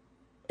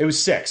 It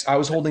was 6. I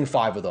was holding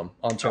 5 of them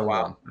on turn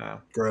 1.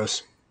 No.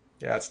 Gross.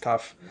 Yeah, it's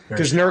tough.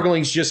 Because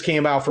Nurglings just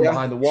came out from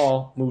behind the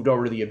wall, moved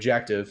over to the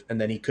objective, and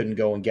then he couldn't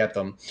go and get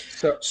them.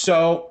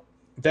 So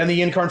then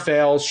the Incarn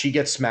fails. She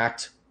gets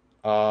smacked.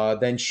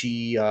 Then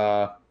she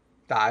dies.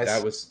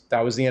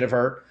 That was the end of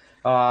her.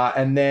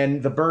 And then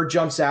the bird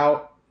jumps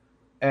out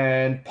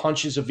and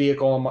punches a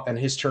vehicle on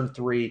his turn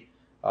 3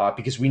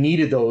 because we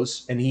needed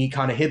those, and he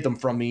kind of hid them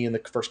from me in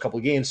the first couple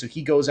of games. So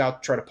he goes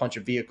out to try to punch a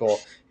vehicle,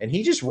 and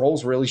he just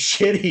rolls really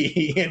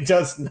shitty and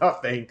does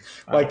nothing.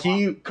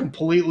 He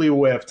completely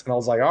whiffed, and I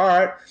was like, all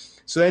right.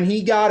 So then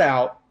he got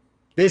out.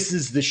 This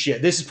is the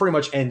shit. This is pretty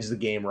much ends the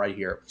game right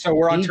here. So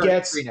we're on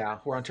turn 3 now.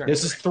 We're on turn 3.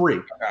 This is 3.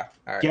 Okay. All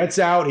right. Gets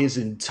out his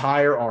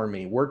entire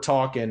army. We're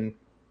talking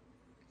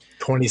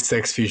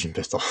 26 fusion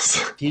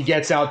pistols. He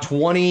gets out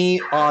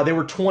 20. They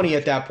were 20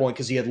 at that point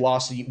because he had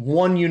lost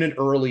 1 unit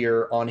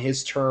earlier on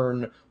his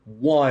turn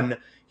 1.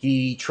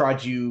 He tried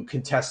to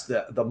contest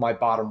my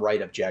bottom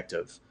right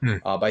objective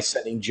by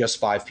sending just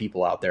 5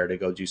 people out there to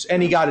go do.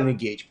 And he got an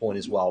engage point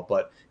as well,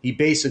 but he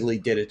basically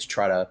did it to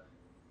try to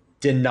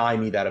deny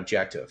me that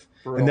objective.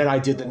 And then I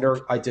did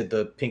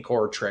the pink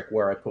horror trick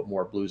where I put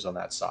more blues on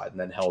that side and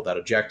then held that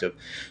objective.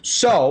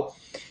 So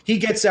he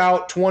gets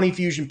out 20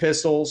 fusion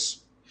pistols.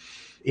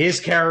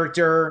 His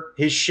character,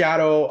 his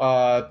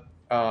shadow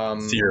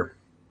seer.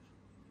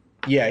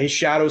 Yeah, his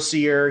shadow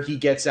seer. He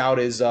gets out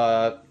his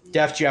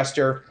death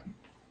jester,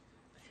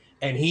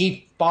 and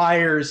he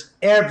fires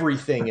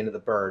everything into the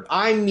bird.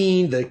 I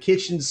mean, the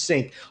kitchen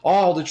sink,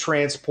 all the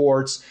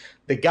transports,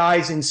 the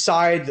guys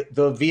inside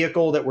the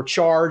vehicle that were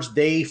charged,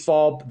 they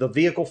fall. The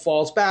vehicle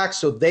falls back,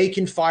 so they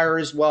can fire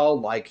as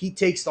well. Like, he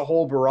takes the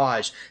whole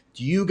barrage.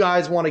 Do you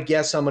guys want to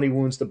guess how many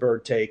wounds the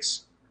bird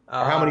takes,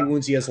 or how many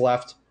wounds he has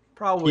left?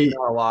 Probably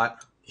not a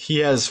lot. He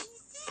has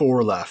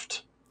 4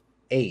 left.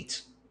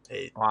 8.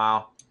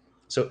 Wow.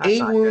 So that's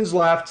 8 wounds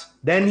left.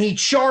 Then he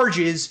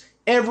charges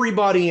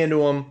everybody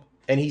into him,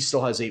 and he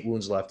still has 8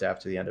 wounds left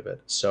after the end of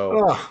it.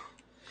 So,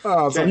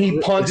 and he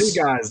punts. These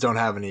guys don't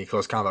have any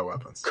close combat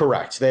weapons.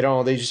 Correct. They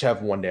don't. They just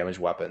have 1 damage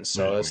weapon,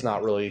 so it's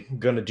not really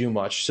going to do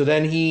much. So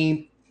then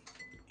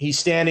he's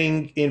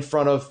standing in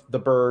front of the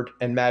bird,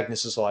 and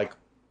Magnus is like,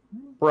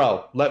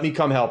 "Bro, let me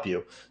come help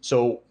you."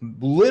 So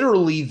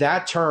literally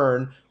that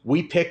turn,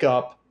 we pick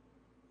up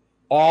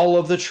all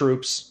of the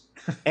troops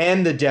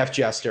and the Death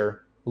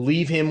Jester,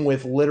 leave him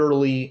with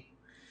literally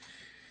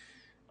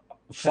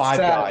 5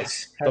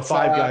 guys. The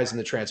 5 guys in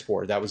the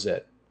transport. That was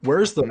it.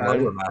 Where's the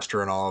Murder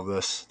Master in all of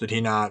this? Did he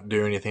not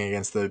do anything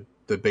against the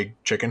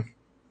big chicken?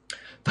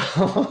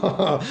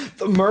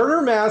 The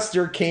Murder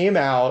Master came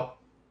out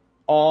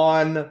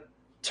on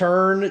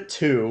turn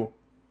 2,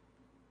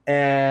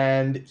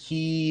 and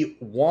he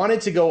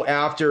wanted to go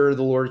after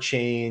the Lord of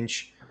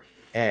Change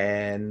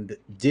and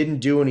didn't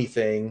do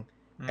anything.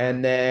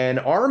 And then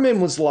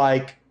Armin was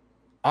like,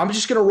 I'm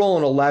just going to roll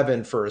an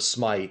 11 for a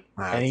smite.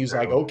 And he was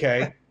like,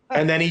 okay.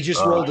 And then he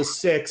just rolled a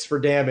 6 for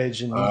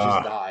damage, and he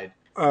just died.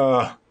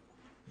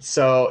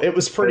 So it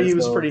was pretty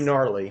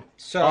gnarly.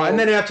 So and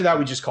then after that,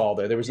 we just called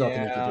it. There was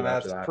nothing you could do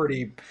after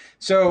that.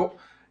 So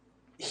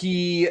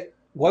he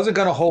wasn't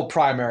going to hold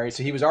primary,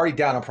 so he was already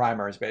down on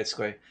primaries,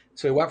 basically.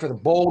 So he went for the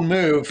bold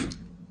move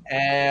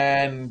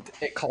and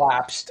it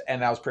collapsed,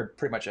 and that was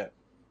pretty much it.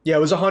 Yeah, it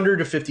was 100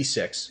 to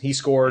 56. He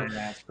scored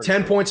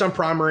 10 points on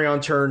primary on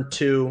turn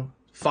 2,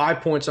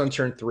 5 points on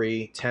turn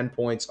 3, 10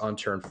 points on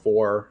turn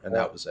 4, and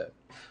that was it.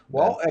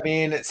 Well, I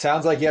mean, it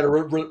sounds like you had a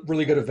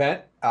really good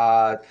event.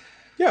 Yeah,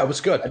 it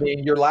was good. I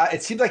mean,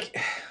 it seems like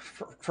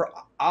for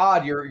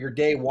odd, your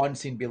day 1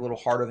 seemed to be a little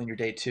harder than your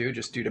day 2,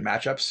 just due to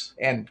matchups,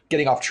 and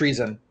getting off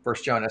Treason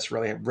versus Jonas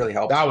really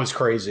helped. That was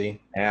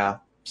crazy. Yeah.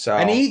 So,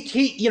 and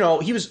he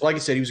was, like I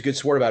said, he was a good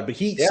sport about it, but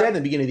he said in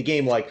the beginning of the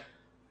game, like,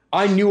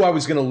 I knew I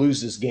was going to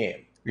lose this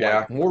game. Yeah.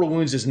 Like, mortal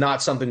wounds is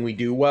not something we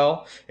do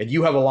well, and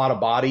you have a lot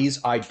of bodies.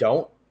 I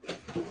don't,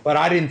 but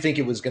I didn't think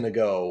it was going to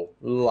go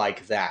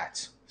like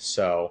that.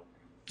 So,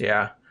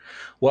 yeah.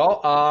 Well,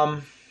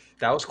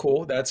 that was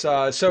cool. That's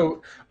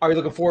so. Are you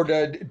looking forward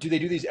to? Do they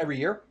do these every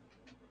year?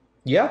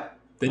 Yeah,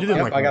 they do them.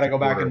 Yep, I got to go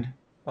back and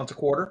once a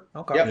quarter.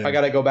 Okay. Yep, I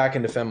got to go back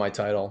and defend my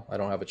title. I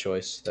don't have a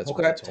choice. That's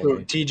okay. What they told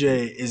me.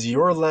 TJ, is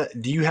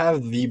do you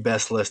have the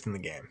best list in the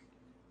game?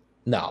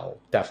 No,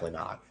 definitely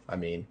not. I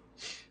mean,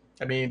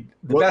 the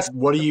best.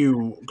 What do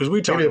you? Because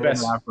we talked about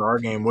best after our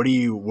game.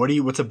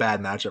 What's a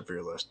bad matchup for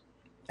your list?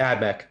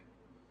 Admech.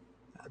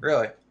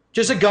 Really?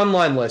 Just a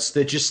gunline list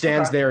that just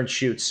stands there and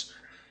shoots.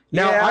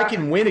 Now I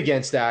can win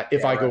against that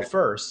if I go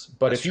first,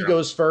 but if he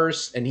goes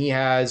first and he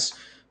has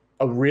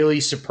a really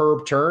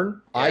superb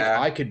turn,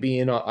 I could be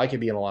in a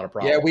lot of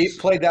problems. Yeah, we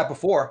played that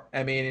before.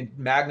 I mean,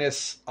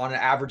 Magnus on an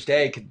average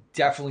day could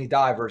definitely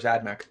die versus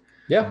Admech.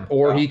 Yeah,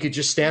 or he could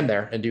just stand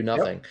there and do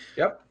nothing.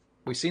 Yep.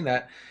 We've seen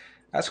that.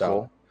 That's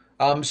cool.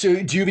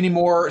 So do you have any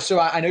more? So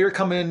I know you're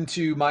coming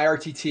to my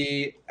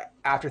RTT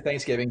after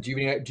Thanksgiving. Do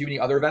you have any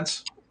other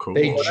events? Cool.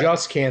 They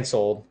just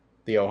canceled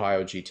the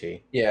Ohio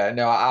GT. Yeah,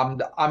 no,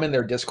 I'm in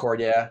their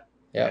Discord.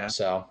 Yeah.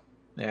 So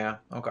yeah,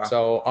 okay.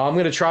 So I'm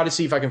gonna try to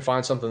see if I can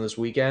find something this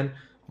weekend,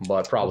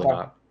 but probably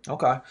not.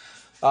 Okay.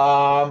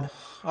 All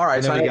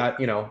right. And then we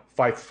got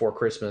Fight Before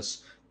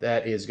Christmas.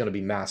 That is going to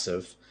be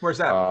massive. Where's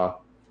that?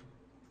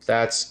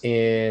 That's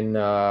in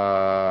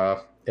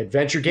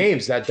Adventure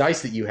Games. That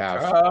dice that you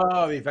have.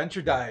 Oh, the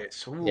Adventure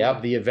dice. Ooh.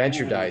 Yep, the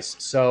Adventure dice.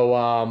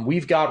 So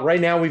we've got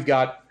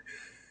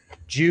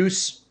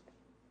Juice.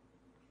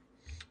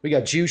 We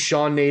got Juice,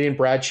 Sean Naden,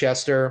 Brad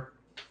Chester.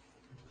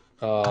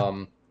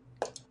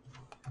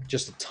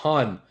 Just a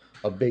ton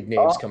of big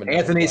names coming.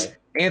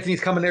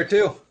 Anthony's coming there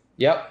too.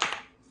 Yep.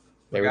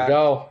 There we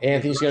go.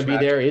 Anthony's going to be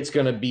there. It's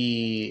going to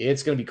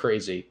be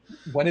crazy.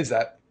 When is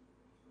that?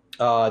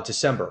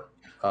 December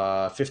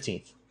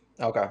 15th.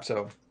 Okay,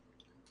 so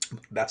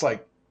that's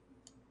like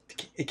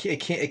it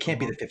can't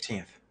be the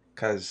 15th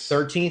because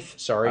 13th.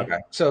 Sorry. Okay.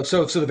 So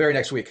the very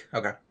next week.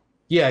 Okay.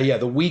 Yeah.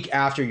 The week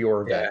after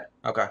your event.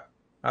 Yeah. Okay,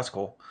 that's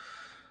cool.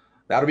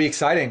 That'll be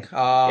exciting.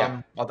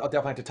 I'll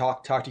definitely have to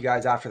talk to you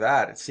guys after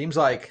that. It seems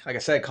like I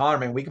said, Connor,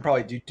 man, we can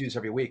probably do this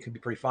every week. It'd be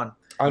pretty fun.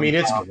 I mean,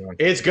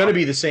 it's going to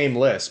be the same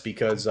list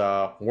because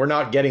we're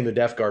not getting the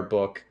Death Guard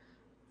book.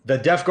 The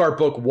Death Guard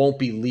book won't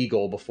be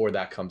legal before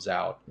that comes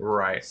out.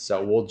 Right.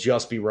 So we'll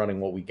just be running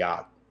what we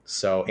got.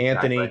 So,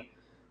 Anthony,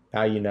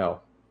 now you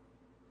know.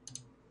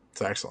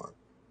 It's excellent.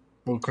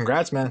 Well,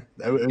 congrats, man.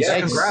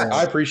 Thanks. Congrats.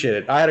 I appreciate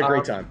it. I had a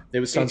great time.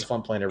 It was tons of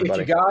fun playing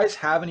everybody. If you guys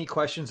have any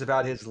questions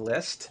about his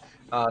list,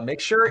 make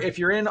sure if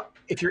you're in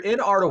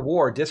Art of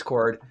War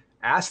Discord,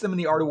 ask them in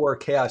the Art of War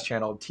Chaos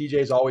channel.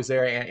 TJ's always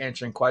there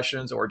answering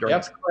questions, or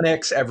during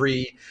clinics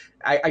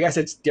I guess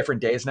it's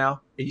different days now.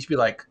 It used to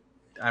be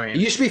it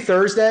used to be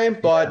Thursday,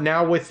 but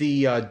now with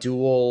the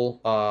dual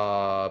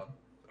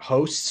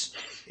hosts,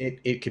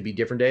 it could be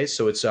different days.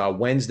 So it's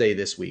Wednesday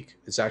this week.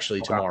 It's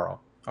actually tomorrow.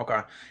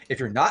 Okay. If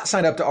you're not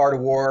signed up to Art of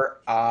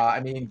War,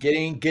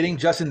 getting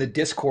just in the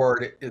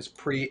Discord is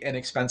pretty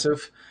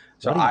inexpensive.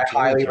 So I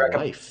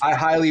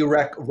highly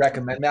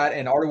recommend that.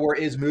 And Art of War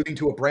is moving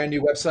to a brand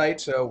new website,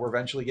 so we're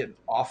eventually getting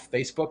off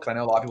Facebook. I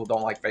know a lot of people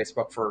don't like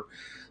Facebook for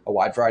a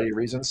wide variety of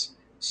reasons.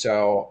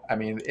 So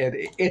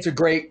it's a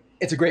great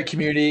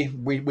community.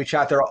 We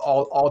chat there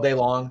all day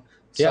long.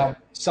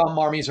 Some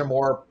armies are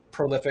more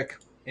prolific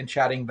in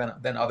chatting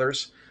than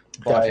others.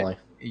 But definitely,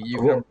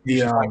 you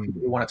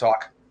want to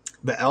talk.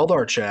 The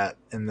Eldar chat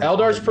and the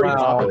Eldar's pretty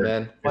popping,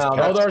 man.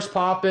 Eldar's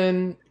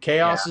popping.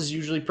 Chaos is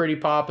usually pretty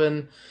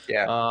popping.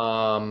 Yeah.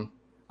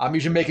 I'm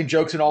usually making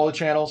jokes in all the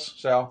channels.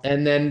 So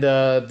and then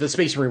the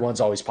Space Marine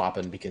one's always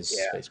popping because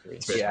Space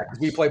Marines. Yeah, because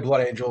we play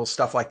Blood Angels,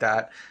 stuff like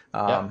that.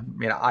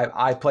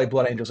 I play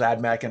Blood Angels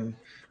Admech, and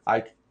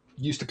I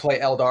used to play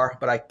Eldar,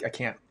 but I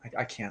can't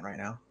right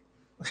now.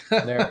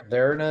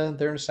 they're in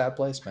a sad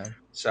place, man.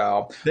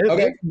 So they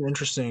have some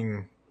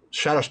interesting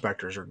Shadow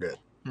Specters are good,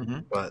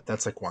 but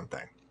that's one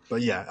thing.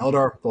 But yeah,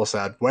 Eldar, full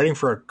sad. Waiting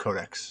for a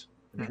codex.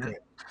 Mm-hmm.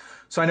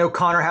 So I know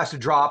Connor has to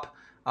drop.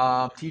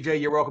 TJ,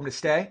 you're welcome to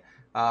stay.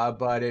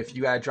 But if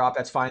you got to drop,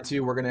 that's fine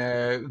too. We're going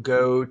to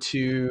go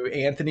to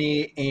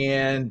Anthony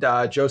and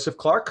Joseph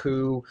Clark,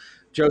 who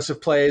Joseph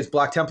plays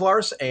Black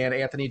Templars, and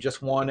Anthony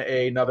just won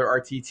another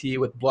RTT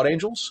with Blood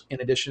Angels,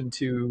 in addition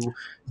to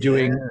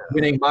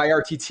winning my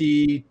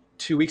RTT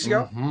 2 weeks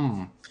ago.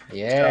 Mm-hmm.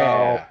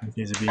 Yeah.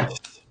 He's a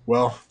beast.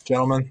 Well,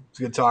 gentlemen, it's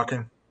good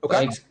talking. Okay.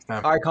 Thanks.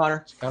 All right,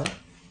 Connor.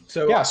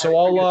 So Yeah, so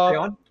are you gonna stay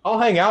on? I'll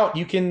hang out.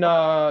 You can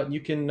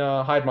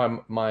hide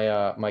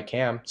my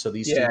cam so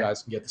these two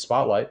guys can get the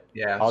spotlight.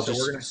 Yeah. I'll so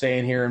just stay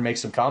in here and make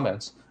some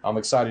comments. I'm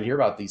excited to hear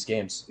about these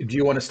games. Do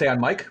you want to stay on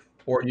mic,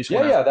 or do you just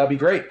Yeah, want that'd be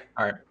great.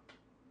 All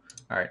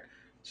right.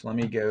 So let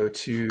me go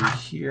to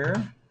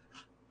here.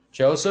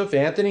 Joseph,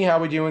 Anthony, how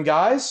we doing,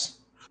 guys?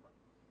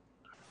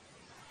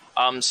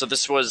 So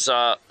this was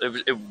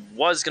it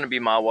was going to be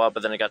Mawa,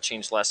 but then it got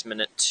changed last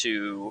minute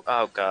to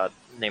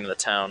name of the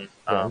town.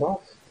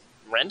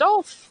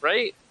 Randolph,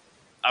 right?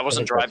 I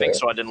wasn't driving,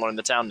 so I didn't learn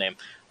the town name.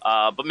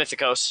 But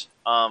Mythicos.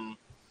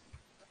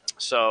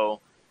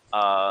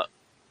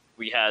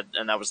 We had,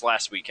 and that was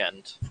last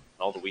weekend.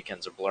 All the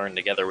weekends are blurring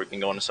together. We've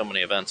been going to so many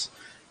events.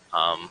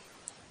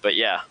 But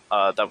yeah,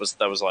 that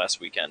was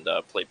last weekend.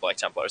 Played Black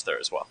Templars there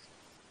as well.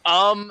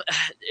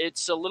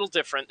 It's a little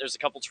different. There's a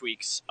couple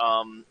tweaks.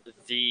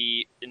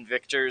 The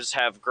Invictors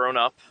have grown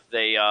up.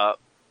 They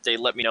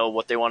let me know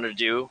what they wanted to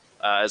do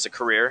as a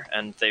career,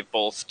 and they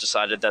both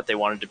decided that they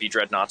wanted to be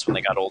Dreadnoughts when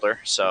they got older.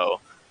 So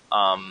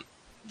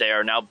they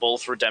are now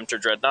both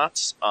Redemptor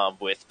Dreadnoughts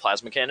with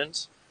plasma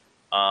cannons,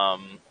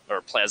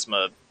 or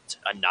plasma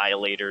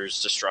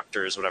annihilators,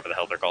 destructors, whatever the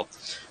hell they're called.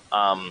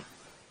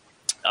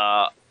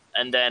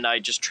 And then I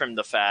just trimmed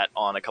the fat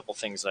on a couple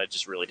things that I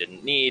just really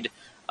didn't need.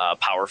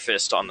 Power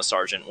Fist on the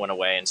Sergeant went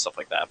away and stuff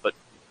like that, but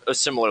a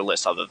similar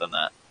list other than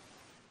that.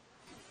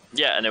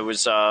 Yeah, and it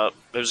was a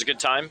good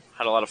time.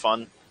 Had a lot of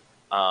fun.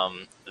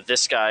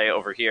 This guy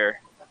over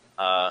here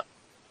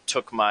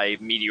took my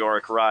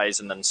meteoric rise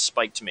and then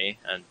spiked me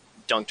and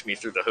dunked me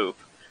through the hoop,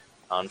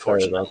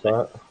 unfortunately. Sorry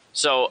about that.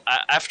 So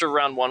after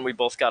round one, we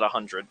both got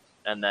 100,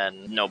 and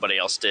then nobody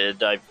else did.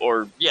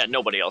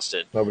 Nobody else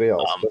did. Nobody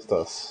else, just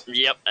us.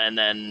 Yep, and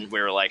then we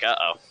were like,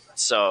 uh-oh.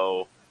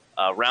 So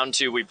round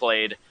two we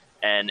played,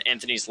 and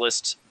Anthony's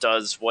list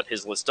does what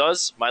his list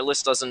does. My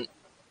list doesn't.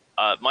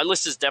 My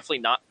list is definitely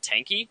not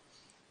tanky,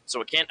 so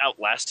it can't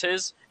outlast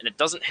his, and it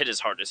doesn't hit as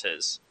hard as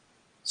his.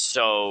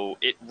 So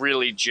it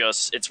really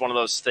it's one of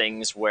those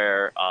things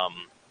where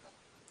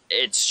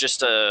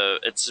it's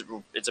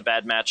a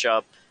bad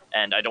matchup,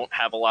 and I don't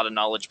have a lot of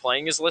knowledge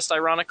playing his list,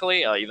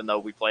 ironically, even though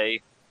we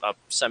play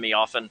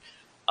semi-often,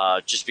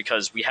 just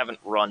because we haven't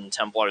run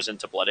Templars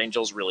into Blood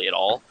Angels really at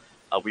all.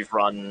 We've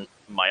run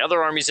my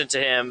other armies into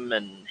him,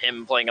 and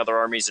him playing other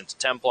armies into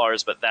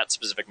Templars, but that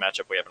specific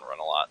matchup we haven't run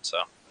a lot.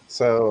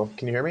 So,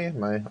 can you hear me?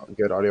 Am I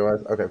good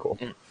audio-wise? Okay, cool.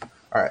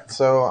 All right,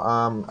 so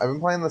I've been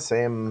playing the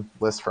same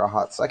list for a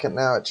hot second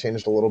now. It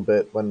changed a little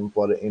bit when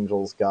Blood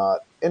Angels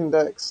got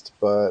indexed,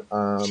 but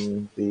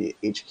the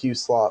HQ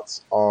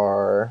slots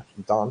are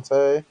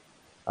Dante,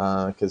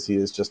 because he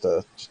is just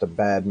a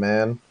bad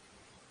man.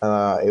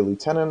 A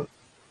lieutenant.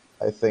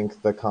 I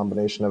think the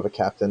combination of a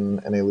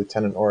captain and a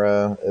lieutenant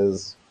aura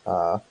is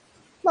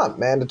not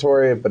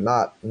mandatory, but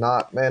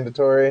not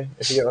mandatory,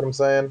 if you get what I'm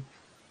saying.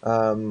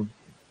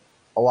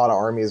 A lot of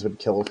armies would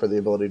kill for the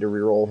ability to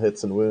reroll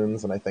hits and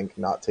wounds, and I think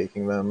not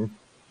taking them,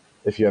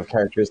 if you have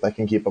characters that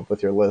can keep up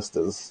with your list,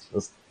 is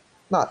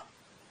not,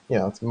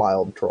 it's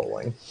mild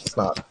trolling. It's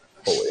not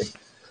fully.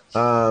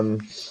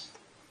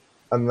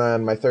 And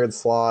then my third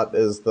slot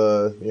is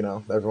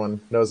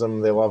everyone knows him,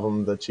 they love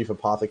him, the Chief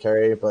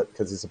Apothecary, but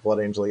because he's a Blood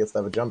Angel, he gets to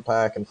have a jump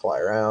pack and fly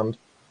around.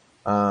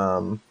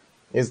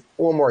 He's a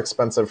little more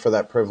expensive for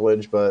that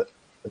privilege, but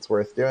it's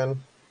worth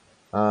doing.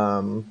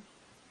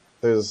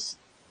 There's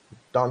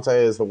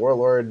Dante is the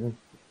Warlord.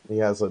 He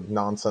has a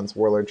nonsense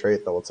Warlord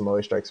trait that lets him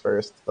always strikes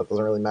first. That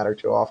doesn't really matter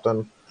too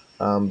often.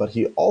 But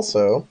he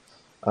also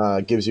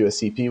gives you a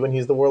CP when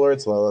he's the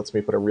Warlord, so that lets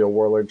me put a real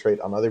Warlord trait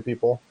on other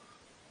people.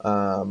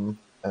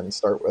 And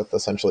start with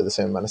essentially the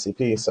same amount of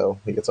CP, so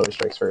he gets always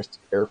strikes first,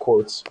 air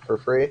quotes, for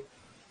free.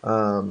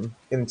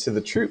 Into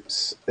the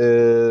troops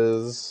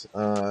is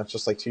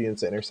just like 2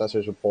 units of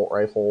intercessors with bolt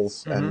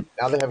rifles, and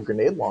now they have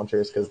grenade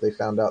launchers because they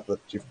found out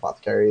that Chief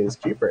Apothecary is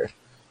cheaper.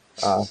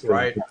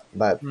 Right.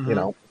 That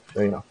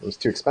it was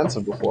too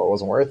expensive before; it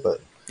wasn't worth it.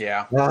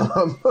 Yeah.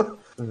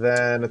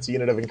 Then it's a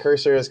unit of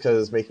incursors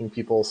because making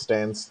people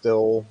stand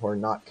still or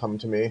not come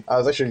to me. I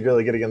was actually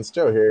really good against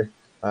Joe here.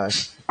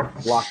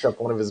 Locked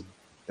up one of his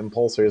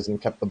impulsors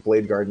and kept the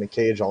blade guard in a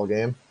cage all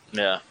game.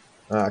 Yeah.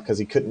 Because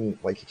he couldn't,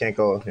 he can't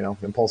go,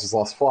 impulsors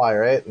lost fly,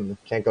 right? And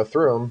can't go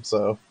through him,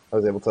 so I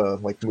was able to,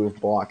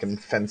 move, block,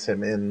 and fence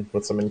him in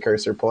with some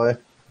incursor play.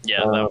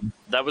 Yeah,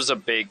 that was a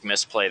big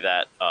misplay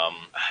that,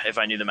 if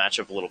I knew the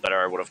matchup a little better,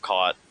 I would have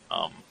caught.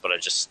 But I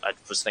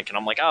was thinking,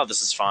 I'm like, oh,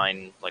 this is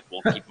fine.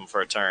 We'll keep him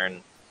for a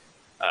turn.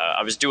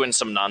 I was doing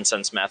some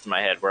nonsense math in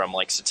my head where I'm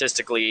like,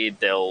 statistically,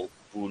 they'll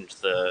wound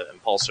the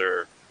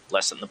impulsor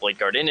less than the blade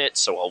guard in it,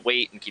 so I'll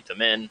wait and keep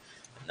them in,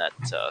 and that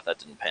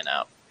didn't pan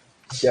out.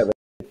 Yeah,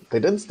 they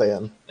did stay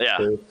in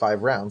for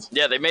 5 rounds.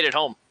 Yeah, they made it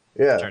home.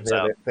 Yeah, turns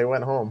out. They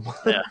went home.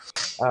 Yeah.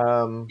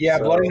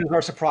 Blood Angels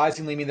are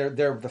surprisingly,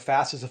 they're the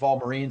fastest of all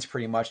Marines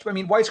pretty much.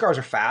 White Scars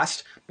are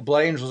fast, but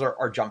Blood Angels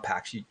are jump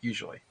packs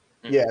usually.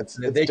 Yeah,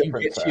 they can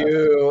get fast.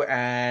 You,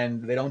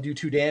 and they don't do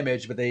 2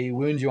 damage, but they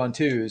wound you on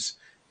 2s,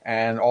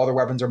 and all their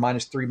weapons are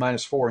 -3,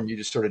 -4, and you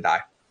just sort of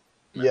die.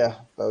 Yeah,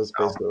 that was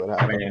basically what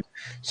happened. Man.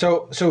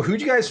 So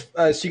who'd you guys?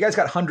 So you guys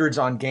got hundreds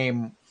on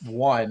game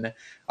one.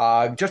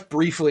 Just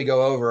briefly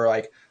go over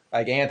like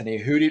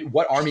Anthony.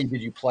 What army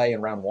did you play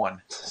in round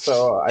one?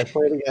 So I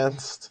played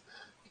against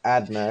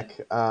Admech.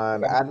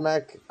 And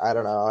Admech, I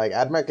don't know. Like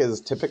Admech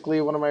is typically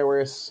one of my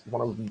worst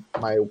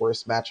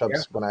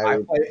matchups but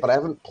I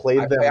haven't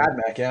played them.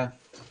 Admech, yeah.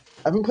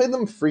 I haven't played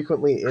them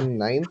frequently in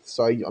 9th,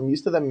 so I'm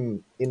used to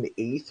them in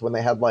 8th when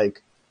they had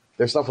like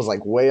their stuff was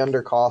like way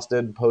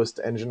undercosted post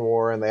Engine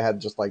War, and they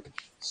had just like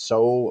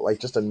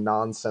just a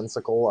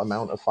nonsensical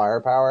amount of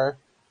firepower,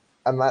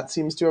 and that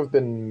seems to have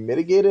been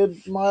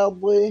mitigated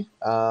mildly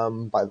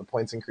by the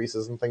points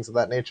increases and things of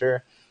that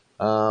nature.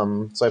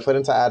 So I played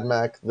into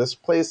Admech. This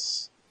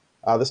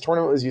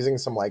tournament was using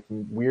some like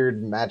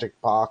weird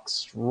magic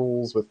box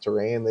rules with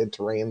terrain. They had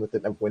terrain that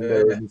didn't have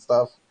windows and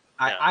stuff.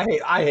 I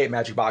hate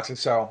magic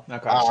boxes, so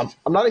okay.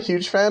 I'm not a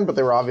huge fan, but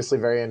they were obviously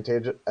very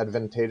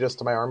advantageous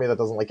to my army that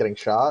doesn't like getting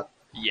shot.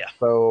 Yeah.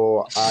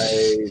 So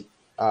I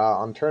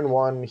on turn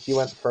 1, he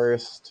went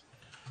first.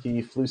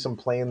 He flew some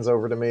planes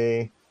over to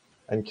me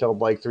and killed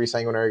like 3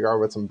 Sanguinary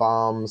Guard with some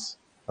bombs,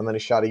 and then he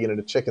shot a unit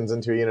of chickens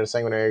into a unit of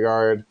Sanguinary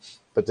Guard,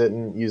 but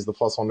didn't use the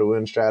 +1 to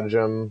wound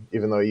stratagem,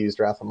 even though he used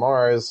Wrath of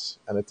Mars,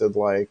 and it did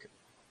like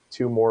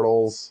 2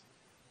 mortals.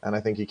 And I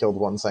think he killed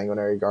 1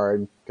 Sanguinary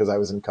Guard because I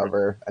was in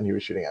cover and he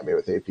was shooting at me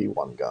with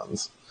AP1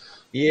 guns.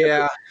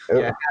 Yeah.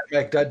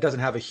 Admech doesn't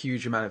have a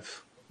huge amount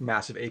of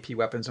massive AP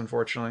weapons,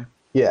 unfortunately.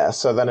 Yeah,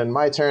 so then in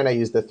my turn, I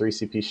used the 3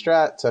 CP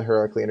strat to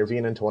heroically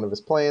intervene into one of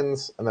his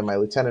planes, and then my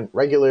lieutenant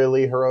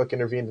regularly heroic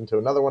intervened into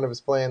another one of his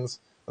planes,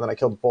 and then I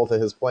killed both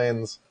of his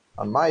planes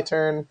on my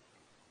turn,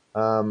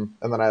 and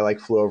then I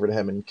like flew over to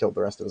him and killed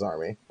the rest of his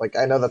army. Like,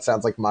 I know that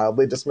sounds like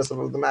mildly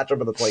dismissive of the matchup,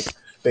 but that's like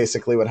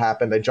basically what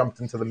happened. I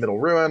jumped into the middle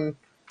ruin.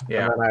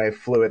 Yeah. And then I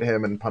flew at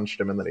him and punched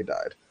him, and then he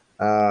died.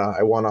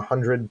 I won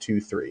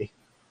 100-3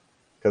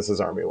 because his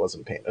army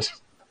wasn't painted.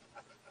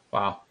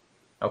 Wow.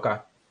 Okay.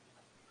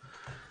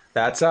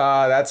 That's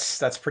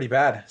pretty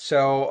bad.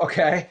 So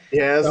okay.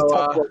 Yeah, it was a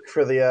tough look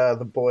for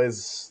the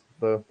boys,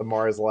 the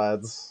Mars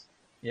lads.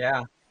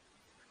 Yeah.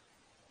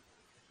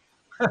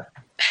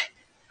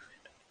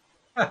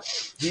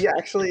 He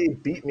actually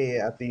beat me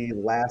at the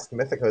last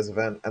Mythicos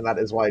event, and that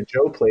is why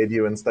Joe played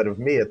you instead of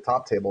me at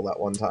top table that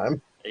one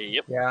time.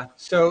 Yep. Yeah.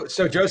 So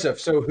Joseph,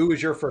 who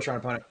was your first round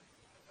opponent?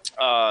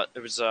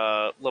 It was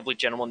a lovely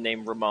gentleman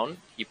named Ramon.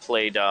 He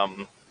played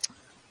oh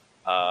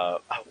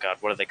god,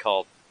 what are they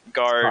called?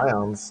 Guard.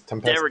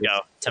 Tempestus. There we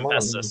go.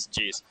 Tempestus.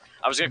 Jeez.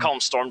 I was gonna call them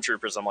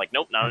stormtroopers. I'm like,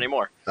 nope, not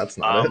anymore. That's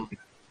not it.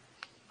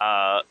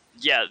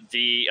 Yeah,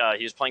 he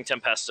was playing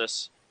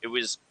Tempestus. It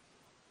was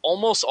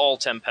almost all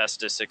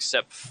Tempestus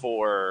except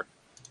for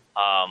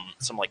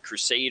some like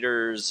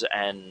Crusaders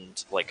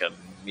and like a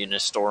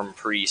Munistorm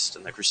Priest,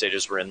 and the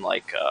Crusaders were in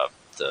like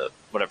the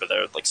whatever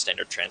their like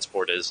standard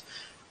transport is.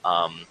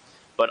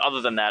 But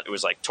other than that, it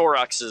was like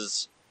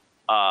Toroxes,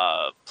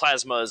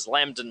 Plasmas,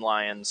 Lambden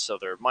Lions, so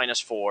they're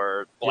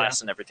 -4,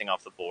 blasting everything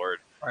off the board.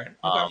 Right.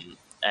 Okay.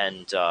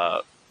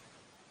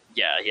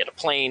 Yeah, he had a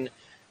plane,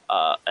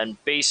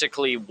 and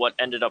basically what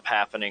ended up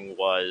happening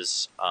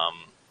was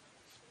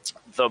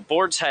the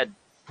boards had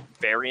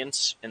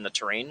variance in the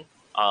terrain.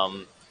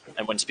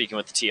 And when speaking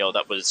with the TO,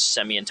 that was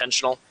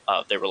semi-intentional.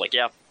 They were like,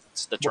 yeah,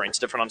 the terrain's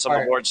different on some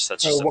of the boards.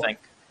 That's just a thing.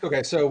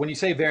 Okay, so when you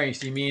say variance,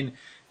 do you mean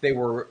they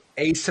were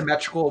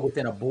asymmetrical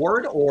within a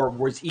board, or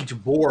was each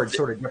board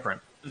sort of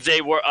different?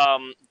 They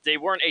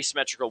weren't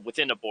asymmetrical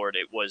within a board.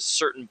 It was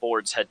certain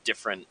boards had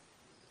different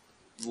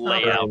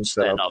layouts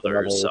than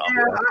others.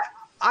 Yeah,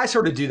 I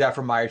sort of do that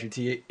for my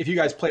RTT. If you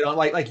guys played on,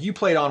 like you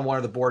played on one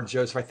of the boards,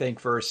 Joseph, I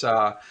think,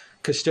 versus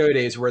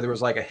Custodes, where there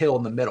was like a hill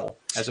in the middle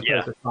as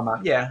opposed to some.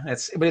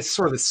 But it's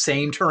sort of the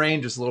same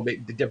terrain, just a little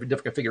bit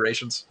different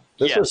configurations.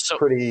 This was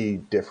pretty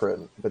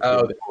different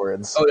between the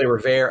boards. Oh, they were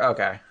very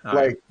okay.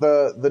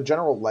 The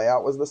general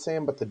layout was the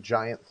same, but the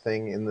giant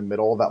thing in the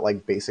middle that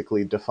like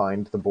basically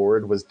defined the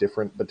board was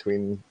different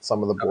between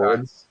some of the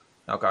boards.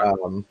 Okay.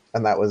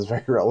 And that was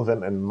very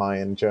relevant in my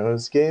and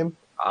Joe's game.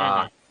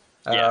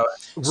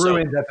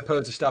 Ruins as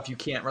opposed to stuff you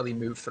can't really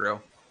move through.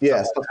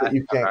 Yeah, stuff that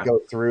you can't go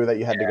through that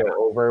you had to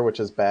go over,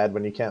 which is bad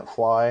when you can't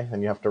fly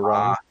and you have to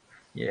run.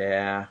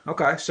 Yeah.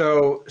 Okay.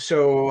 So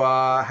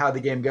how'd the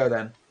game go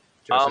then,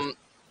 Joseph?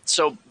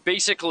 So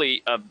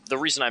basically, the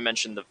reason I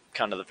mentioned the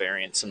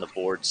variance in the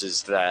boards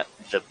is that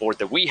the board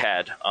that we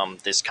had,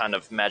 this kind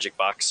of magic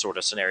box sort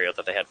of scenario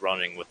that they had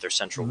running with their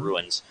central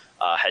ruins,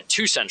 had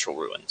 2 central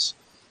ruins,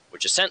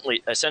 which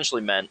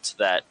essentially meant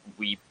that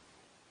we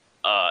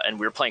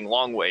were playing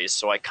long ways,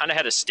 so I kind of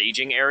had a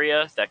staging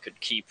area that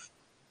could keep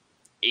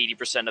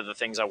 80% of the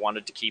things I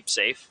wanted to keep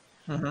safe.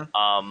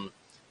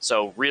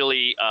 So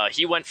really,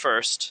 he went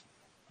first.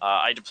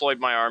 I deployed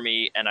my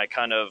army, and I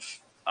kind of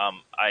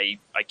I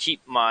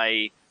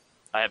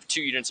have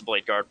 2 units of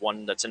Blade Guard,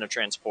 one that's in a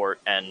transport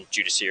and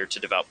Judiceer to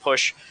devout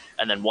push,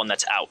 and then one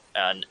that's out.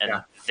 And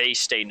they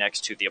stay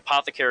next to the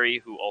Apothecary,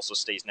 who also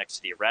stays next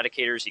to the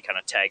Eradicators. He kind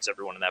of tags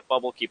everyone in that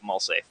bubble, keep them all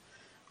safe.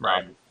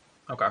 Right.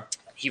 Okay.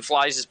 He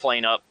flies his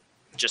plane up,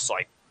 just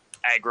like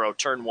aggro,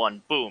 turn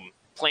 1, boom,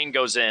 plane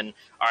goes in.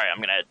 All right, I'm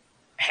going to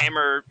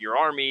hammer your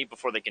army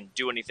before they can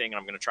do anything, and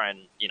I'm going to try and,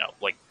 you know,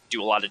 like,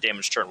 do a lot of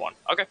damage turn 1.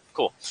 Okay,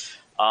 cool.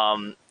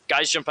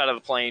 Guys jump out of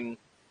the plane,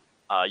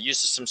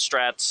 uses some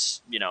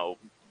strats, you know,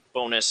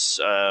 bonus.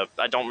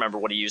 I don't remember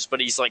what he used, but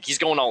he's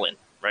going all in,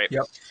 right?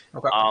 Yep.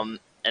 Okay.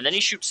 And then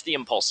he shoots the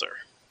impulsor.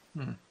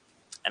 And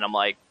I'm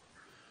like,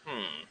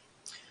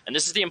 And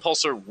this is the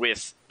impulsor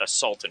with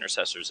assault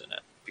intercessors in it.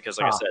 Because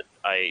like I said,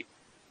 I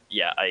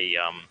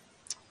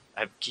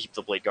keep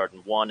the blade guard in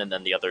 1 and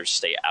then the others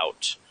stay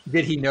out.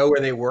 Did he know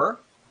where they were?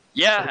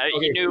 Yeah,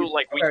 he knew,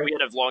 like, we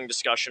had a long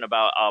discussion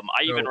about,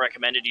 I even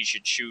recommended he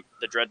should shoot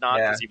the Dreadnought,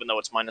 because even though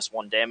it's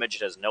 -1 damage,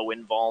 it has no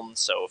invuln,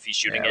 so if he's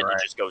shooting it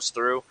just goes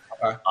through.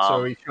 Okay.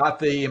 So he shot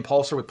the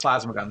impulsor with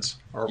plasma guns?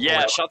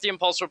 Shot the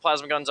impulsor with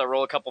plasma guns, I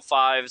roll a couple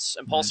 5s,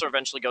 impulsor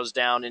eventually goes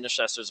down,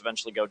 intercessors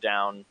eventually go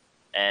down,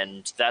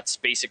 and that's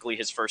basically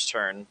his first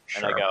turn,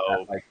 and I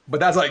go... But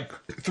that's like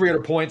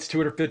 300 points,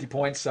 250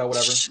 points, so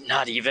whatever.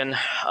 Not even. It's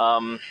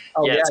like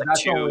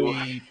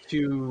only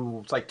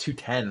it's like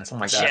 210, something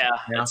like that.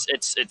 Yeah.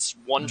 It's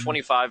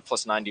 125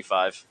 plus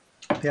 95.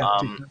 Yeah.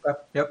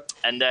 Yep.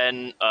 And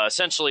then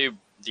essentially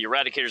the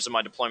eradicators in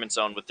my deployment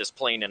zone with this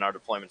plane in our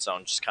deployment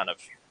zone just kind of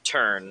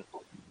turn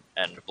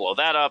and blow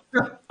that up.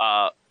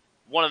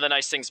 One of the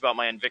nice things about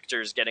my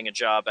Invictors getting a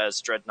job as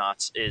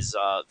Dreadnoughts is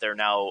they're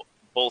now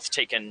both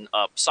taken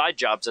up side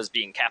jobs as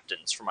being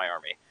captains for my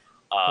army.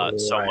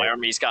 So my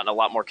army's gotten a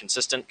lot more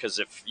consistent because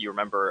if you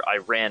remember, I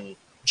ran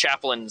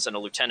chaplains and a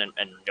lieutenant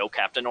and no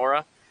captain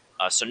aura.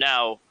 So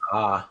now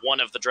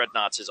one of the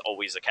Dreadnoughts is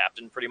always a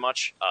captain pretty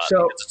much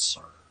because it's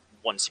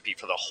 1 CP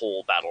for the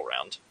whole battle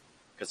round.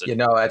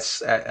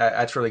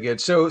 That's really good.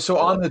 So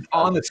on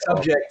the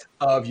subject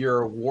of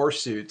your war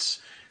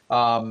suits,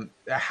 because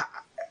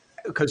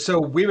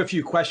we have a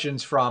few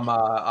questions from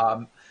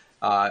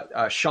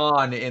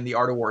Sean in the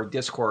Art of War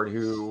Discord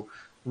who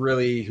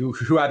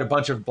had a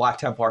bunch of Black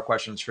Templar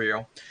questions for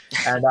you.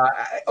 And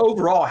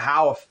overall,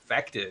 how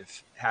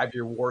effective have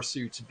your war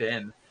suits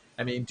been?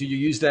 I mean, do you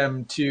use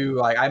them to,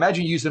 like, I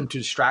imagine you use them to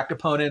distract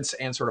opponents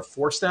and sort of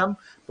force them,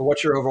 but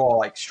what's your overall,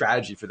 like,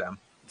 strategy for them?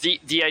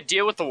 The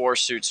idea with the war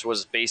suits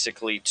was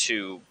basically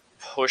to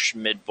push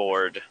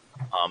midboard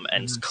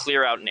and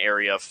clear out an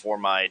area for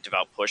my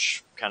devout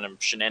push kind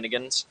of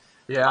shenanigans.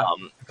 Yeah.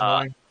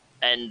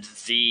 And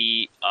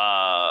the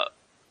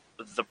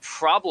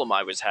problem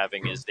I was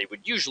having is they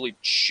would usually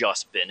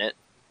just bin it;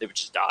 they would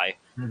just die.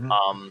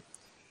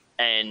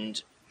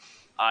 And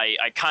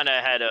I kind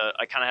of had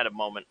a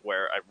moment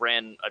where I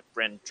ran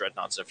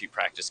Dreadnoughts in a few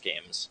practice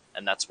games,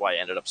 and that's why I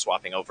ended up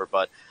swapping over.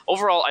 But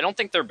overall, I don't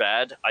think they're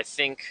bad. I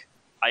think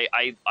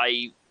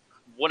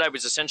what I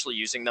was essentially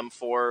using them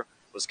for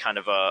was kind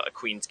of a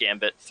Queen's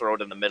Gambit, throw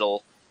it in the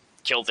middle,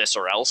 kill this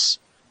or else.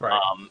 Right.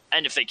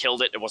 And if they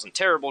killed it, it wasn't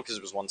terrible because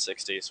it was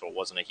 160, so it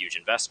wasn't a huge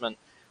investment.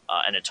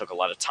 And it took a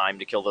lot of time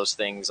to kill those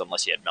things,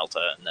 unless you had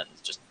Melta, and then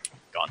just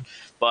gone.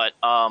 But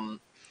I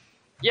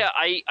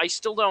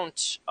still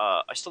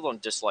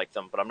don't dislike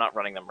them, but I'm not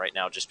running them right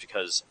now just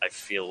because I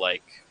feel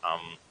like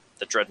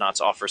the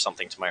Dreadnoughts offer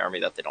something to my army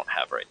that they don't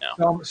have right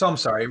now. So I'm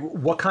sorry.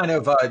 What kind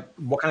of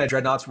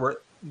Dreadnoughts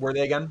were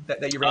they again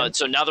that you ran?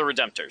 So now they're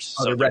Redemptors.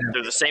 So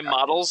they're the same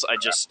models. I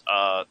just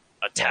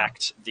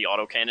attacked the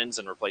autocannons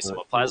and replaced them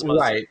with plasmas.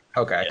 Right.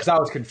 Okay. Because I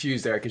was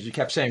confused there because you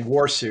kept saying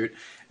warsuit,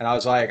 and I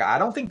was like, I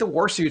don't think the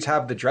warsuits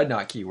have the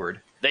Dreadnought keyword.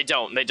 They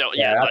don't.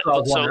 Yeah. That's what I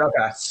was wondering.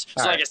 Okay.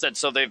 So like I said,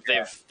 so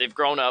they've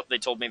grown up. They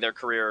told me their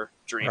career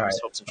dreams,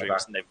 hopes and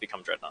dreams, and they've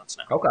become Dreadnoughts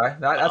now. Okay,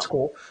 that's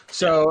cool.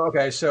 So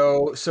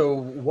so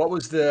what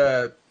was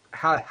the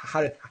how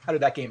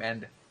did that game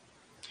end?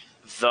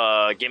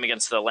 The game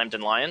against the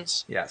Lambton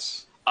Lions?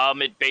 Yes.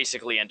 It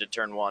basically ended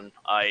turn 1.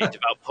 I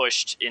devout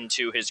pushed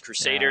into his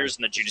Crusaders,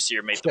 and the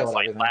Judiceer made them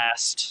fight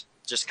last.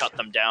 Just cut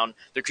them down.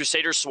 The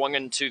Crusaders swung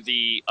into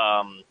the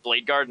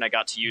Blade Guard, and I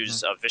got to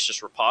use a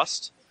Vicious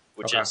Riposte,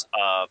 which is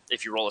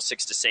if you roll a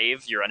 6 to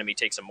save, your enemy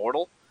takes a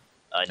mortal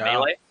in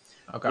melee.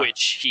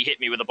 Which he hit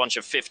me with a bunch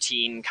of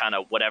 15 kind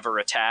of whatever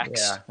attacks.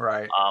 Yeah,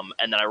 right.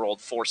 And then I rolled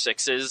 4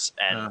 6s,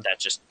 and that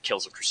just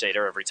kills a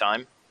Crusader every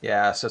time.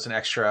 Yeah, so it's an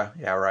extra.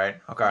 Yeah, right.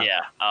 Okay.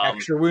 Yeah.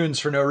 Extra wounds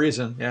for no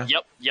reason. Yeah.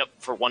 Yep,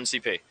 for 1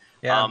 CP.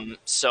 Yeah.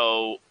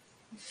 So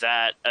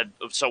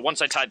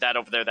once I tied that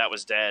over there, that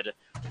was dead.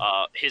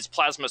 His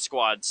plasma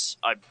squads,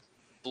 I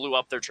blew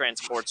up their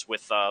transports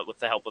with the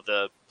help of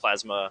the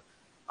plasma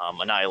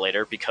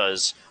annihilator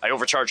because I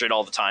overcharge it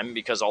all the time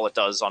because all it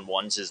does on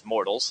ones is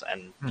mortals,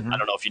 and I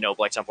don't know if you know,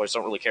 Black Templars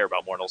don't really care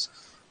about mortals.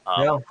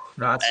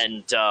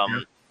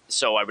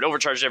 So I would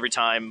overcharge it every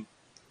time,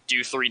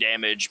 do 3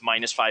 damage,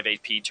 -5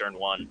 AP turn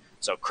 1.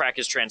 So crack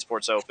his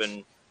transports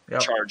open,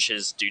 charge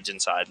his dudes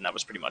inside, and that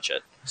was pretty much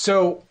it.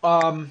 So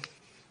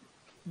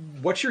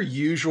what's your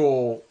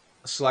usual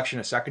selection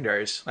of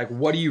secondaries? Like,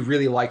 what do you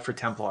really like for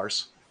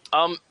Templars?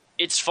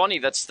 It's funny.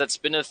 That's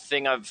been a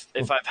thing.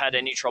 If I've had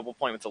any trouble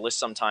point with the list,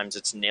 sometimes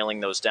it's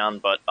nailing those down.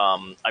 But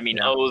I mean,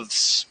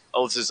 oaths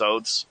is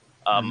oaths.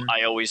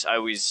 We always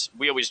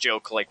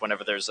joke, like,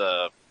 whenever there's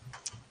a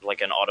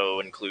like an auto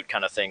include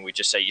kind of thing. We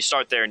just say you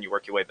start there and you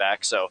work your way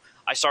back. So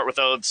I start with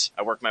oaths,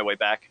 I work my way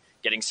back.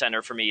 Getting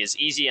center for me is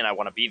easy, and I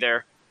want to be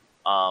there.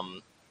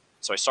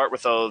 So I start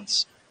with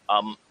oaths.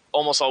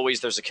 Almost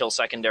always there's a kill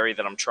secondary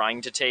that I'm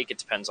trying to take. It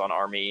depends on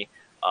army.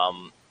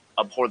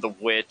 Abhor the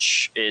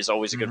Witch is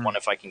always a good one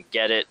if I can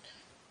get it,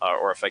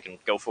 or if I can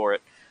go for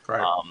it.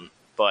 Right.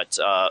 But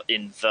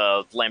in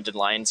the Lambden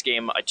Lions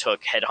game, I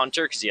took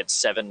Headhunter because he had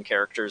 7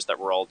 characters that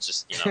were all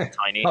just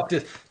tiny.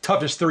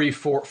 Toughness 3,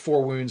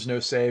 4 wounds, no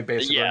save,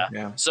 basically.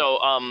 Yeah. So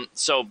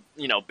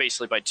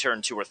basically by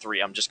turn 2 or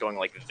 3, I'm just going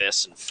like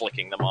this and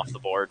flicking them off the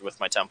board with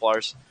my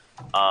Templars,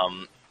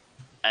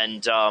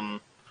 and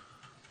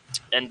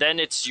then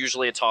it's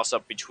usually a toss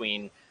up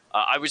between.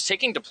 I was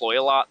taking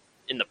deploy a lot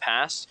in the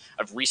past.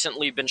 I've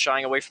recently been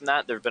shying away from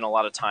that. There have been a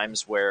lot of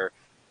times where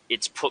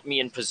it's put me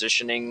in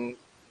positioning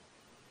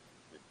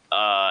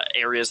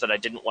areas that I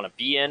didn't want to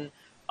be in,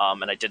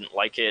 and I didn't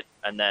like it.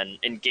 And then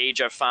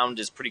engage, I've found,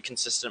 is pretty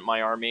consistent in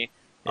my army,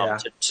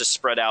 to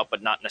spread out,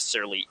 but not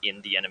necessarily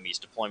in the enemy's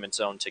deployment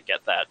zone to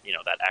get that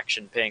that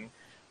action ping.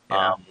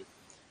 Yeah.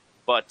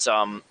 But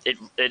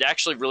it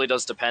actually really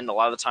does depend. A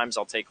lot of the times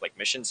I'll take like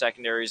mission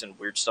secondaries and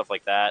weird stuff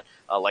like that.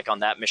 Like on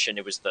that mission,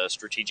 it was the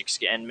strategic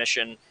scan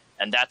mission.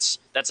 And that's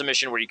a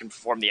mission where you can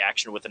perform the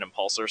action with an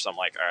impulsor. So I'm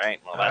like, all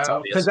right, well, that's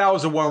obvious. Because that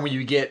was the one where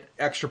you get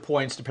extra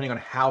points depending on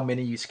how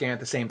many you scan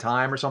at the same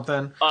time or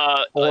something.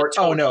 Over the course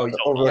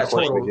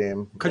of the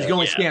game. Because you can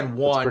only scan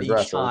one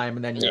each time,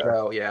 and then you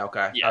go. Yeah,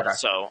 okay. Yeah. Okay.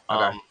 So.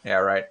 Yeah.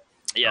 Right.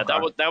 Yeah,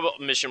 that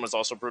mission was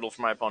also brutal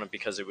for my opponent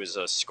because it was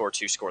a score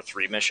 2, score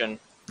 3 mission.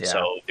 Yeah.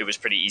 So it was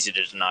pretty easy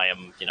to deny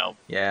him.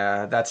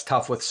 Yeah, that's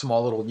tough with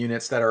small little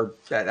units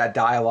that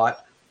die a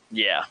lot.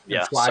 Yeah.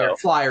 Yeah.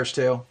 Flyers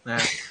too. Yeah.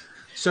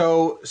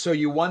 So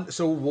you won.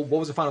 So what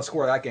was the final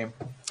score of that game?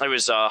 It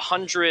was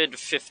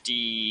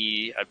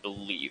 150, I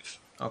believe.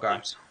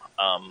 Okay.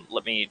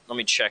 Let me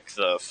check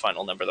the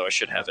final number though. I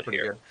should have it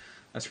here. Good.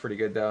 That's pretty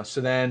good though.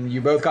 So then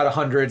you both got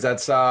 100s.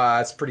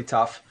 That's pretty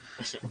tough.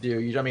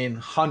 Dude,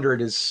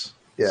 100 is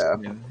yeah.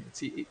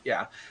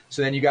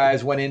 So then you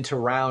guys went into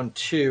round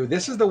 2.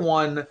 This is the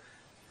one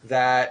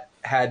that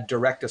had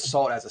direct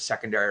assault as a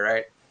secondary,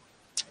 right?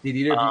 Did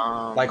either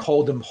of you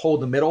hold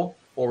the middle?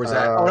 Or was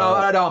that?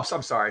 No.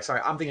 I'm sorry.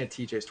 I'm thinking of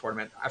TJ's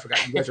tournament. I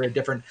forgot. You guys are a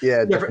different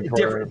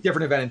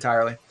event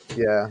entirely.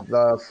 Yeah.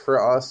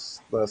 For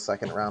us, the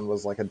second round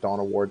was like a Dawn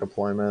of War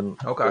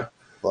deployment. Okay.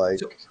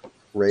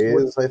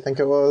 Raise, I think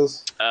it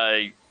was.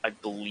 I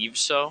believe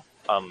so.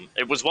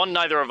 It was one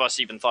neither of us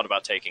even thought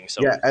about taking.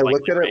 So yeah, I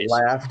looked at it,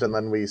 laughed, and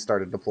then we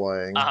started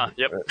deploying.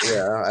 Yep.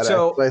 Yeah.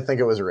 I think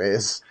it was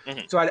Raise.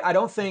 Mm-hmm. So I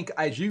don't think,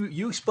 as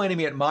you explained to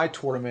me at my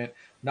tournament,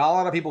 not a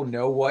lot of people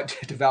know what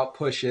Devout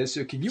Push is.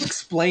 So can you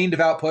explain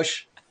Devout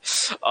Push?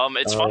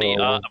 It's funny.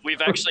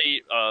 We've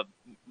actually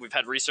we've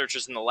had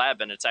researchers in the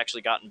lab, and it's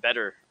actually gotten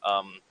better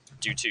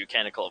due to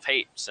Canticle of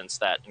Hate, since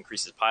that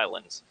increases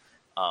pile-ins.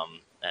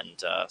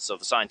 So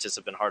the scientists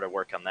have been hard at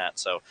work on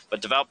that.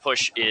 But Devout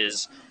Push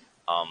is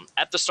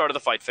at the start of the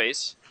fight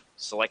phase,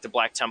 select a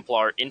Black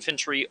Templar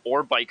infantry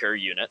or biker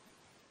unit,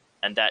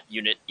 and that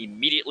unit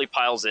immediately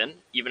piles in,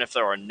 even if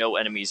there are no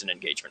enemies in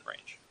engagement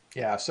range.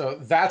 Yeah, so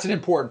that's an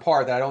important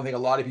part that I don't think a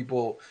lot of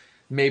people,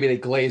 maybe they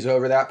glaze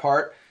over that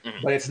part. Mm-hmm.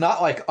 But it's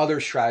not like other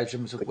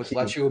stratagems which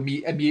let you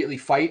immediately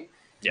fight.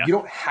 Yeah. You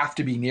don't have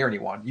to be near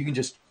anyone. You can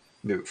just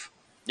move.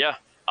 Yeah.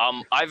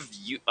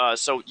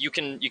 So you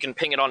can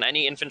ping it on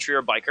any infantry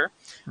or biker.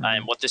 Mm-hmm.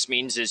 And what this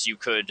means is you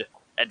could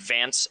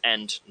advance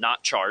and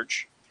not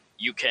charge.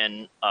 You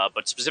can,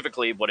 but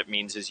specifically what it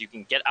means is you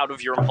can get out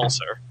of your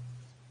impulsor,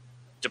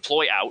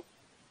 deploy out,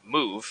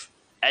 move,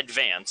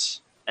 advance,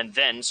 and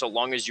then, so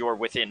long as you're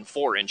within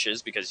 4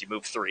 inches, because you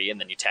move 3 and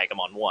then you tag them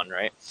on 1,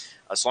 right?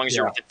 As long as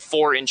you're within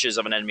 4 inches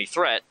of an enemy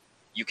threat,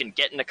 you can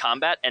get into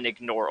combat and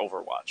ignore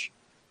Overwatch.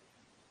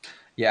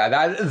 Yeah,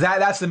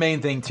 that's the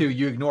main thing too.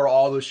 You ignore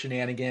all those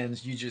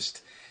shenanigans.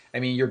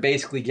 You're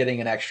basically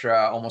getting an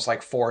extra, almost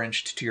like 4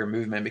 inch to your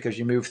movement because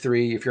you move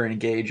 3. If you're in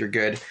engage, you're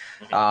good.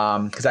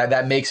 Because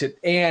that makes it,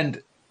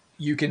 and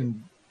you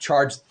can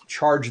charge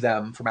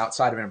them from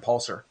outside of an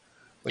impulsor,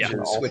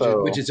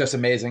 which is just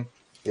amazing.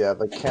 Yeah,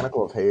 the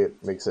Canticle of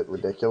Hate makes it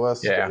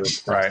ridiculous. Yeah,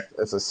 right.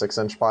 It's a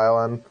 6-inch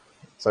pile-in,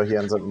 so he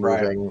ends up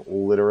moving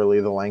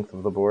literally the length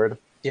of the board.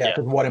 Yeah,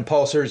 because what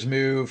impulsors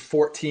move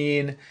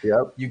 14.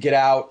 Yep. You get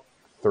out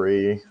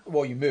 3.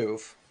 Well, you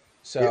move.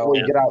 So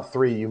you get out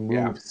 3. You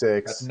move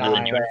 6. That's 9. And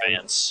then you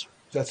advance.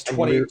 That's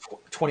 20,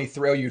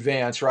 23. Oh, you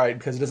advance, right?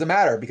 Because it doesn't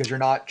matter because you're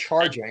not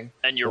charging.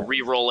 And you're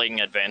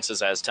re-rolling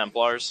advances as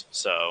Templars,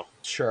 so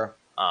sure.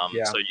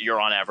 So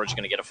you're on average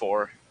going to get a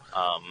 4.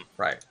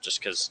 Right.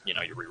 Just because,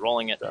 you're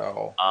re-rolling it.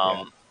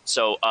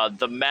 So,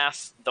 the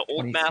math, the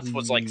old math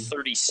was like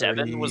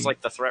 37 was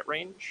like the threat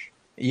range.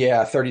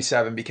 Yeah,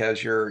 37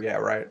 because you're,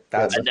 right.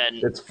 And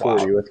then it's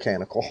 40 with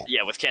Canticle.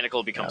 Yeah, with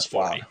Canticle it becomes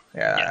 40. Wild.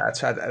 Yeah,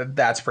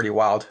 that's pretty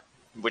wild.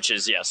 Which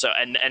is, so,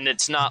 and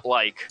it's not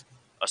like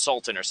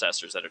Assault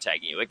Intercessors that are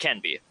tagging you. It can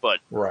be, but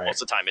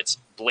most of the time it's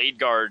Blade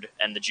Guard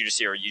and the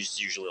Judici are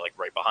usually like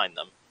right behind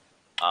them.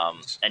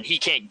 And he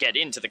can't get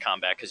into the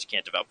combat because you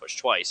can't devout push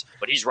twice,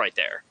 but he's right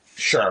there.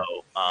 Sure,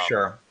 So,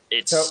 sure.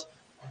 It's So,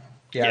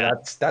 yeah,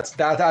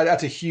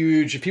 that's a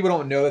huge. If people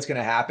don't know that's going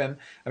to happen,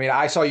 I mean,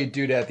 I saw you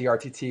do that at the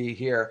RTT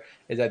here.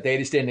 Is that they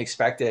just didn't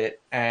expect it,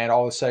 and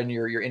all of a sudden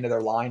you're into their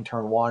line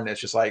turn one.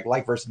 It's just like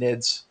versus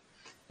Nids.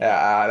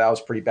 That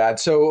was pretty bad.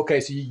 So okay,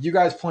 so you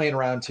guys playing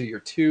around to your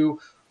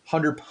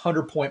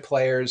 200 point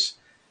players.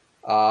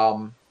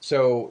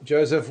 So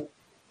Joseph,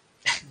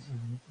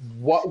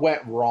 what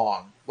went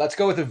wrong? Let's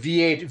go with a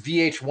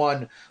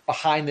VH1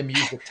 behind the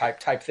music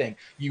type thing.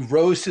 You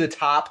rose to the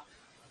top.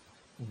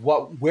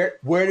 Where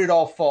did it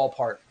all fall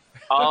apart?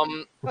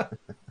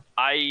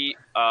 I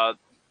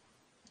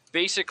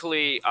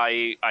basically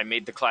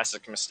made the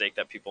classic mistake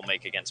that people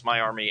make against my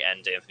army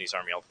and Anthony's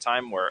army all the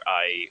time, where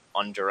I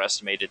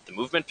underestimated the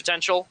movement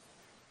potential,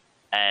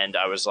 and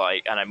I was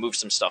like, and I moved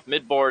some stuff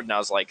mid-board, and I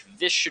was like,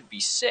 this should be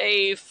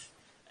safe,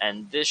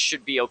 and this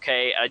should be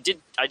okay. I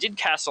did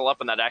castle up,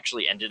 and that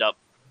actually ended up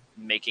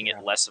making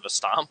it less of a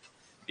stomp,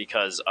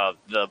 because of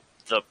the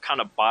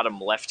kind of bottom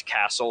left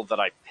castle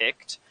that I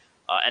picked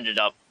ended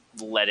up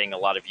letting a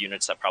lot of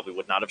units that probably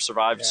would not have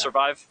survived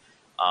survive.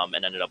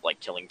 And ended up like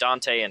killing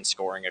Dante and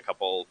scoring a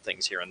couple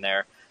things here and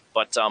there.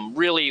 But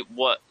really,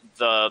 what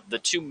the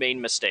two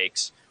main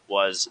mistakes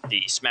was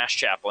the Smash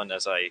Chaplain,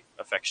 as I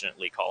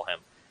affectionately call him.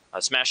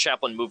 Smash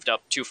Chaplain moved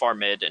up too far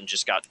mid and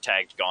just got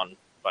tagged gone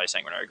by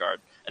Sanguinary Guard,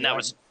 and that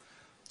was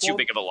too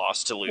big of a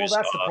loss to lose. Well,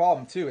 that's the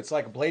problem too. It's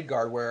like a Blade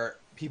Guard where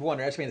people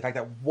underestimate the fact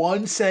that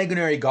one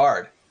Sanguinary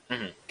Guard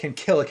can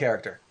kill a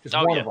character. Just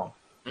one of them.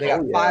 They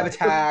got 5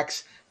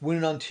 attacks,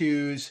 winning on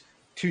 2s.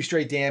 2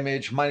 straight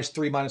damage,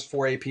 -3,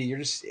 -4 AP.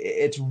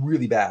 It's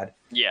really bad.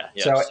 Yeah.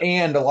 So,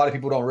 and a lot of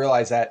people don't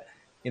realize that,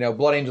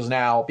 Blood Angels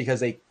now,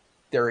 because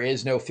there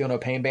is no Feel No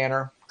Pain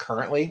banner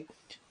currently,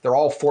 they're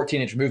all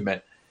 14-inch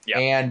movement. Yeah.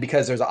 And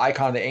because there's an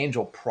icon of the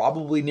angel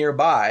probably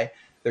nearby,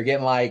 they're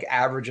getting like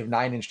average of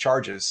 9-inch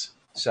charges.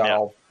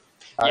 So,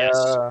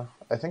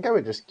 I think I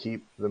would just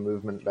keep the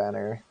movement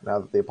banner now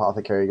that the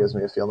Apothecary gives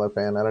me a Feel No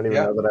Pain. I don't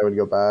even know that I would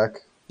go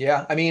back.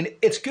 Yeah, I mean,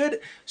 it's good.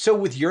 So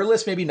with your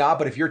list, maybe not,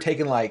 but if you're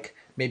taking like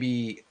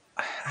maybe,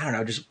 I don't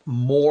know, just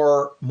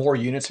more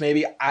units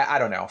maybe. I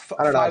don't know.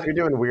 I don't know. If you're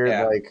doing weird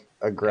like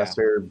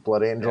aggressor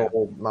Blood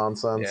Angel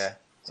nonsense. Yeah.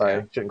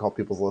 Sorry, shouldn't call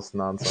people's list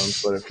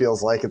nonsense, but it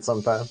feels like it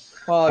sometimes.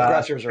 Well,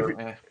 aggressors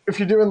are... If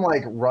you're doing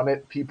like run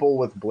it people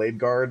with Blade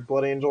Guard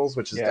Blood Angels,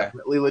 which is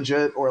definitely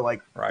legit, or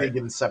like Big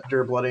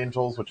Inceptor Blood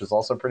Angels, which is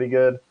also pretty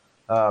good,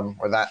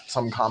 or that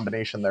some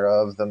combination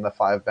thereof, then the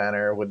 5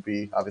 banner would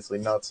be obviously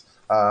nuts.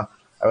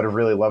 I would have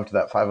really loved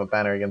that 5-up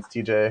banner against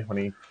TJ when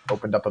he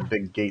opened up a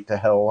big gate to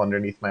hell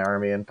underneath my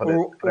army and put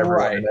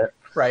everyone in it.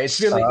 Right.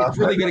 It's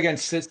really good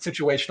against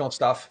situational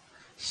stuff.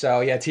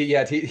 So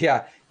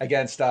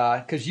against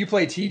because you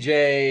played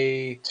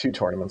TJ 2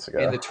 tournaments ago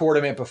in the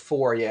tournament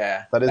before.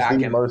 Yeah, that is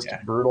the most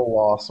brutal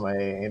loss my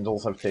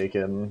Angels have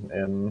taken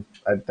in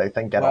I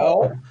think at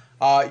all.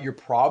 You're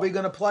probably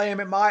going to play him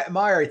at my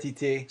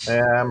RTT.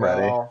 Yeah, I'm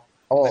ready.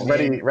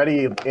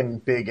 Ready in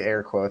big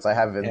air quotes. I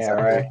have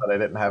incentives that I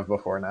didn't have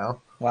before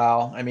now.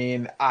 Well, I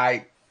mean,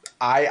 like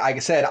I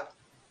said,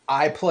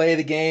 I play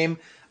the game.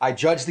 I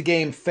judge the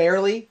game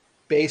fairly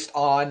based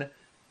on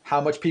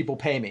how much people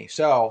pay me.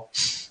 So,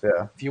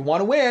 if you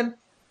want to win,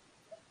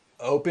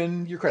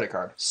 open your credit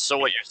card. So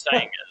what you're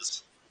saying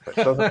is,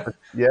 I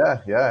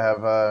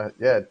have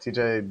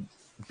TJ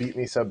beat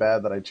me so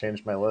bad that I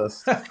changed my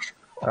list.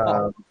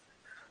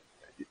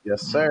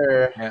 Yes,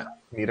 sir. Yeah.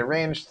 Need a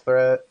ranged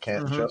threat.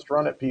 Can't just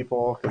run at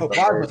people.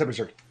 Plasma Tempers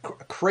are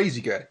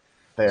crazy good.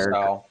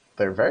 They're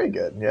very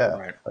good. Yeah.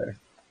 Right.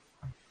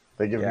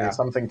 They give me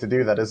something to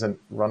do that isn't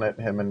run at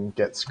him and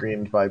get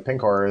screened by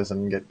pink horrors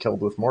and get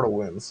killed with mortal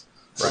wounds.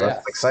 So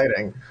that's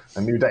exciting.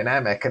 A new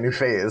dynamic, a new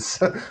phase.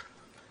 The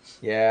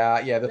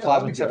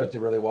Plasma Tempers do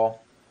really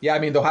well. Yeah, I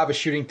mean, they'll have a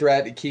shooting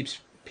threat. It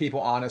keeps people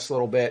honest a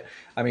little bit.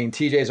 I mean,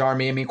 TJ's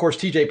army. I mean, of course,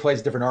 TJ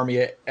plays a different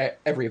army at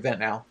every event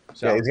now.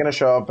 So. Yeah, he's going to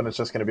show up and it's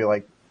just going to be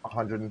like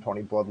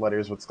 120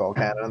 bloodletters with skull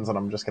cannons, and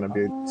I'm just going to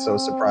be so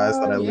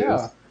surprised that I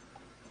lose.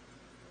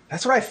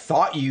 That's what I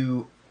thought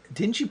you...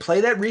 Didn't you play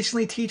that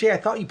recently, TJ? I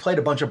thought you played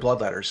a bunch of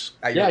bloodletters.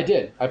 I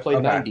did. I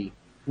played 90.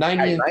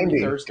 90 and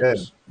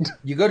Thursdays. Good.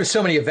 You go to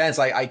so many events,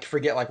 I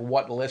forget like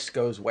what list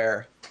goes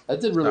where.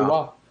 That did really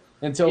well.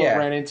 Until it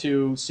ran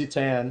into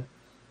Citan,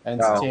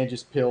 and Citan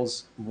just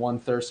pills one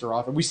Thirster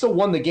off. And we still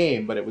won the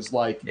game, but it was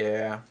like...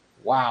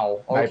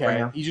 Wow.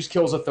 Okay. He just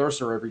kills a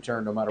Thirster every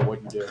turn, no matter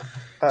what you do.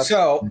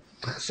 So,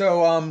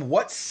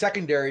 what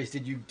secondaries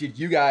did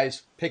you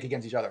guys pick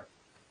against each other?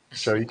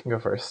 Sure, you can go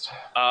first.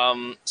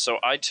 So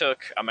I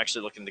took. I'm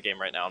actually looking at the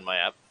game right now on my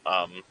app.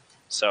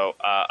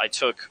 I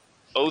took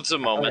Oaths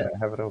of Moment. I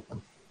have it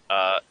open.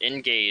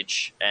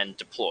 Engage and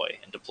Deploy,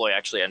 and Deploy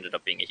actually ended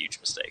up being a huge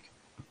mistake.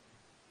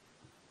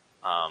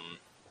 And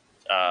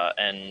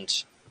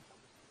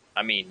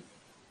I mean,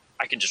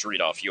 I can just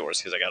read off yours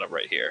because I got it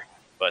right here.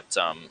 But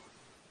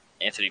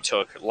Anthony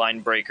took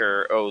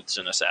Linebreaker, Oaths,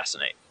 and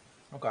Assassinate.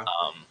 Okay.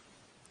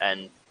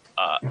 And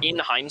in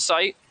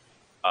hindsight,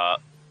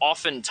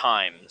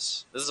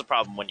 oftentimes, this is a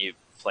problem when you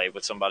play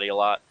with somebody a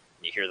lot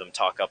and you hear them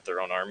talk up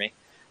their own army.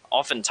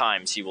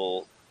 Oftentimes he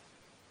will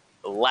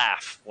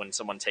laugh when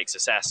someone takes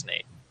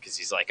assassinate because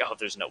he's like, oh,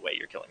 there's no way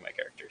you're killing my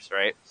characters,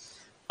 right?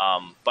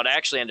 But I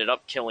actually ended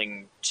up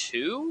killing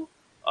 2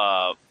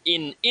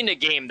 in a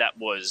game that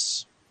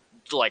was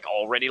like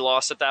already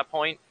lost at that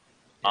point.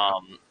 Yeah.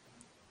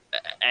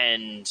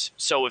 And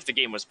so if the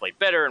game was played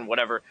better and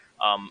whatever,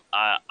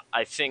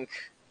 I think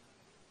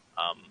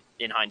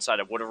in hindsight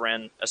I would have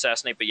ran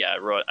assassinate, but yeah,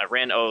 I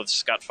ran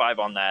oaths, got 5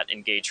 on that,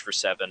 engaged for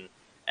 7,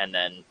 and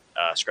then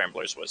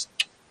scramblers was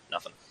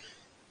nothing.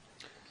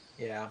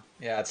 Yeah,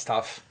 it's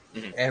tough.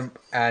 Mm-hmm.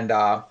 And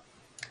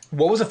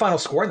what was the final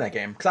score in that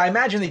game? Because I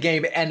imagine the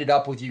game ended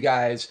up with you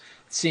guys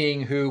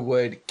seeing who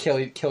would kill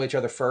each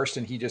other first,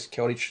 and he just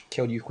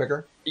killed you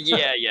quicker.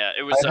 Yeah,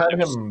 it was. I had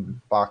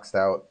him boxed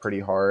out pretty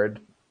hard,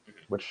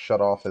 which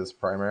shut off his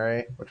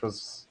primary, which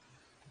was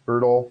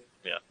brutal.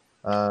 Yeah.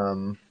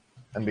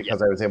 And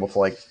because I was able to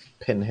like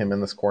pin him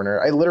in this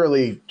corner, I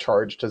literally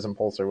charged his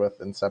impulsor with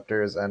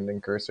inceptors and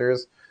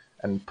incursors,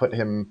 and put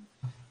him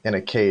in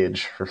a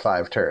cage for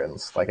 5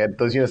 turns. Like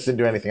those units didn't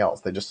do anything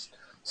else; they just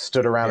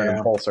stood around an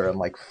impulsor and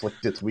like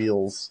flicked its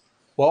wheels.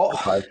 Well,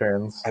 5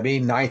 turns. I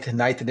mean, ninth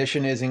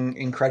edition is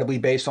incredibly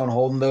based on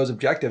holding those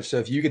objectives. So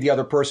if you get the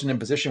other person in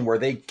position where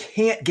they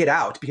can't get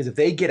out, because if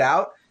they get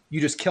out, you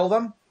just kill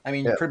them. I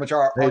mean, you pretty much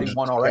already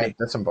won already.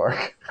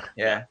 Disembark.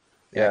 Yeah,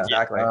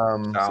 exactly.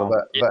 So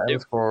that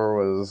end score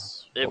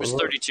was... It was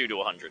 32 to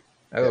 100.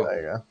 Oh, yeah,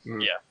 there you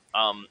go.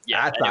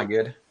 Yeah. That's not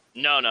good.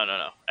 No.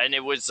 And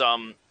it was,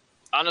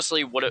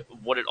 honestly, what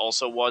it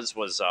also was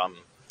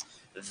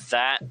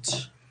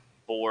that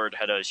board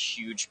had a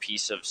huge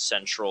piece of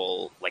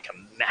central, like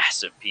a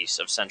massive piece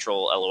of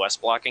central LOS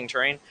blocking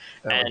terrain,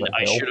 and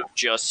I should have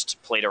just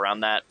played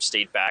around that,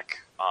 stayed back.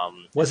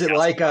 Was it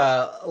like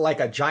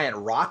a giant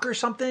rock or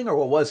something, or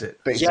what was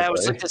it? Basically. Yeah, it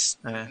was like this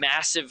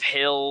massive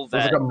hill that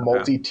it was like a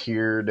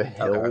multi-tiered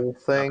hill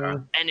thing,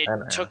 and it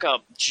took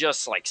up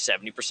just like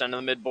 70% of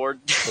the mid board.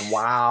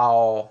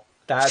 Wow,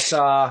 that's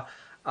so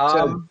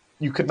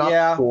you could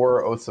not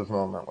score Oaths of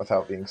Moment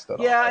without being stood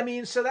on. Yeah, I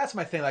mean, so that's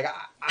my thing. Like,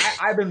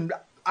 I've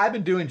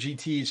been doing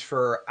GTs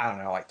for, I don't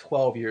know, like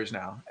 12 years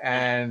now.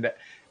 And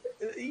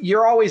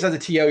you're always, as a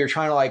TO, you're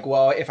trying to like,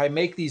 well, if I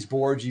make these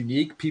boards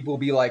unique, people will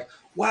be like,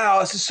 wow,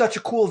 this is such a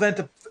cool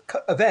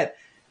event.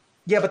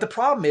 Yeah, but the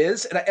problem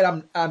is,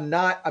 and I'm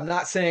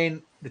not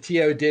saying the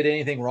TO did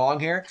anything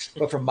wrong here,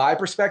 but from my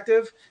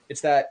perspective,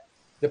 it's that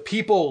the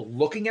people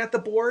looking at the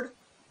board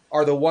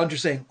are the ones who are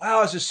saying,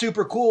 wow, this is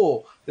super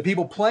cool. The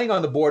people playing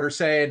on the board are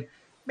saying,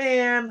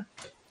 man.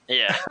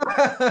 Yeah.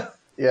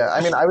 Yeah,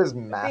 I mean, I was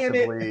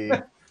massively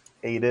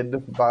aided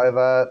by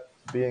that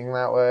being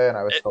that way, and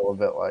I was still a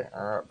bit like,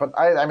 but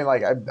I mean,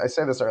 like, I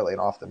say this early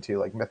and often too,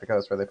 like,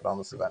 Mythicos, where they put on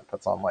this event,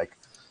 puts on, like,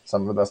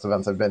 some of the best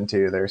events I've been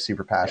to. They're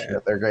super passionate. Yeah.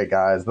 They're great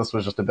guys. This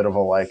was just a bit of a,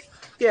 like,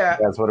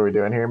 guys, what are we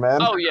doing here, man?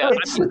 Oh, yeah.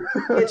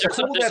 It's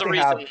cool there's a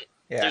reason.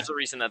 There's a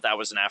reason that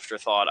was an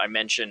afterthought. I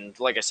mentioned,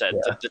 like I said,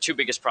 the 2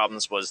 biggest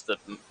problems was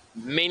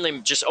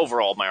mainly just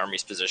overall my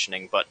army's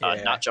positioning, but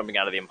not jumping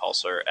out of the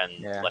impulsor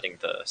and letting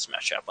the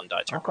Smash Chaplain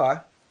die turn. Okay.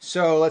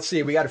 So let's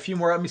see. We got a few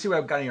more. Let me see what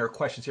I've got in your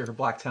questions here for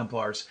Black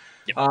Templars.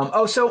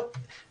 Yep. So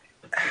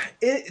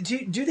do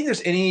you think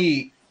there's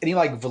any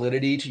like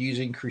validity to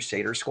using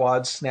Crusader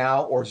squads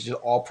now, or is it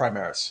just all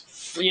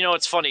Primaris? You know,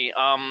 it's funny.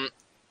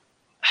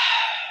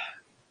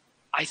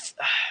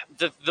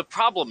 The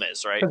problem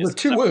is, right? With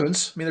 2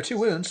 wounds. I mean, they're 2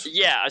 wounds.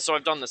 Yeah, so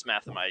I've done this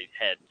math in my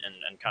head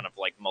and kind of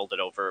like mulled it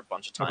over a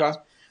bunch of times.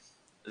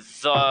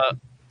 Okay.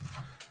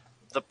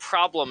 The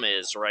problem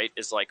is, right,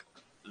 is like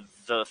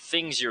the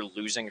things you're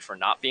losing for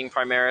not being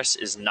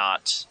Primaris is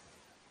not,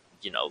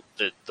 you know,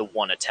 the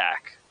one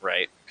attack,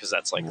 right? Because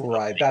that's like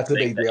that's a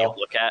big deal.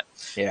 Look at.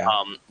 Yeah.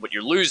 What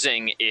you're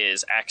losing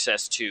is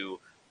access to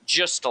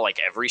just like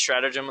every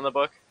stratagem in the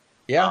book.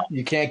 Yeah,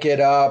 you can't get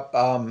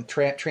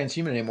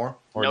transhuman anymore.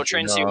 No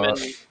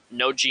transhuman,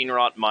 no gene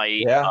rot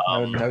might. Yeah,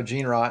 no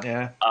gene rot.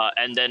 Yeah.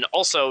 And then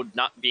also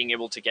not being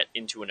able to get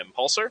into an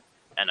impulsor,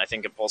 and I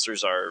think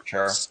impulsors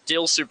are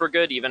still super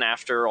good even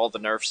after all the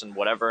nerfs and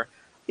whatever.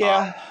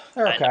 Yeah,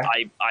 they're okay.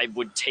 And I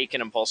would take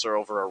an impulsor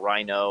over a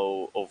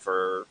Rhino,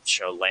 over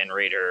Land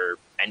Raider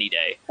any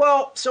day.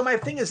 Well, so my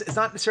thing is, it's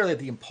not necessarily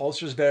that the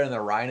impulsor is better than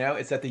the Rhino;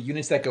 it's that the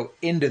units that go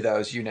into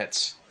those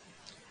units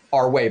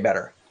are way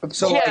better.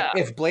 So like,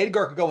 if Blade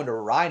Guard could go into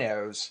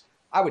Rhinos,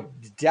 I would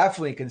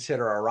definitely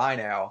consider a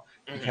Rhino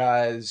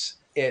because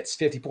it's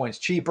 50 points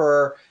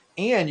cheaper,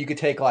 and you could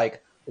take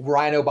like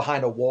Rhino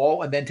behind a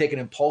wall and then take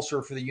an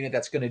impulsor for the unit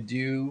that's going to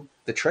do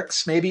the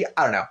tricks. Maybe,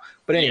 I don't know,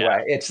 but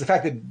anyway, it's the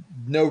fact that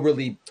no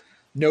really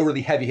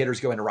heavy hitters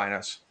go into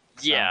Rhinos.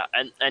 So. Yeah,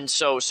 and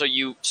so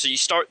you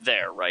start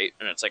there, right?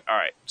 And it's like, all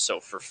right, so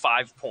for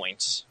 5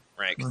 points,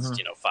 right? Because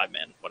you know, 5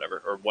 men,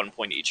 whatever, or 1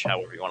 point each,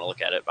 however you want to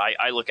look at it.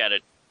 I look at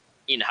it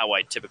in how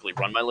I typically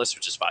run my list,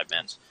 which is 5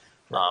 men,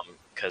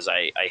 because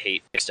I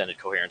hate extended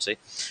coherency.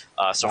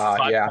 So for 5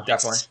 points,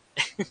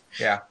 definitely,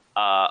 yeah,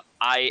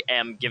 I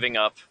am giving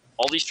up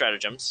all these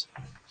stratagems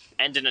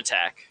and an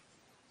attack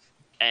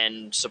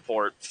and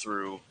support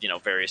through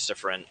various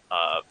different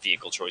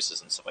vehicle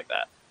choices and stuff like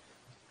that.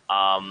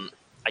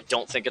 I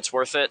don't think it's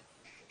worth it.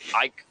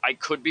 I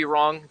could be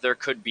wrong. There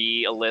could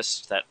be a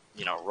list that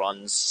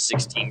runs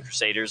 16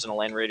 Crusaders and a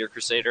Land Raider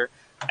Crusader.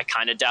 I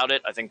kind of doubt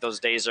it. I think those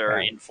days are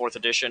in 4th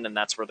edition, and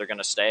that's where they're going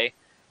to stay.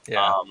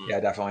 Yeah, yeah,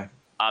 definitely.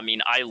 I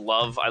mean, I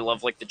love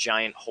like the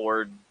giant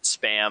horde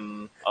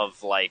spam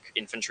of like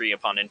infantry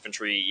upon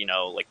infantry.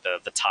 Like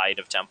the tide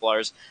of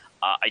Templars.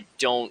 I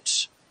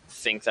don't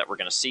think that we're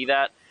going to see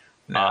that.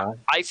 No.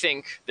 I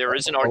think there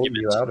is an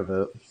argument out of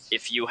it.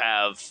 If you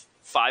have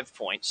 5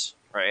 points,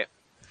 right?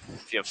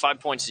 If you have 5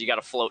 points, you got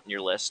to float in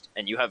your list,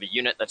 and you have a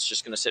unit that's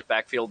just going to sit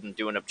backfield and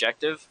do an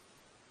objective.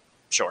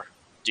 Sure,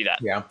 do that.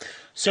 Yeah.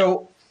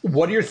 So,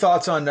 what are your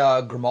thoughts on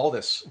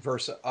Grimaldus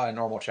versus a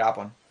normal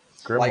chaplain?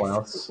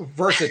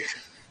 Versus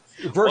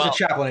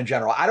chaplain in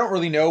general. I don't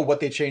really know what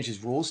they changed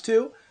his rules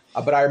to,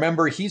 but I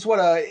remember he's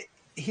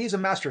a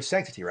master of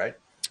sanctity, right?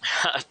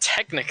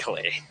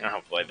 Technically, oh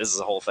boy, this is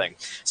a whole thing.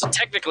 So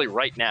technically,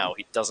 right now,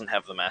 he doesn't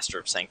have the master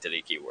of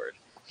sanctity keyword.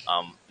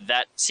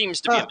 That seems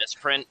to be a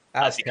misprint.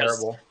 That's because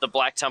terrible. The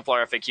Black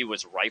Templar FAQ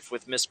was rife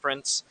with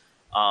misprints.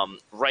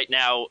 Right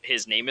now,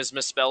 his name is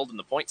misspelled in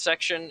the point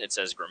section. It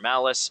says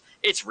Grimalis.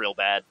 It's real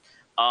bad.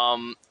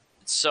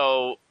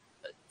 So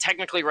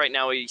technically, right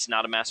now, he's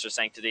not a master of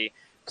sanctity.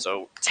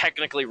 So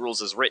technically,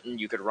 rules as written,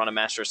 you could run a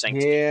master of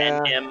sanctity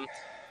and him.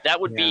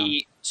 That would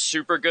be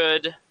super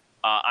good.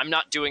 I'm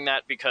not doing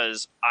that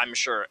because I'm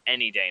sure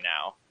any day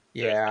now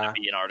there's going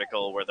to be an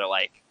article where they're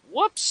like,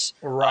 whoops.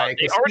 Right.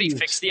 They already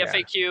fixed the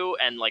FAQ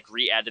and like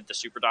re-added the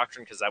super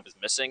doctrine because that was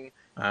missing.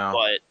 Oh.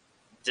 But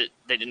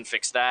they didn't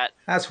fix that.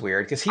 That's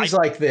weird because he's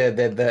like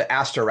the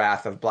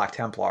Astorath of Black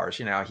Templars.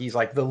 He's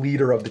like the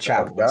leader of the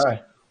chaplains.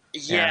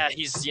 Yeah,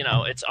 he's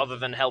it's other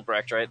than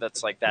Helbrecht, right?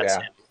 That's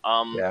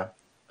him.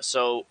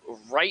 So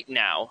right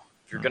now,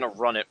 if you're gonna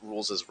run it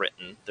rules as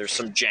written, there's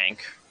some jank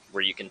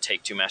where you can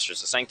take 2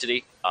 Masters of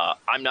Sanctity.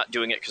 I'm not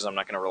doing it because I'm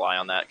not going to rely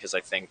on that because I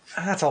think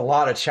that's a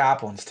lot of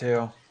chaplains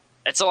too.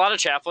 It's a lot of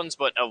chaplains,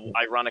 but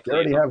ironically, you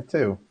already have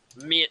 2.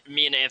 Me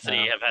and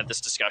Anthony have had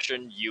this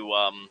discussion.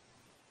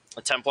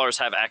 The Templars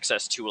have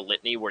access to a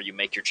litany where you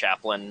make your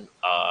chaplain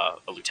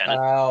a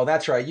lieutenant. Oh,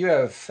 that's right. You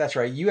have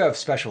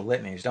special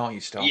litanies, don't you?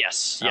 Still?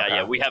 Yes.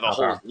 Yeah. We have a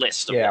whole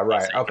list of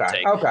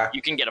Okay.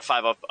 You can get a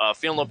 5-up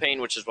Feel No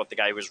Pain, which is what the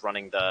guy who was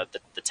running the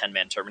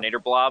 10-man Terminator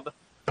blob.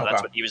 So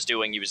that's what he was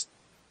doing. He was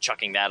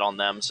chucking that on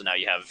them. So now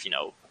you have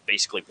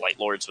basically Blight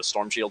Lords with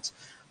storm shields.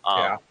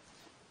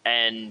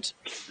 And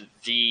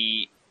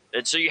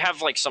so you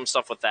have like some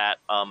stuff with that.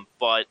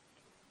 But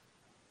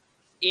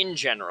in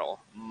general,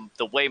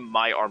 the way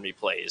my army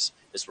plays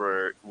is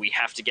where we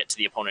have to get to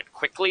the opponent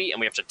quickly and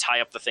we have to tie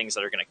up the things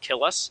that are going to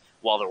kill us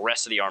while the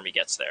rest of the army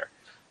gets there.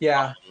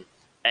 Yeah.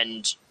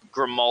 And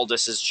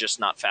Grimaldus is just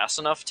not fast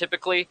enough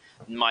typically.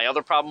 My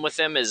other problem with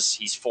him is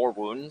he's 4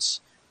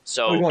 wounds.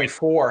 So he's only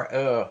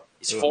 4.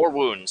 He's 4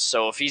 wounds.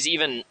 So if he's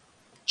even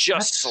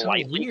just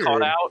slightly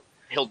caught out,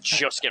 he'll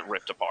just get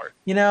ripped apart.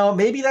 Maybe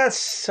maybe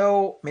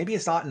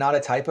it's not a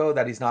typo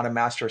that he's not a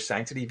master of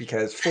sanctity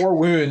because 4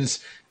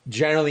 wounds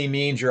generally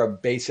means you're a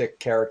basic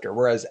character,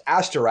 whereas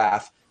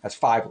Astorath has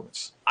 5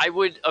 wounds.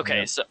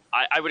 So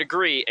I would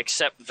agree,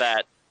 except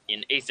that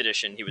in 8th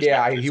edition he was.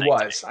 Yeah, he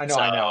was. I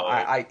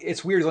know.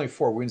 It's weird. He's only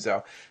 4 wounds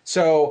though.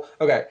 So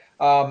okay.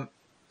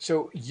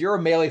 So you're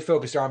a melee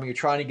focused army. You're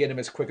trying to get him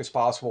as quick as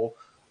possible.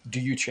 Do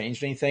you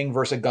change anything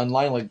versus a gun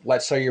line? Like,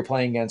 let's say you're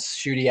playing against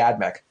Shooty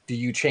Admech. Do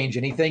you change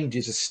anything?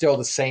 Is it still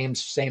the same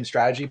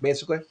strategy,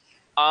 basically?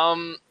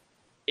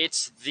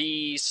 It's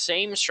the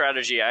same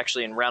strategy.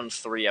 Actually, in round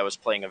 3, I was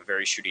playing a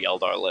very Shooty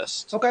Eldar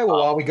list. Okay, well,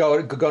 while we go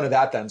into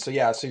that then. So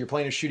yeah, so you're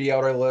playing a Shooty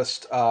Eldar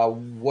list.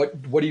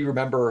 What do you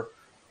remember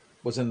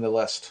was in the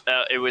list?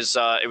 It was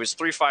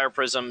 3 fire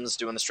prisms,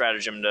 doing the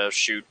stratagem to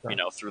shoot,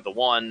 through the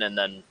 1, and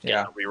then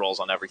getting rerolls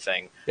on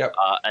everything. Yep.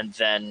 And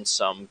then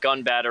some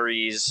gun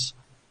batteries.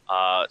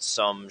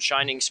 Some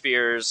shining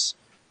spears,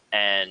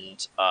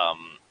 and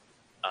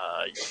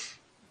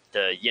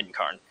the Yin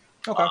Karn.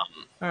 Okay. All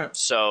right.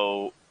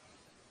 So,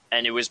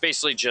 and it was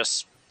basically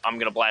just, I'm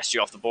going to blast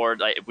you off the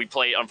board.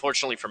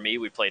 Unfortunately for me,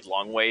 we played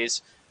long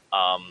ways.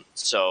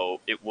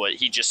 So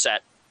he just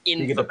sat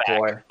in the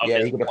back.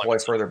 He could deploy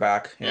further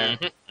back. Yeah.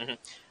 Mm-hmm,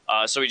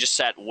 mm-hmm. So he just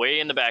sat way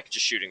in the back,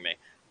 just shooting me.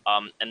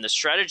 And the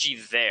strategy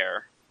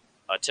there,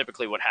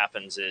 typically what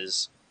happens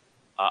is,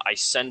 I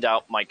send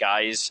out my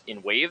guys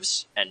in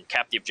waves and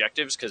cap the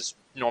objectives because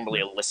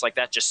normally a list like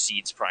that just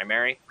seeds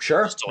primary.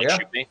 Sure. Just to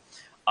shoot me.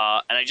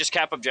 And I just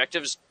cap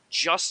objectives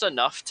just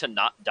enough to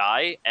not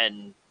die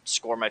and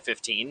score my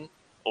 15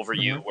 over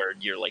you, where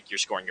you're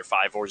scoring your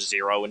 5 or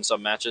 0 in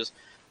some matches.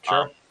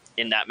 Sure.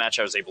 In that match,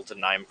 I was able to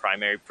deny him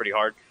primary pretty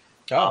hard.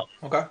 Oh,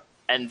 okay.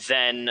 And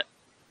then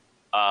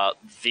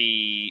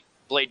the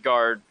Blade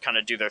Guard kind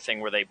of do their thing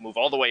where they move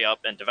all the way up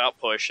and devout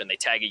push and they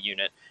tag a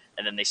unit.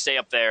 And then they stay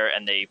up there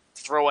and they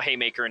throw a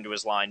haymaker into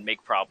his line,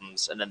 make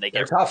problems, and then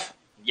they're tough.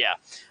 Yeah.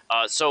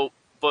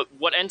 But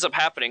what ends up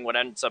happening, what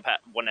ended up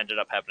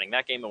happening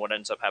that game, and what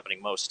ends up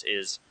happening most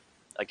is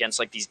against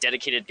like these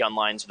dedicated gun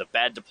lines with a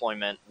bad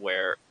deployment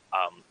where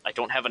I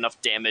don't have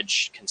enough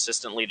damage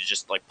consistently to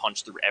just like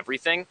punch through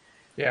everything.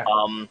 Yeah.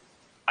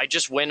 I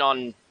just win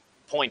on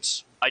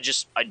points. I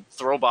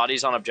throw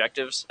bodies on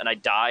objectives and I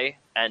die.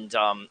 And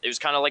it was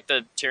kind of like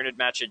the Tyranid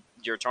match at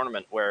your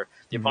tournament where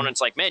the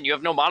opponent's like, "Man, you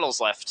have no models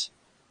left,"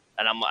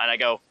 and I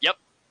go, "Yep,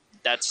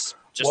 that's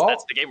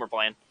the game we're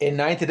playing." In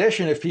 9th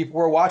edition, if people who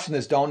are watching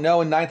this don't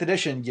know, in 9th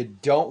edition, you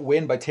don't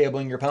win by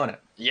tabling your opponent.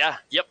 Yeah.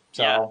 Yep.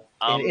 So yeah.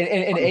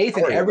 In 8th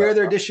and every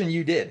other edition,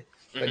 you did.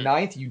 But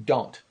 9th, you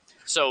don't.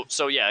 So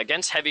yeah,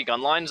 against heavy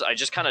gun lines, I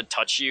just kind of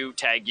touch you,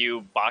 tag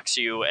you, box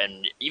you,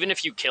 and even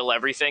if you kill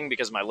everything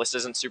because my list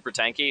isn't super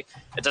tanky,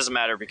 it doesn't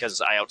matter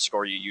because I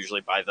outscore you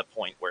usually by the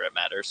point where it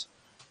matters.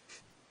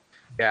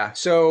 Yeah.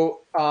 So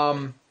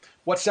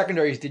what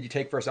secondaries did you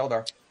take versus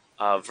Eldar?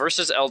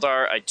 Versus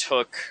Eldar, I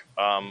took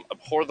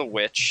Abhor the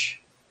Witch.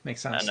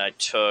 Makes sense. And I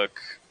took,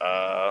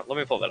 let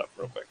me pull that up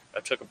real quick. I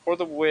took Abhor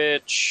the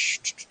Witch.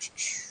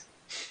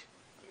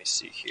 Let me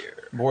see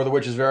here. Abhor the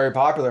Witch is very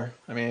popular.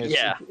 I mean,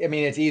 yeah.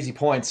 It's easy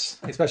points,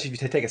 especially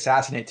if you take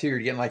Assassinate too. You're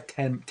getting like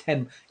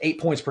 8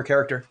 points per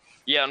character.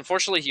 Yeah,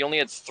 unfortunately, he only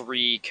had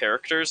 3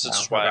 characters.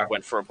 That's why I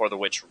went for Abhor the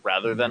Witch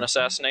rather than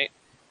Assassinate.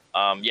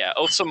 Yeah,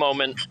 Oath's a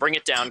Moment, Bring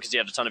It Down because he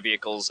had a ton of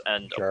vehicles,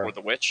 and Abhor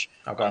the Witch.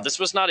 Okay. This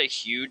was not a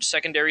huge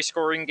secondary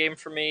scoring game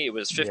for me. It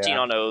was 15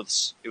 on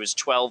Oaths, it was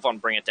 12 on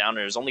Bring It Down, and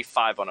it was only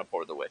 5 on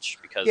Abhor the Witch.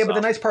 Because, but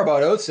the nice part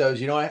about Oaths is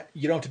you don't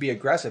have to be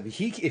aggressive. If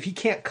he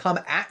can't come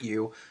at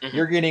you,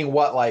 you're getting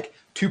like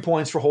 2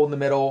 points for holding the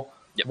middle,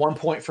 1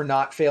 point for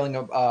not failing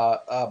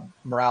a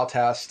morale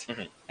test,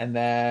 and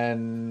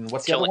then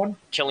what's the other one?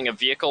 Killing a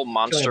vehicle,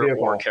 monster,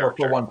 or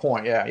character. For 1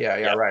 point.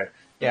 Yeah, right.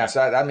 Yeah,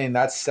 so I mean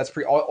that's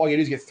pretty. All you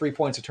do is get 3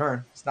 points a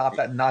turn. It's not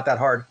that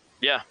hard.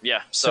 Yeah.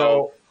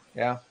 So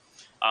yeah.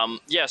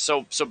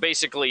 So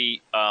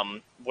basically,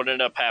 what ended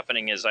up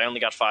happening is I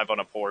only got 5 on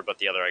Abhor, but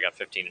the other I got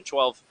 15 and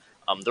 12.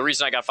 The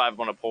reason I got 5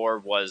 on Abhor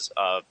was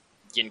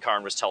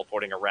Yin-Karn was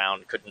teleporting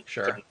around, couldn't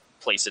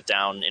place it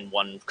down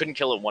couldn't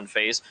kill it in one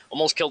phase.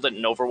 Almost killed it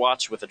in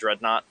Overwatch with a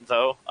Dreadnought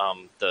though.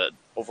 The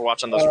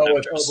Overwatch on those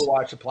Raptors.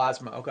 Overwatch, the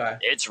plasma. Okay.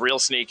 It's real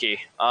sneaky.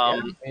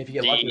 If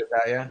you get lucky with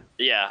that, yeah.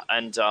 Yeah,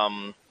 and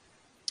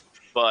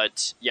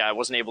but yeah, I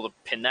wasn't able to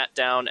pin that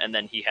down, and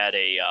then he had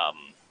a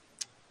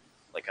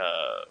like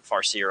a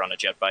Farseer on a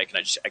jet bike,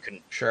 and I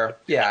couldn't. Sure.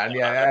 Yeah,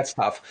 that's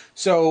tough.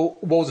 So,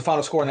 what was the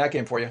final score in that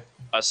game for you?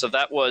 So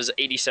that was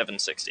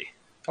 87-60.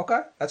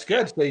 Okay, that's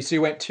good. So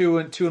you went 2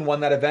 and won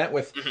that event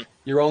with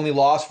your only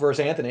loss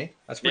versus Anthony.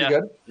 That's pretty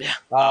good. Yeah.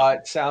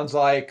 It sounds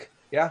like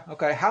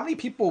okay. How many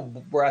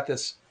people were at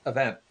this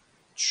event?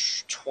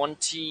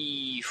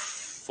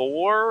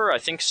 24. I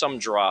think some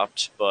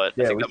dropped, but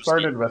I think we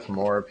started with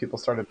more. People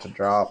started to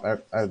drop,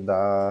 and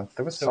there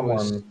was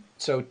someone.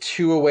 So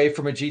 2 away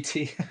from a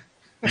GT.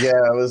 Yeah,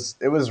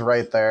 it was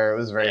right there. It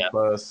was very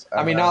close.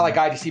 I mean, not like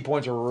ITC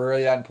points are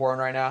really that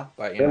important right now,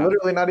 but they're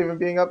literally not even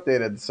being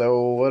updated.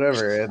 So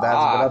whatever, it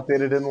hasn't been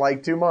updated in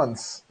like 2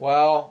 months.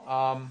 Well,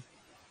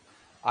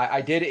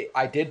 I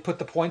did put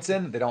the points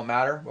in. They don't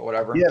matter, but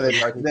whatever. Yeah,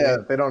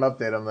 if they don't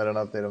update them, they don't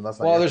update them. That's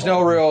not there's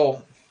no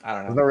real. I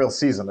don't know. There's no real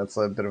season. It's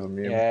a bit of a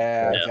meme.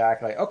 Yeah,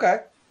 exactly.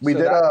 Okay. We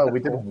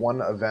did one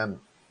event.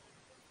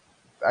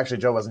 Actually,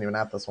 Joe wasn't even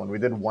at this one. We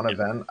did one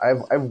event. I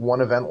have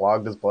one event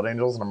logged as Blood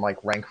Angels, and I'm like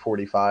rank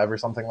 45 or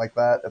something like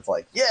that. It's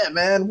like, yeah,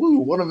 man, woo,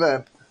 one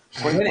event.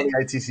 2020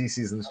 ITC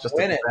season is just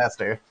a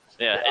disaster.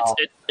 Yeah,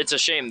 it's a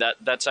shame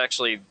that's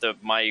actually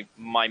my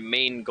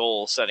main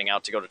goal setting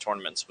out to go to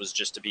tournaments was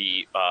just to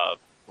be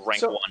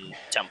rank 1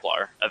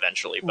 Templar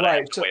eventually, but I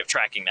have no way of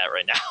tracking that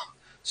right now.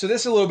 So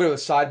this is a little bit of a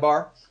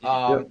sidebar,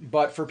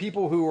 but for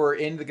people who were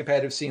in the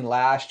competitive scene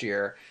last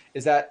year,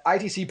 is that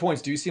ITC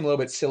points do seem a little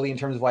bit silly in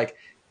terms of like,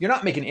 you're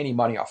not making any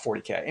money off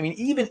 40K. I mean,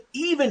 even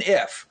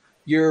if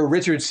you're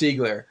Richard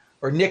Siegler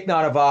or Nick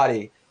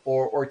Nanavati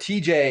or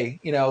TJ,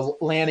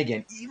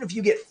 Lanigan, even if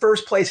you get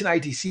first place in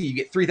ITC, you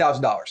get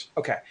 $3,000.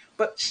 Okay,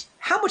 but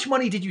how much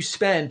money did you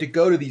spend to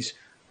go to these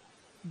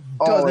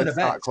dozen events?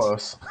 Not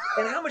close.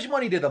 And how much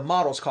money did the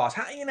models cost?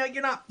 You're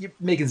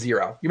making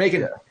zero. You're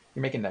making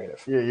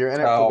negative. Yeah, you're in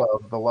it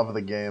for the love of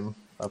the game.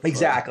 That's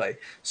exactly.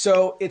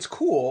 So it's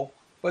cool,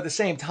 but at the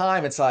same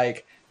time, it's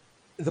like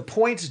the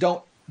points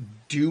don't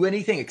do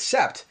anything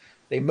except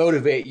they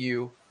motivate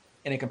you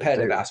in a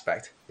competitive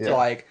aspect. Yeah. So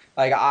like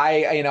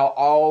I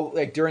all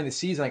like during the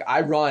season, like I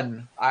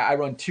run 2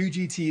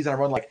 GTs and I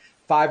run like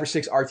 5 or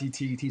 6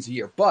 RTTs a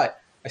year, but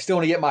I still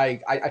want to get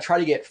I try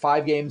to get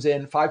 5 games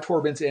in, 5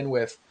 tournaments in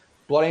with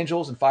Blood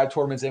Angels and 5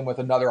 tournaments in with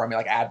another army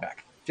like Admech,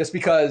 just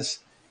because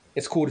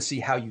it's cool to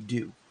see how you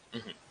do,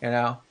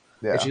 Yeah.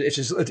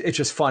 It's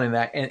just fun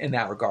in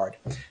that regard.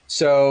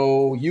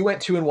 So you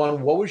went 2 and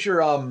 1. What was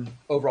your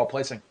overall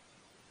placing?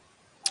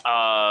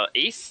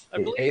 8th, I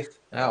believe. 8th.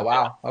 Oh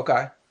wow.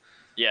 Okay.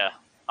 Yeah.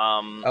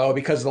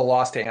 Because of the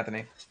loss to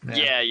Anthony.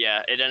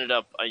 Yeah. It ended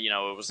up,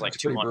 it was like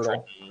 200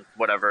 and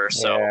whatever.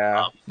 So,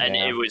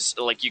 it was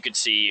like you could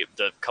see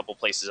the couple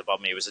places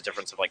above me. It was a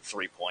difference of like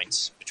 3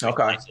 points between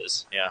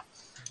places. Yeah.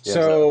 Yeah,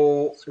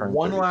 So Strong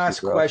one 32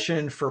 last rough.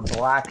 question for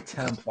Black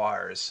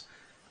Templars.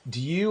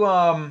 Do you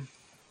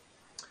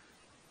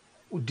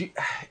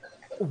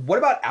what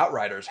about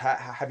Outriders?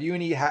 Have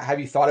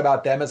you thought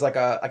about them as like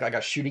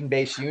a shooting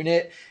based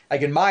unit?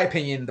 Like in my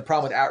opinion, the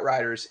problem with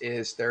Outriders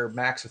is they're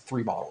max of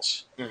 3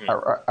 models.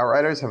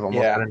 Outriders have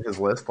almost Yeah. been in his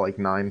list like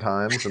 9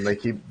 times, and they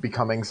keep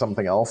becoming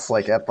something else.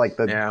 Like at like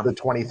the Yeah.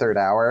 23rd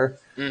hour.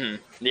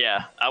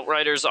 Yeah,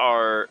 Outriders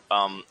are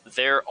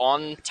they're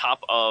on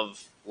top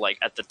of like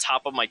at the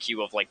top of my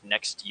queue of like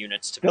next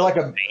units to They're build like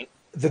and paint.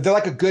 they're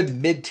like a good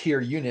mid tier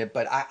unit,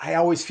 but I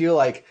always feel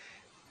like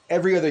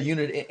every other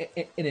unit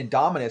in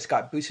Indominus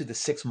got boosted to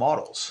 6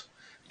 models,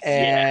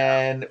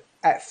 and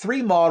at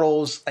 3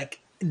 models, like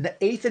in the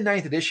 8th and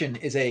 9th edition,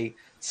 is a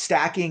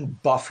stacking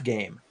buff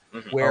game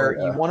where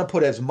you want to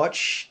put as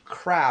much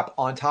crap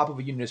on top of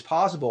a unit as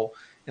possible,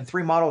 and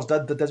 3 models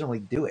that doesn't really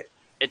do it.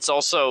 It's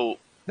also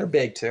They're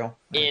big too.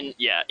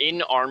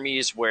 In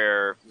armies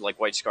where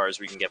like White Scars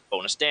we can get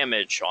bonus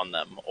damage on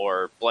them,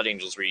 or Blood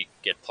Angels where you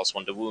get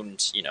 +1 to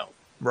wounds,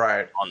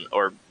 Right.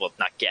 or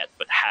not get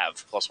but have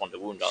 +1 to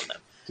wound on them.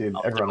 Dude,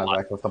 everyone has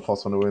access to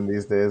 +1 to wound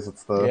these days.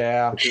 It's the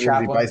community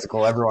Chaplain.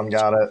 bicycle. Everyone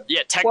got it.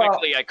 Yeah,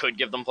 technically I could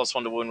give them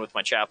 +1 to wound with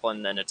my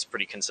chaplain, and it's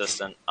pretty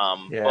consistent.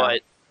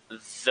 But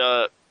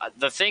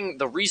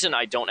the reason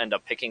I don't end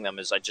up picking them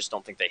is I just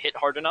don't think they hit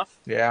hard enough.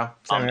 Yeah.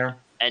 Same here.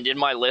 And in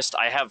my list,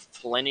 I have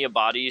plenty of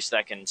bodies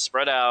that can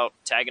spread out,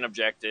 tag an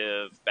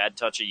objective, bad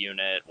touch a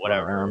unit,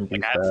 whatever.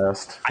 Like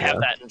I have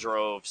that in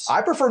droves.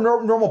 I prefer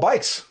normal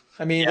bikes.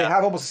 I mean, they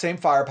have almost the same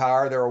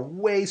firepower. They're a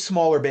way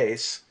smaller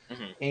base,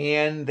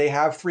 and they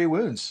have 3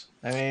 wounds.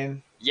 I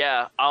mean,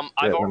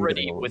 I've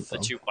already with the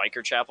 2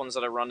 biker chaplains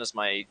that I run as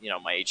my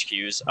my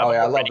HQs.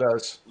 I love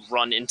those.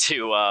 Run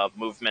into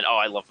movement. Oh,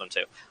 I love them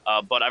too.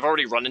 But I've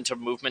already run into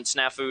movement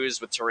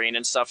snafus with terrain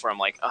and stuff where I'm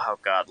like, oh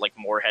god, like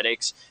more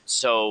headaches.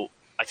 So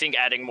I think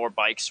adding more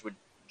bikes would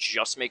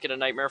just make it a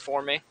nightmare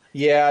for me.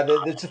 Yeah,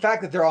 it's the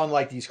fact that they're on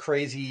like these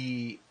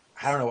crazy,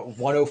 I don't know,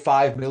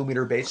 105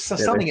 millimeter base,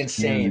 something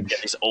insane. Yeah,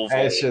 these ovals.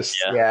 It's just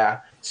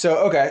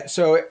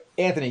So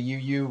Anthony,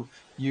 you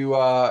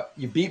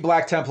beat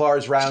Black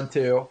Templars round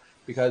 2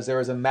 because there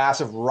was a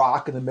massive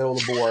rock in the middle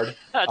of the board.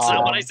 That's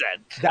not what I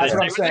said. That's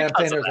what I'm saying.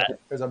 I'm saying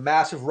there's a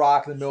massive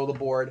rock in the middle of the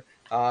board.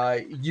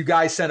 You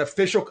guys sent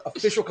official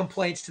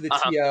complaints to the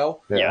TO.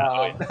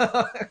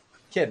 Yeah.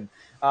 Kidding.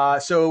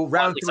 So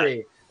round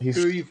 3,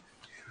 who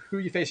are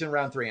you facing in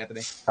round 3,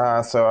 Anthony?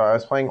 So I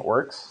was playing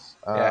Orcs.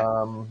 I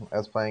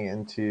was playing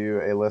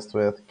into a list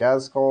with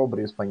Gaz Skull, but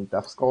he was playing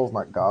Death Skulls,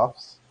 not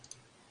Goths.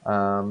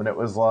 And it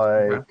was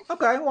like...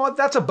 Okay, well,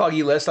 that's a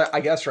buggy list, I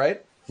guess,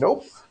 right?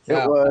 Nope.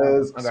 It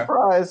was,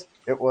 surprise,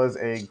 it was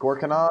a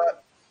Gorkanaut,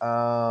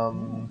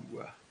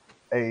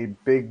 a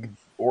big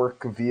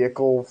orc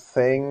vehicle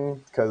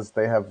thing, because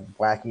they have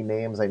wacky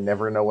names. I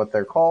never know what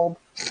they're called.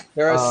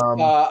 There is,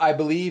 I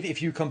believe,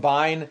 if you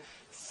combine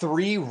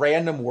 3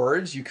 random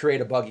words, you create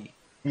a buggy.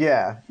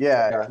 Yeah.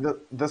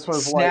 This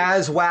was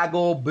Snaz,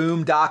 Waggle,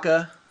 Boom,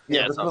 Daka.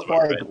 Yeah, this was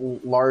like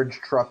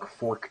large truck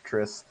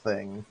fortress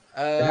thing.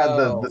 It had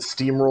the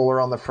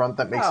steamroller on the front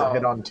that makes it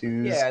hit on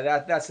 2s. Yeah,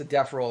 that's the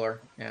Death Roller.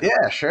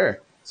 Yeah, sure.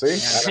 See?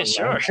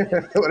 Sure.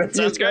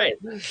 Sounds great.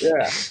 Yeah,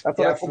 that's what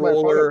I told my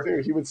opponent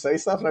too. He would say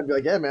stuff, and I'd be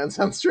like, yeah, man,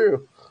 sounds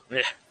true.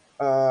 Yeah.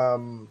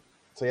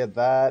 So he had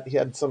that. He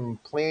had some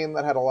plane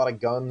that had a lot of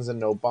guns and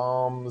no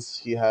bombs.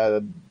 He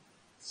had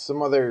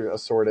some other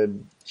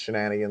assorted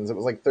shenanigans. It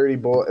was like 30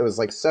 it was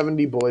like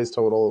 70 boys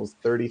total. It was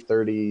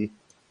 30,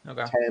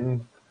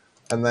 10.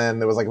 And then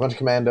there was like a bunch of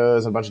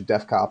commandos and a bunch of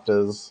def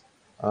copters.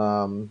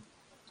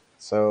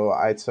 So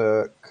I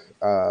took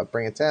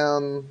Bring It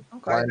Down.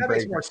 Okay, that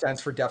makes more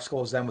sense for Def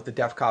Skulls than with the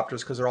Def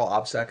Copters because they're all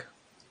OBSEC.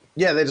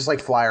 Yeah, they just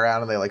like fly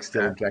around and they like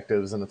steal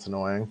objectives and it's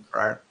annoying.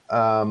 Right.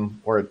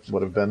 Or it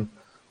would have been.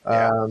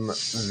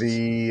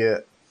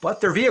 But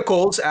they're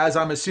vehicles, as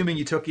I'm assuming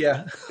you took,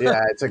 Yeah,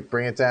 I took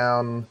Bring It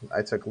Down,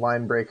 I took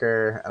Line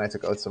Breaker, and I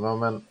took Oaths a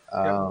Moment.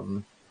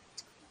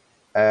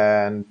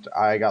 And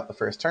I got the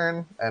first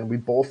turn, and we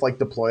both like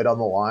deployed on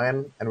the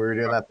line, and we were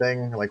doing that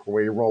thing like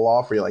where you roll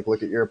off, where you like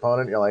look at your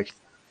opponent, you're like,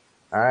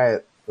 all right,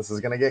 this is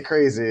gonna get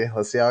crazy.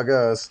 Let's see how it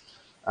goes.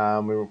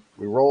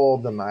 We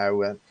rolled, and I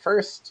went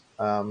first.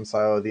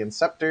 So the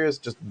Inceptors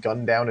just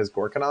gunned down his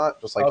Gorkanaut,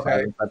 just like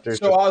Inceptors.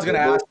 So I was going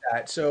to ask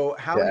that. So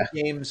how many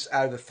games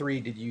out of the 3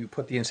 did you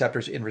put the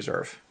Inceptors in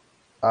reserve?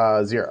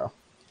 0.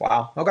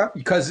 Wow. Okay.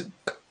 Because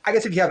I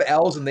guess if you have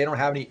L's and they don't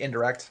have any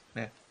indirect.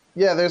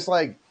 Yeah,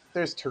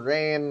 there's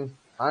terrain.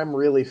 I'm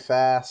really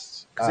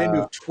fast. Because they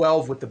move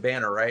 12 with the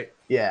banner, right?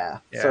 Yeah.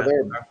 So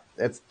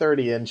it's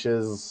 30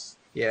 inches.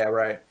 Yeah,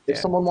 right. If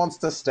someone wants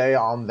to stay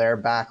on their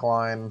back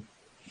line,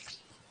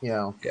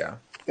 go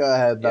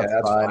ahead. That's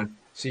fine.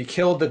 So you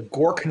killed the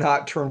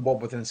Gorkanaut turn 1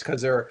 with this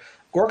because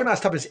Gorkanaut's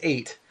toughness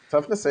 8.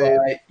 Toughness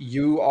 8.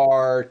 You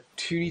are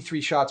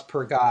 2d3 shots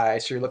per guy,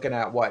 so you're looking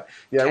at what?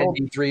 Yeah,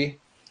 10d3?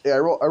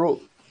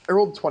 I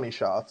rolled 20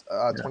 shots,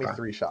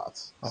 23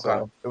 shots. Okay.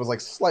 So it was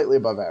like slightly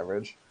above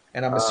average.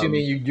 And I'm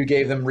assuming you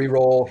gave them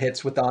reroll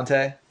hits with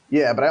Dante?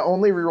 Yeah, but I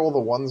only reroll the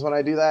ones when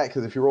I do that,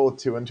 because if you roll a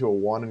 2 into a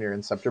 1 and your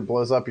Inceptor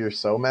blows up, you're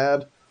so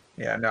mad.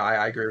 Yeah, no,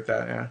 I agree with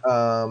that.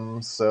 Yeah.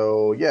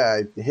 So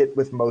yeah, I hit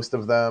with most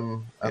of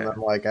them, and Yeah. then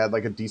like I had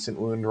like a decent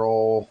wound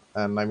roll,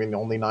 and I mean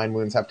only 9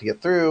 wounds have to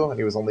get through, and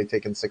he was only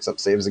taking 6 up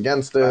saves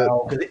against it.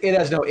 Because it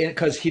has no,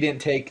 because he didn't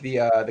take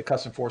the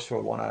custom force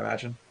field one, I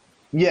imagine.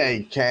 Yeah,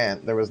 you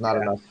can't. There was not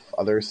enough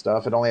other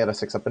stuff. It only had a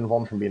 6 up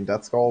invuln from being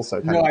Death Skull, so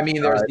No, I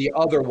mean there's the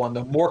other one,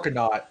 the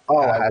Morkanaut.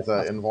 Oh, it has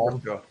a invuln?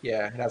 Force field.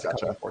 Yeah, it has a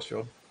custom force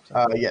field.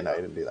 Yeah, no,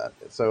 you didn't do that.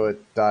 So it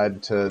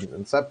died to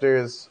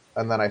Inceptors,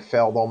 and then I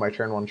failed all my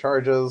turn 1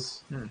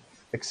 charges.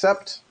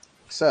 Except,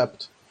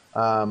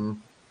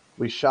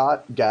 we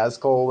shot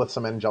Gazkul with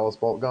some Angelus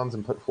bolt guns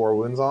and put 4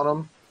 wounds on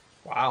him.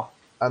 Wow.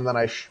 And then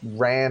I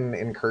ran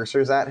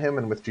Incursors at him,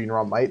 and with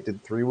Generaw Might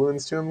did 3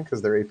 wounds to him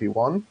because they're AP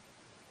 1.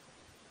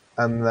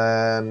 And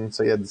then,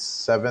 so he had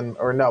 7,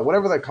 or no,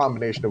 whatever the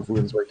combination of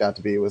wounds worked out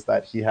to be was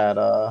that he had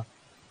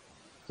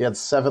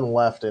 7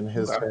 left in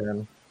his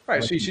turn.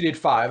 Right, so you did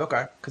 5,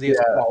 okay, because he has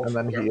 12. And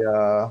then he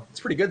it's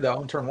pretty good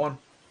though in turn 1.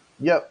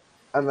 Yep,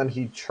 and then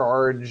he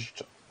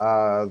charged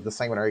the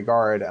Sanguinary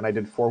Guard, and I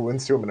did 4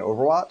 wounds to him in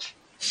Overwatch.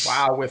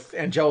 Wow, with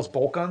Angelus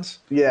bolt guns.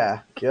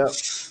 Yeah, yep.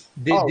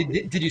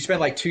 Did you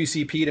spend like 2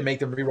 CP to make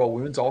them reroll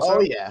wounds also?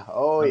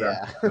 Oh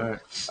yeah. Right.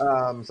 So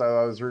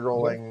I was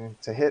rerolling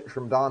to hit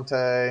from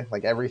Dante,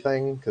 like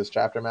everything, because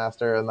Chapter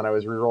Master, and then I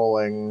was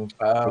rerolling.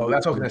 Oh,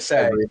 that's what I was gonna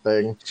say.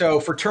 Everything.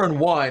 So for turn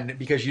 1,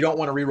 because you don't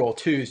want to reroll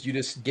 2s, you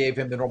just gave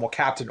him the normal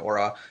Captain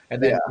aura,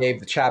 and then gave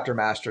the Chapter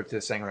Master to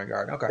the Sanguinary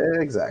Guard. Okay.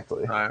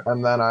 Exactly. Right.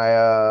 And then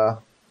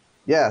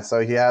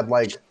so he had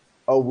like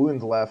a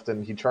wound left,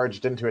 and he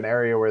charged into an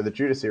area where the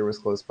Judiceer was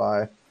close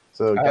by.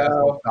 So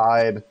Gazkul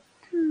died,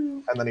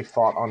 and then he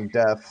fought on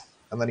death,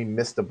 and then he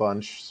missed a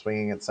bunch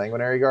swinging at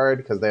Sanguinary Guard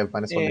because they have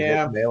 -1 to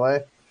hit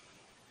melee.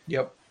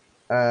 Yep.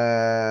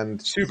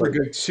 And super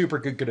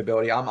good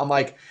ability. I'm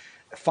like,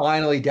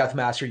 finally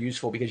Deathmaster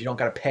useful because you don't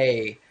got to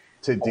pay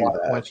to do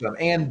that. Points for them.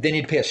 And then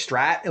you'd pay a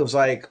strat. It was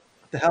like,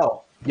 what the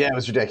hell? Yeah, it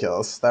was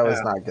ridiculous. That was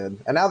not good.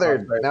 And now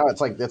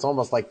it's like, it's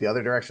almost like the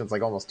other direction. It's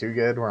like almost too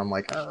good where I'm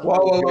like,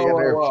 whoa.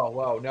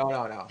 No.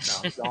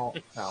 Don't.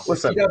 No.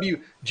 Listen,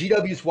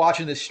 GW's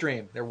watching this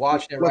stream. They're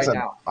watching it right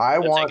now.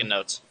 They're taking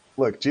notes.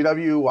 Look,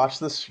 GW, watch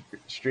this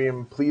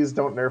stream. Please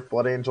don't nerf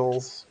Blood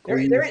Angels. There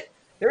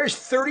is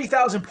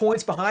 30,000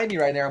 points behind me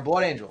right there on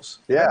Blood Angels.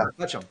 Yeah.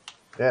 Touch them.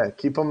 Yeah,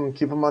 keep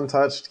them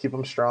untouched. Keep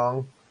them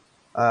strong.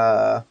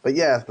 But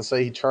yeah, so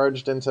he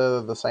charged into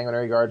the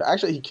Sanguinary Guard.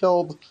 Actually,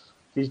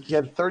 he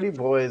had 30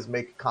 boys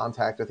make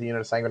contact with the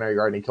unit of Sanguinary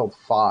Guard, and he killed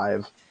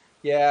 5.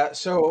 Yeah,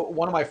 so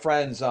one of my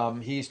friends,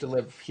 he used to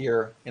live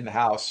here in the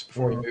house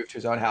before he moved to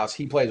his own house.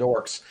 He plays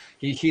orcs.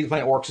 He's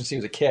playing orcs since he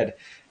was a kid,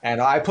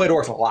 and I played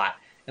orcs a lot.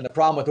 And the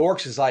problem with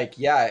orcs is like,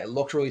 yeah, it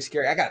looks really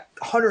scary. I got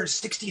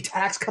 160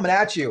 attacks coming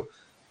at you.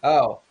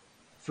 Oh,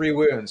 3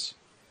 wounds.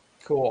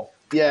 Cool.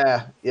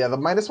 Yeah, the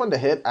 -1 to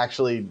hit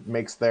actually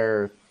makes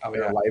their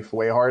life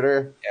way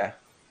harder. Yeah.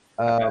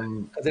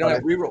 They don't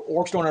have reroll.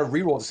 Orcs don't have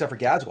rerolls except for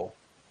Gazgul.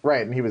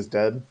 Right, and he was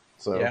dead.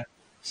 So yeah,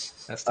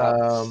 that's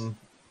tough.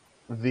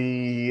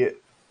 It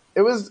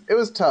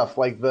was tough.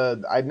 Like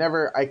I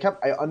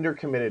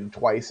undercommitted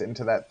twice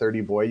into that 30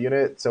 boy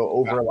unit. So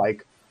over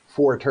like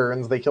 4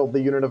 turns, they killed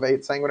the unit of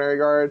 8 Sanguinary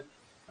Guard,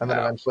 and then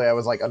eventually I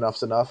was like,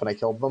 enough's enough, and I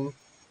killed them.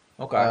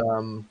 Okay.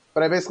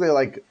 But I basically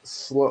like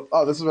this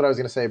is what I was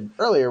gonna say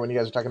earlier when you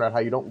guys were talking about how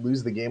you don't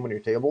lose the game when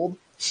you're tabled.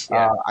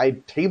 Yeah. I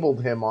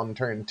tabled him on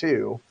turn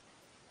 2.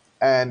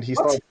 And he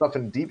started stuff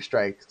in Deep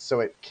Strike, so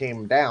it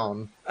came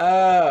down.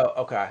 Oh,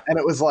 okay. And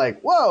it was like,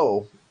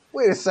 whoa,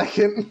 wait a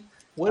second.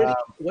 What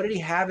did he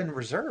have in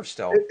reserve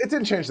still? It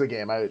didn't change the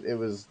game. It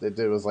was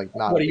like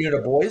not. What, a unit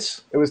of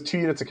boys? It was 2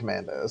 units of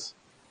commandos.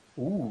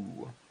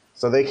 Ooh.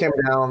 So they came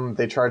down,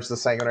 they charged the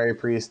Sanguinary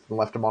Priest and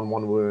left him on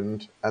 1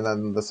 wound, and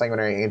then the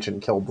Sanguinary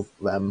Ancient killed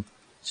them.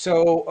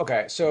 So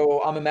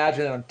I'm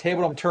imagining on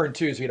tabled on turn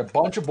 2, so we had a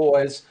bunch of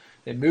boys,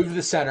 they moved to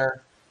the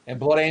center, and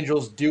Blood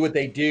Angels do what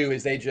they do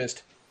is they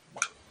just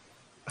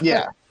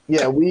Yeah,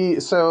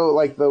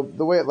 like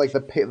the way like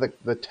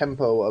the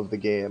tempo of the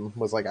game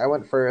was like I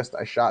went first,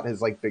 I shot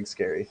his like big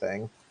scary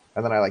thing,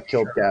 and then I like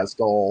killed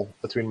Gazgul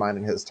between mine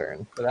and his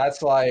turn. So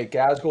that's like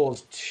Gazgul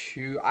is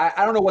 2.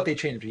 I don't know what they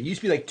changed. It used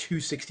to be like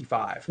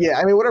 265. Yeah,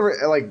 I mean whatever.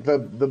 Like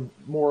the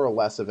more or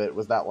less of it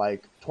was that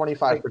like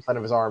 25%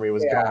 of his army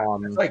was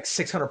gone. It's like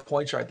 600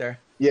 points right there.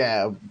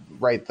 Yeah,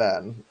 right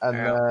then, and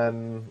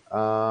then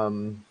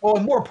well,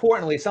 and more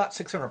importantly, it's not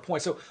 600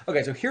 points. So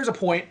here's a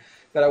point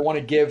that I want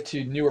to give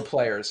to newer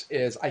players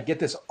is I get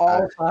this all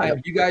the time.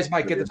 You guys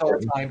might get this all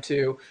the time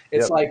too.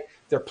 It's like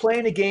they're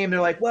playing a game. They're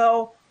like,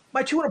 well,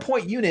 my 200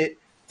 point unit,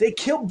 they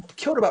killed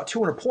about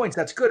 200 points.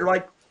 That's good. They're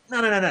like,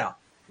 no.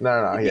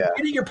 Yeah.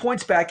 Getting your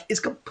points back is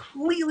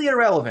completely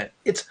irrelevant.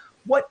 It's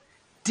what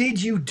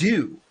did you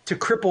do to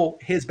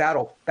cripple his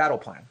battle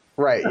plan?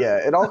 Right. Yeah.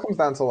 It all comes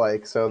down to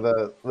like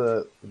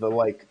the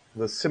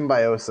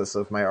symbiosis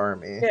of my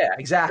army. Yeah,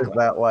 exactly. Is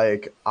that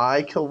like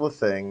I kill the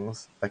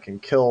things that can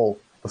kill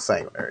the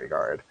Sanguinary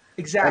Guard.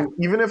 Exactly. And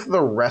even if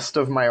the rest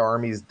of my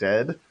army's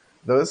dead,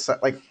 those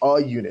like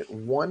a unit,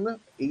 one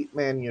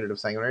 8-man unit of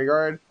Sanguinary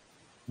Guard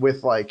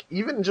with like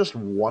even just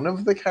one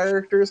of the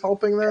characters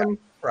helping them,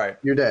 Right.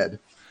 you're dead.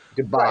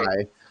 Goodbye.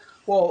 Right.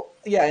 Well,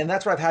 yeah, and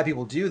that's what I've had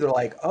people do. They're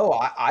like, "Oh,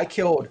 I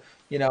killed,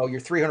 your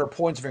 300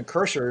 points of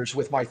incursors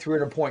with my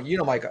 300 point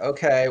unit." I'm like,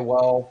 "Okay,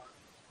 well,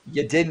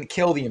 you didn't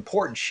kill the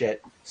important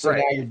shit, so Right.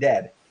 now you're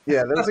dead."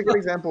 Yeah, there's a good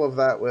example of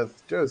that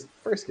with Joe's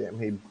first game.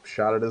 He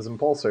shot at his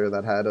impulsor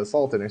that had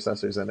assault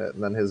intercessors in it,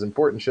 and then his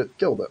important shit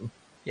killed him.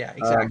 Yeah,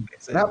 exactly.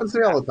 It happens to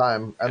me all the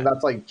time, and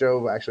that's like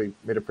Joe actually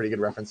made a pretty good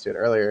reference to it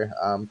earlier.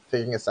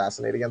 Taking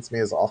assassinate against me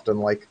is often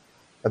like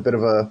a bit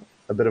of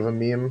a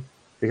meme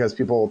because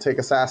people will take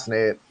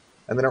assassinate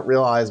and they don't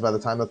realize by the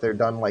time that they're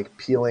done like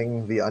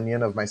peeling the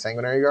onion of my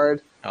Sanguinary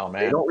Guard, Oh they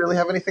man. don't really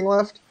have anything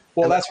left.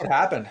 Well, And that's what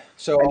happened.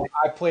 So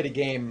I played a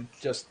game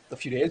just a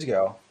few days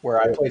ago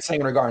where I played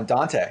Sanguinary Guard and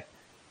Dante,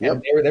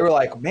 Yep. and they were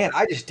like, "Man,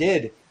 I just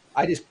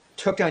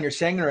took down your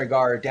Sanguinary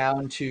Guard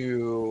down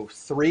to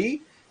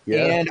 3,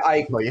 Yeah, and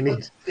what you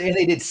need. and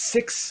they did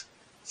 6.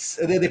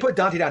 They put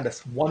Dante down to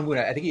 1 wound.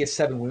 I think he has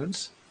 7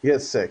 wounds. He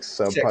has 6,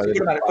 so 6. probably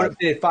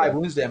They did 5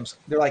 wounds to him.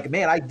 They're like,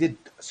 "Man, I did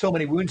so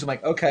many wounds." I'm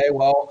like, "Okay,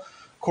 well,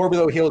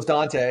 Corbulo heals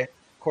Dante.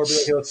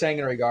 Corbulo heals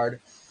Sanguinary Guard.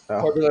 Oh.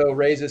 Corbulo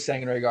raises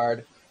Sanguinary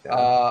Guard."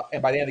 Yeah.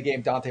 And by the end of the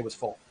game, Dante was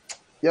full.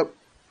 Yep.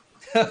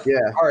 Yeah.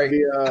 All right.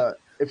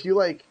 If you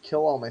like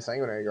kill all my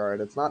Sanguinary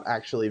Guard, it's not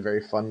actually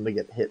very fun to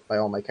get hit by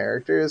all my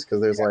characters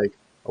because there's like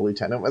a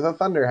lieutenant with a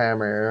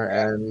Thunderhammer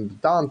and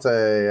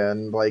Dante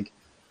and like,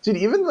 dude,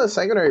 even the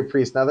Sanguinary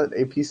Priest, now that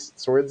AP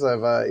swords have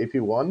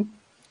AP1,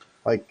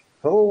 like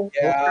he'll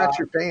scratch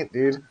your paint,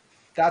 dude.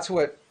 That's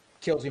what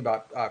kills me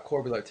about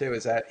Corbulo too,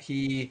 is that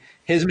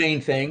his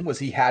main thing was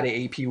he had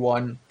a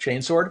AP1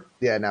 chainsword.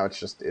 Yeah, now it's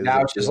just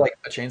like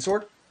a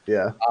chainsword.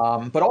 Yeah.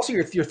 But also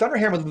your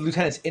Thunderhammer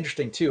lieutenant's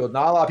interesting too.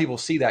 Not a lot of people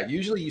see that.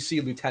 Usually you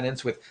see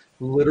lieutenants with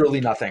literally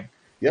nothing.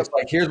 Yep. It's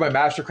like, here's my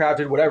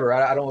mastercrafted whatever.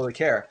 I don't really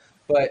care.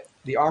 But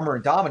the armor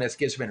and dominance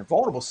gives him an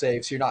invulnerable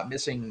save, so you're not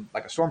missing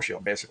like a storm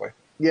shield, basically.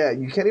 Yeah,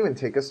 you can't even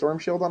take a storm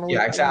shield on a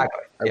lieutenant.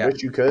 Exactly. I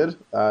wish you could.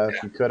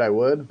 If you could, I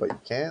would, but you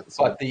can't.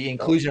 So but the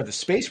inclusion of the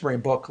Space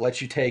Marine book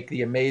lets you take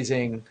the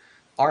amazing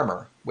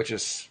armor, which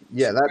is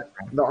the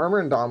armor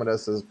and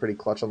dominus is pretty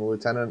clutch on the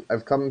lieutenant.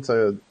 I've come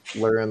to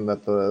learn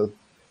that the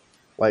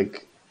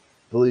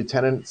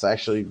lieutenant's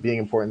actually being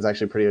important is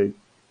actually pretty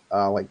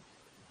the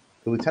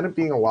lieutenant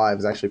being alive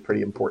is actually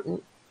pretty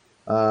important.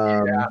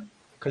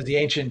 Because the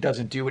ancient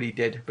doesn't do what he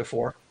did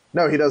before.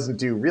 No, he doesn't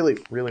do really,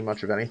 really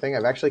much of anything.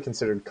 I've actually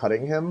considered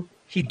cutting him.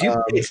 He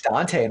duplicates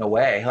Dante in a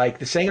way. Like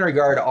the Sanguinary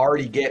Guard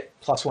already get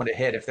 +1 to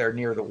hit if they're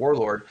near the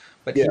Warlord,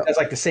 but he does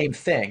like the same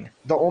thing.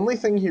 The only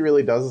thing he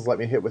really does is let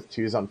me hit with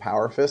 2s on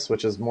Power Fist,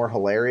 which is more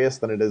hilarious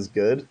than it is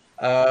good.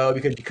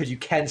 Because you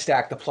can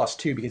stack the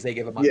 +2 because they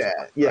give a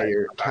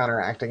you're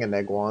counteracting a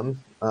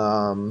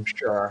 -1.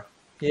 Sure.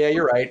 Yeah,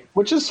 you're right.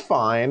 Which is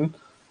fine.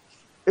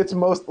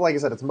 Like I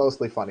said, it's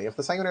mostly funny. If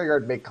the Sanguinary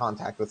Guard make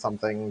contact with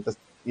something,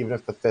 even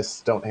if the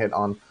fists don't hit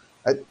on,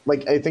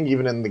 I think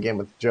even in the game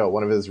with Joe,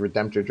 one of his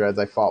Redemptor Dreads,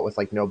 I fought with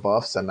like no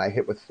buffs, and I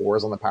hit with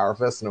 4s on the Power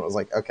Fist, and it was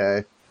like,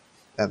 okay,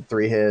 and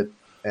 3 hit,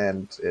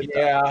 and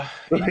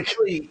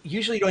usually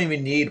you don't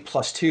even need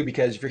 +2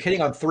 because if you're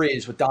hitting on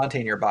 3s with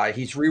Dante nearby,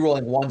 he's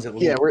rerolling 1s at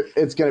least. Yeah,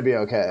 it's gonna be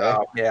okay.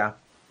 Oh, yeah.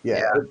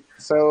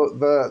 So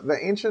the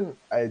ancient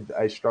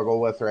I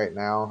struggle with right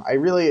now. I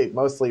really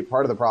mostly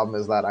part of the problem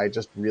is that I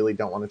just really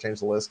don't want to change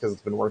the list because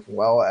it's been working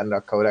well, and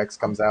a codex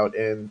comes out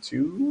in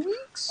 2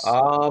 weeks.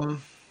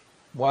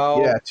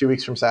 2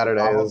 weeks from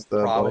Saturday is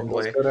the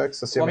probably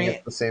codex, assuming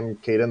it's the same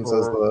cadence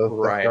as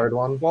the Death Guard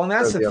one. Well, and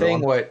that's the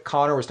thing. What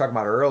Connor was talking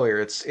about earlier.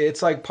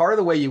 It's like part of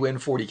the way you win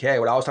 40K.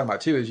 What I was talking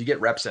about too is you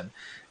get reps in,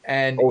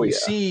 and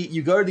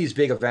you go to these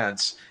big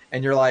events,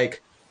 and you're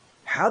like,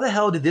 how the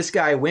hell did this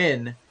guy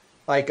win?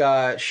 Like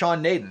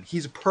Sean Naden,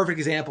 he's a perfect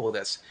example of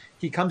this.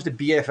 He comes to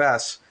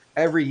BFS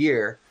every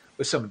year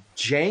with some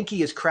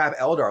janky as crap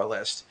Eldar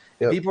list.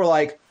 And people are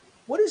like,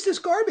 what is this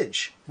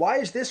garbage? Why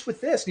is this with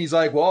this? And he's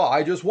like, well,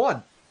 I just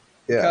won.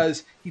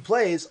 Because he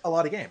plays a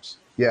lot of games.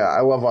 Yeah,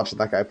 I love watching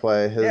that guy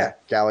play. His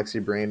galaxy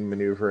brain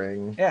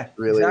maneuvering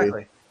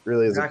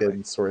really is a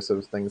good source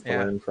of things to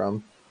learn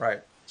from.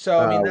 Right. So,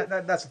 I mean,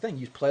 that's the thing.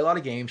 You play a lot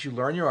of games. You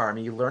learn your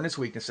army. You learn its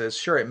weaknesses.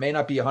 Sure, it may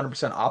not be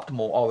 100%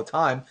 optimal all the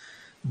time,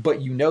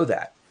 but you know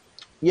that.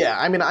 Yeah,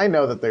 I mean, I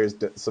know that there's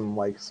some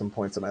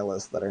points in my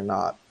list that are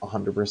not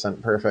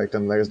 100% perfect,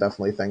 and there's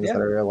definitely things that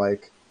are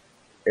like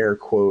air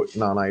quote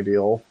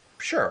non-ideal.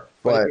 Sure,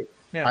 but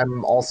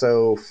I'm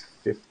also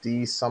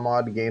 50 some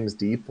odd games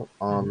deep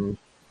on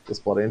this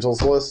Blood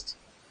Angels list.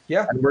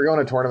 Yeah, and we're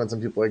going to tournaments,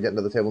 and people are getting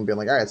to the table and being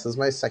like, "All right, so this is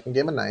my second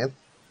game of 9th,"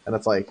 and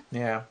it's like,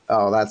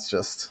 oh, that's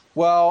just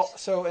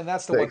and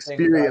that's the one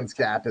experience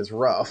gap is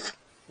rough.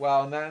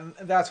 Well, and then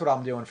that's what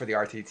I'm doing for the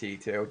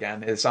RTT too.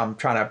 Again, is I'm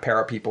trying to pair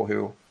up people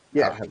who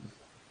have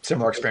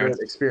similar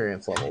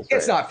experience levels.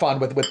 It's not fun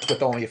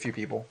with only a few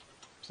people.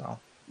 So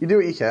you do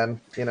what you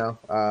can, you know.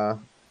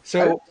 So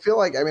I feel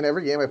like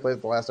every game I played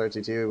at the last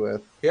RTT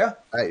with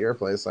at your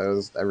place,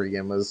 every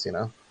game was, you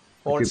know.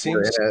 Well,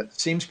 it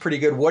seems pretty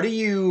good. What do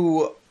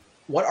you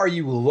what are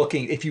you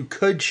looking, if you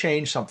could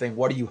change something,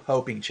 what are you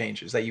hoping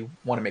changes that you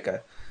want to make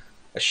a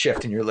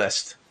shift in your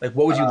list? Like,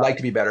 what would you like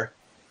to be better?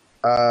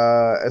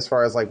 As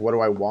far as like, what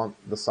do I want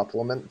the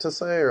supplement to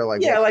say, or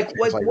like, Yeah,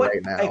 what right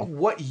like now?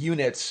 what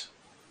units,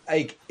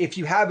 like if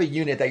you have a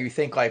unit that you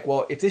think like,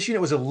 well, if this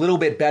unit was a little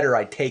bit better,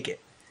 I'd take it.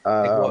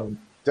 Like what,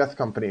 Death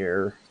Company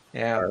are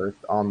yeah,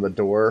 on the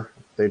door.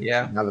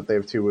 Yeah. Now that they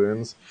have 2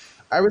 wounds.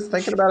 I was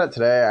thinking about it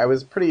today. I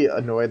was pretty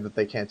annoyed that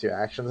they can't do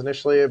actions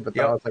initially, but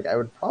then I was like, I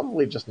would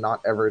probably just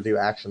not ever do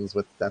actions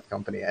with Death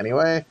Company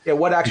anyway. Yeah,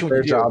 what action would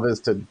you do? Their job is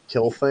to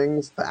kill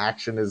things. The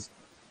action is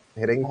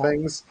hitting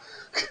things.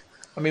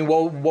 I mean,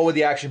 what would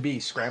the action be?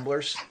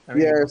 Scramblers? I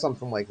mean, Yeah, or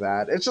something like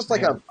that. It's just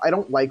like I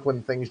don't like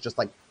when things just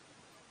like,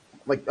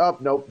 oh,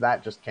 nope,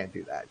 that just can't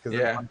do that. Because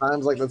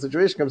sometimes like the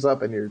situation comes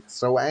up and you're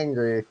so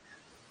angry.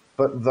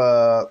 But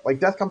the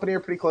Death Company are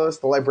pretty close.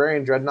 The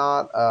Librarian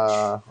Dreadnought,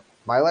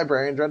 my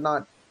Librarian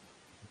Dreadnought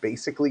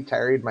basically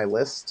carried my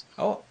list.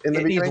 Oh, in the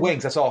it needs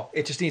wings. That's all.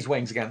 It just needs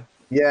wings again.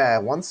 Yeah,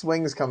 once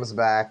wings comes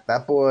back,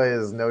 that boy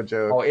is no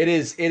joke. Oh, it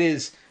is.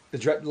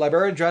 The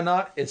Librarian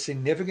Dreadnought is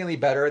significantly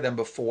better than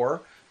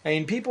before. I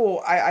mean,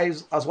 people. I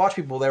was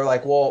watching people. They were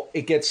like, "Well,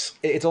 it's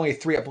only a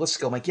 3-up list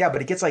skill." I'm like, "Yeah,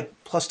 but it gets like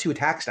 +2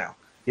 attacks now."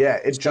 Yeah,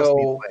 it just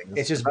needs wings.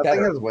 It's just that better.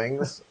 Thing has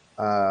wings.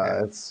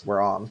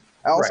 We're on.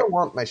 I also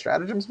want my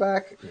stratagems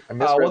back. I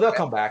miss they'll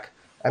come back.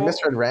 I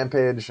miss Red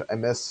Rampage. I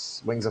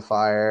miss Wings of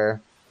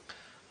Fire.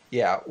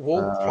 Yeah,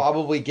 we'll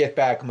probably get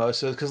back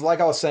most of those because,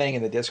 like I was saying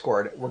in the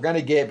Discord, we're going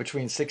to get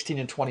between 16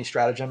 and 20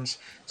 stratagems.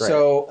 Right.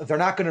 So they're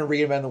not going to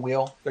reinvent the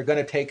wheel. They're going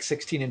to take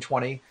 16 and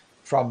 20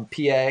 from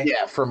PA.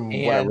 Yeah, from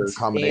whatever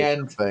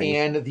combination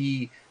and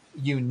the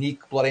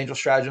unique Blood Angel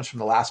stratagems from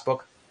the last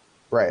book.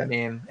 Right. I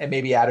mean, and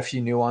maybe add a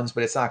few new ones,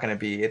 but it's not going to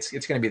be. It's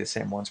going to be the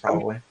same ones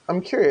probably.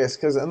 I'm curious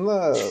because in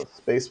the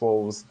Space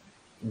Wolves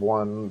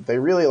one, they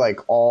really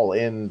all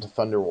in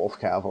Thunderwolf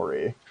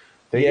Cavalry.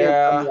 They give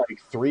them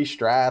 3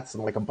 strats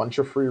and a bunch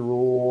of free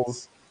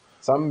rules.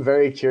 So I'm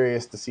very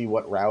curious to see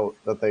what route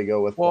that they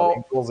go with Blood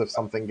Angels if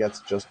something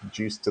gets just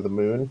juiced to the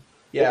moon.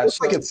 Yeah, it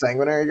looks like it's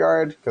Sanguinary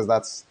Guard because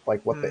that's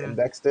what the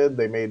Index did.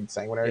 They made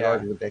Sanguinary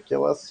Guard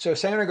ridiculous. So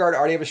Sanguinary Guard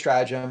already have a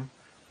stratagem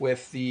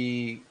with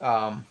the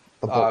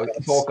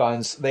bolt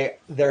guns.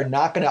 They're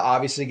not going to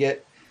obviously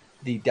get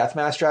the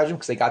Deathmask stratagem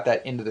because they got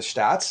that into the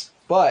stats,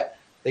 but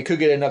they could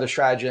get another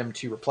stratagem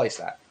to replace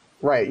that.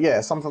 Right,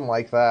 yeah, something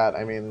like that.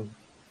 I mean,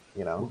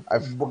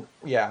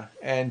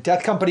 and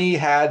Death Company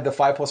had the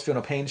 5+ Feel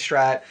No Pain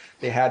strat.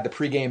 They had the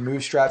pregame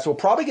move strat, so we'll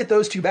probably get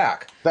those 2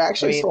 back. They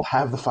actually still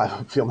have the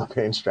 5 Feel No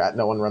Pain strat.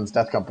 No one runs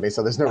Death Company,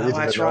 so there's no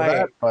reason to know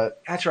that.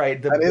 But that's right.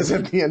 That is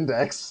in the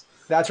Index.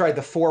 That's right.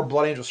 The 4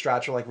 Blood Angel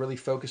strats are really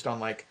focused on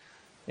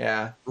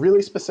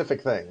really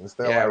specific things.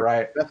 They're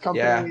right. Death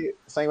Company,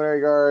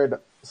 Sanguinary Guard,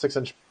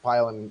 6-inch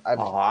pile, and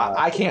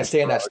I can't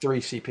stand that 3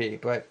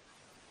 CP, but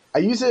I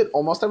use it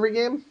almost every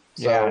game.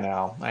 So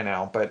I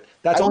know, but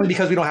that's only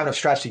because we don't have enough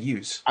strats to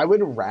use. I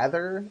would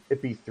rather it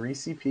be 3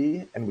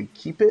 CP and we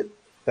keep it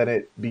than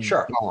it be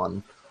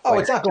gone. Oh,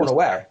 it's not going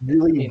away. I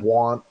really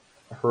want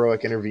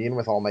Heroic Intervene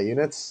with all my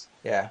units.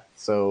 Yeah.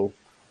 So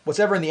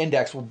whatever in the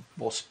Index will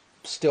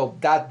still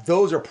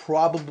those are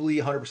probably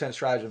 100%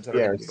 stratagems that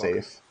are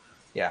safe.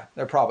 Yeah,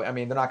 they're probably. I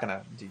mean, they're not going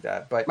to do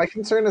that. But my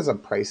concern is a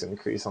price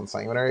increase on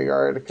Sanguinary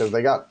Guard because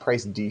they got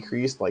price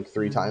decreased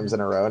 3 times in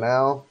a row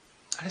now.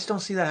 I just don't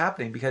see that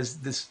happening because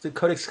the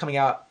Codex is coming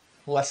out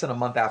less than a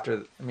month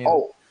after. I mean,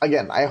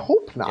 again, I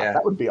hope not.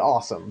 That would be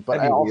awesome. But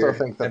I also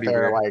think that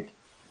they're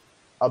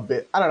a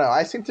bit. I don't know.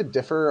 I seem to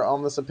differ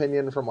on this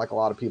opinion from a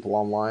lot of people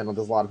online.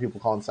 There's a lot of people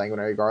calling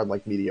Sanguinary Guard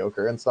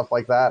mediocre and stuff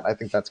like that. I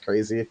think that's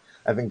crazy.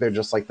 I think they're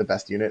just the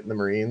best unit in the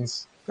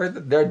Marines.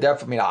 They're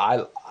definitely.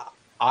 I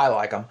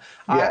like them.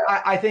 Yeah.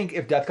 I think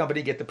if Death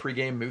Company get the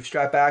pregame move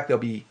strat back, they'll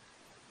be,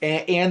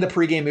 and the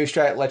pregame move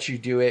strat lets you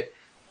do it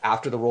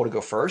after the roll to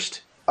go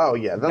first. Oh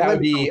yeah, that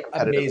would be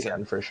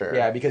amazing for sure.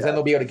 Yeah, because then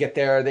they'll be able to get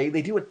there.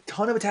 They do a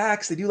ton of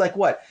attacks. They do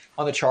what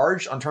on the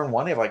charge on turn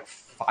 1? They have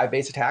 5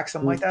 base attacks,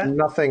 something like that.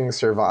 Nothing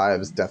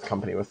survives Death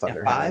Company with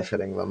Thunder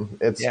hitting them.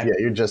 It's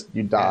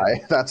you die.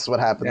 Yeah. That's what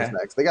happens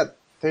next.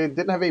 They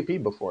didn't have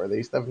AP before. They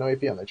used to have no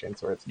AP on their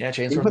chainswords. Yeah,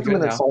 chainswords. You put them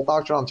in Assault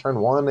Doctrine on turn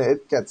 1,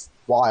 it gets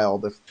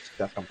wild if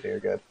Death Company are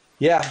good.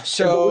 Yeah,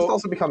 so this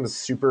also becomes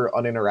super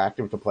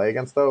uninteractive to play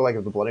against, though.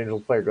 If the Blood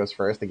Angels player goes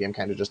first, the game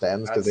kind of just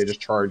ends because they just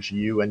charge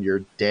you and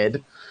you're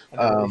dead.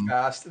 Really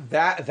fast.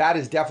 That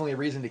is definitely a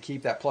reason to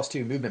keep that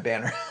 +2 movement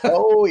banner.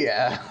 Oh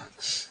yeah,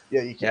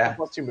 you keep the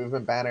 +2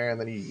 movement banner, and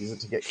then you use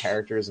it to get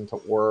characters into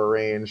aura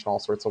range and all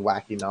sorts of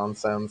wacky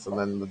nonsense. And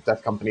then the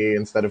Death Company,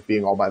 instead of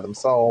being all by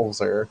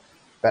themselves, are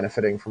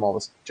benefiting from all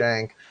this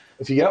jank.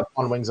 If you get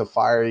on Wings of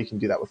Fire, you can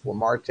do that with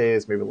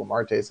Lamartes. Maybe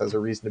Lamartes has a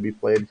reason to be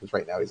played because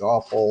right now he's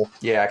awful.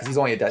 Yeah, because he's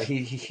only a death.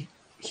 He's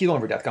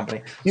only for Death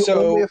Company. He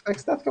only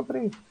affects Death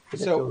Company.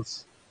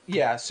 Ridiculous.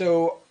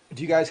 So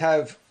do you guys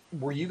have?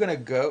 Were you gonna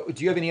go?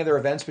 Do you have any other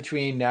events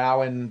between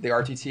now and the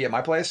RTT at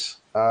my place?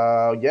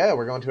 Yeah,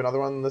 we're going to another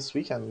one this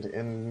weekend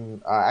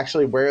in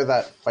actually where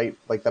that fight,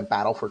 the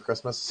Battle for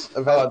Christmas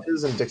event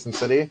is in Dixon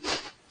City.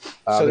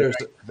 So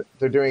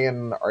they're doing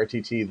an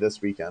RTT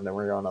this weekend, and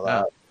we're going to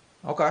that.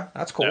 Okay,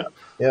 that's cool.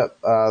 Yeah.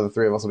 Yep. The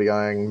three of us will be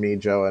going. Me,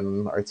 Joe,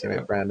 and our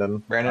teammate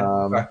Brandon.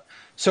 Okay.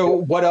 So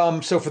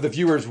what? So for the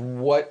viewers,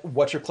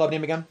 what's your club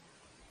name again?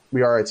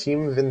 We are a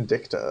Team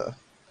Vindicta.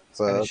 It's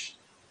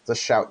a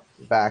shout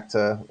back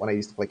to when I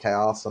used to play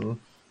Chaos, and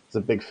was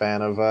a big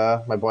fan of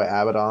my boy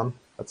Abaddon.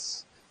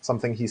 That's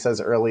something he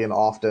says early and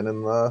often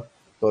in the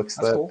books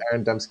that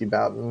Aaron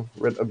Dembski-Boughton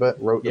wrote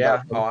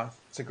about.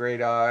 It's a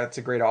great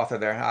author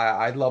there.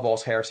 I love all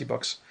his heresy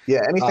books.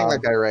 Yeah, anything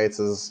that guy writes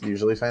is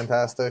usually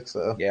fantastic.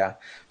 So yeah.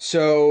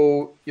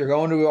 So you're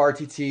going to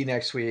RTT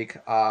next week.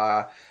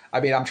 I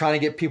mean, I'm trying to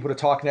get people to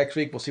talk next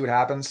week. We'll see what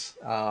happens.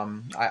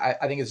 I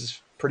think this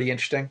is pretty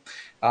interesting.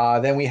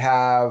 Then we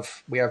have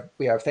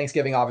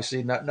Thanksgiving.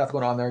 Obviously, nothing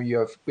going on there.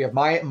 We have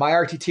my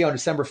RTT on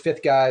December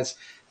 5th, guys.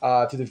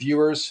 To the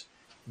viewers,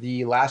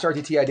 the last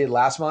RTT I did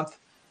last month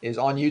is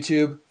on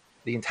YouTube.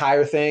 The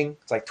entire thing.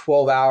 It's like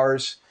 12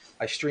 hours.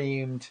 I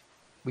streamed.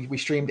 We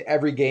streamed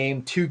every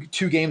game, two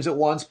games at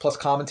once plus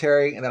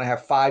commentary, and then I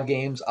have 5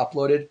 games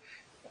uploaded.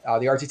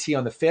 The RTT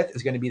on the 5th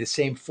is going to be the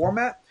same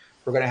format.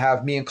 We're going to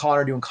have me and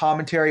Connor doing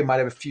commentary. Might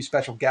have a few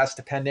special guests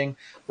depending.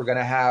 We're going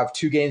to have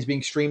 2 games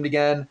being streamed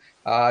again.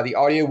 The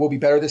audio will be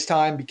better this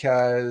time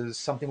because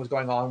something was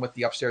going on with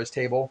the upstairs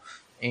table,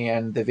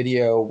 and the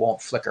video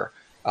won't flicker.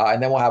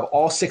 And then we'll have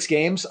all 6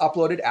 games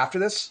uploaded after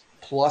this.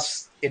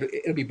 Plus,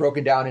 it'll be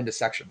broken down into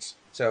sections.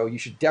 So you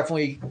should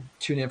definitely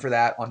tune in for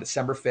that on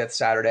December 5th,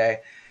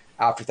 Saturday,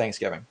 after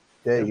Thanksgiving.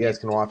 Yeah, you guys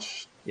can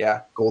watch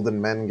Golden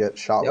Men get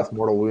shot with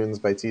mortal wounds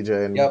by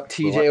TJ. And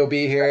TJ will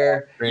be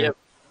here. Yep.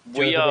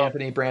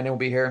 Anthony, Brandon will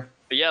be here.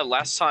 But yeah,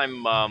 last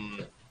time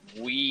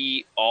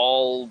we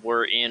all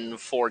were in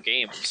 4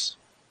 games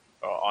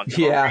on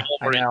stream. Yeah, we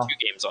all were in 2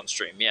 games on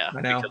stream. Yeah,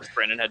 because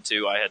Brandon had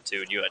 2, I had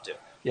 2, and you had 2.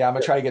 Yeah, I'm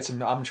gonna try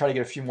to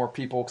get a few more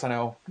people because I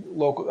know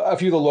a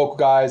few of the local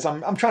guys.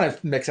 I'm trying to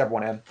mix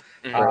everyone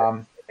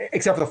in,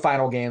 except for the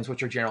final games,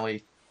 which are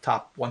generally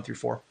top 1 through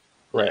 4.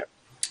 Right.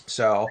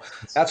 So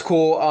that's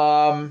cool.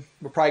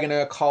 We're probably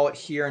gonna call it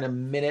here in a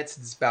minute.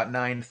 It's about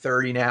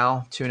 9:30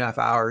 now, 2.5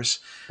 hours.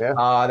 Yeah.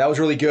 That was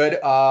really good.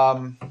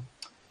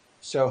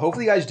 So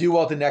hopefully you guys do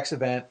well at the next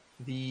event.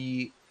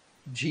 The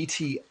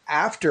GT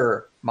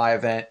after my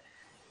event.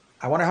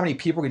 I wonder how many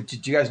people.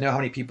 Did you guys know how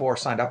many people are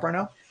signed up right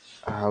now?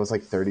 I was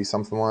like 30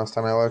 something last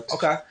time I looked.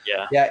 Okay.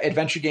 Yeah.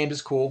 Adventure Games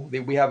is cool.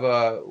 We have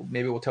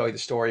maybe we'll tell you the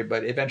story,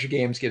 but Adventure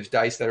Games gives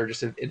dice that are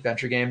just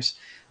adventure games.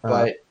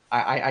 But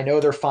I know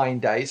they're fine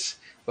dice,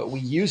 but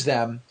we use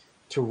them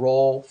to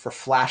roll for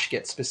flash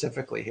gets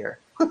specifically here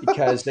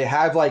because they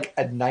have like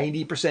a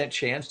 90%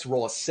 chance to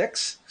roll a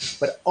 6,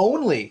 but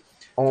only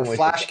for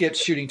flash gets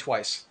shooting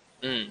twice.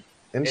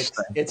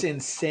 Interesting. It's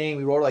insane.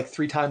 We rolled like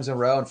 3 times in a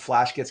row, and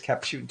flash gets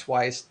kept shooting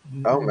twice.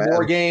 Oh man!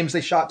 More games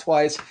they shot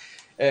twice.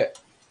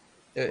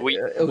 We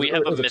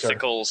have a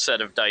mythical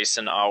set of dice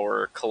in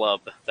our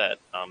club that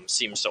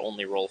seems to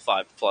only roll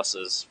 5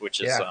 pluses,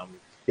 which is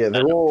they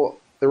roll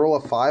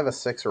a 5, a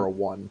 6, or a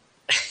 1.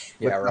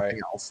 Yeah, right. Nothing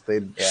else.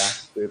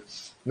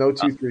 No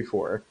 2, 3,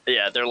 4.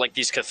 Yeah, they're like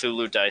these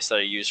Cthulhu dice that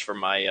I use for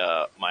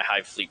my my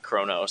Hive Fleet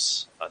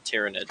Chronos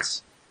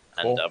Tyranids,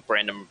 and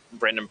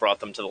Brandon brought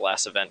them to the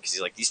last event because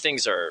he's like these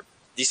things are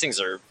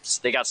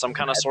they got some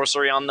kind of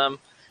sorcery on them.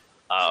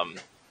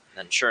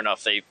 And sure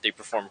enough, they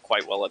perform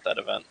quite well at that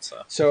event.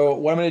 So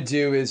what I'm going to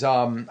do is,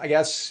 I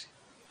guess,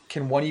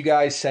 can one of you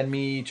guys send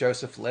me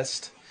Joseph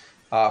list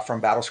from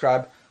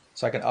Battlescribe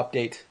so I can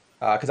update?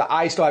 Because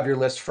I still have your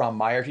list from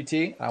my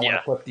RTT. I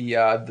want to put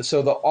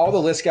all the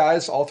list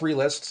guys, all 3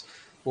 lists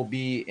will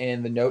be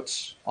in the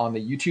notes on the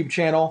YouTube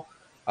channel.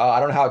 I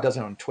don't know how it does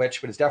it on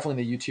Twitch, but it's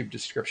definitely in the YouTube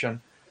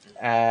description.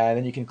 And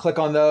then you can click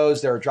on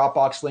those. They're a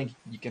Dropbox link.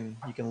 You can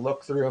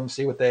look through them,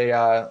 see what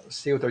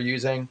they're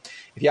using.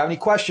 If you have any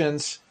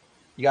questions,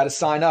 you got to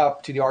sign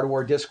up to the Art of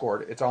War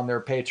Discord. It's on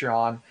their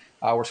Patreon.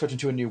 We're switching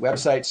to a new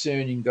website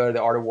soon. You can go to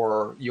the Art of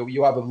War.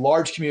 You have a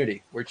large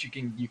community where you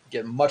can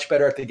get much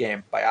better at the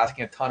game by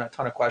asking a ton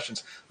of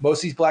questions. Most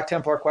of these Black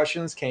Templar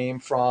questions came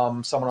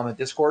from someone on the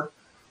Discord.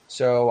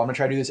 So I'm gonna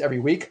try to do this every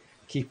week.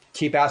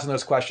 Keep asking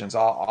those questions.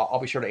 I'll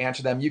be sure to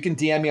answer them. You can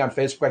DM me on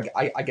Facebook,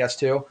 I guess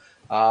too.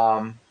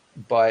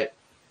 But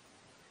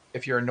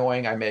if you're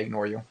annoying, I may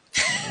ignore you.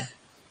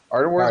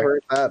 Art of War is where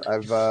it's at.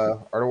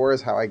 Art of War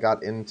is how I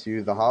got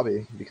into the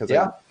hobby because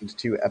I listened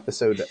to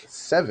episode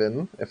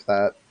 7, if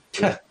that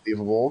is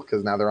believable,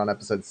 because now they're on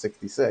episode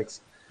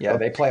 66. Yeah,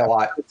 they play a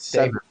lot.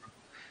 7,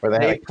 where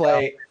they had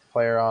a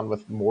player on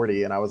with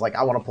Morty, and I was like,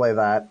 I want to play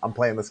that. I'm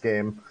playing this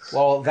game.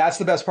 Well, that's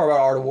the best part about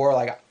Art of War.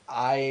 Like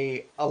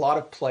a lot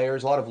of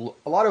players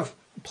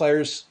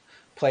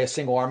play a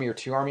single army or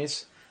 2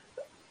 armies.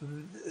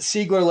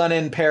 Siegler,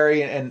 Lennon,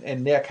 Perry,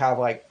 and Nick have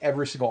like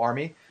every single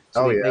army.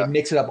 So they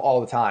mix it up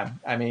all the time.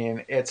 I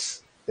mean,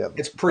 it's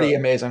pretty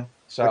amazing.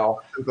 So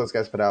those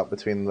guys put out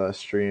between the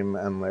stream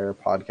and their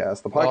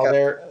podcast. The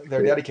podcast,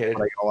 they're dedicated. I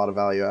get a lot of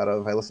value out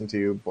of. I listen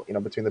to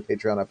between the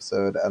Patreon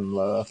episode and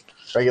the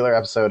regular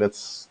episode.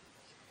 It's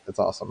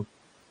awesome.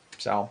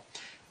 So,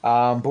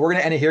 But we're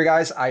gonna end it here,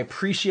 guys. I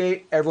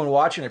appreciate everyone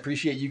watching. I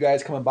appreciate you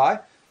guys coming by.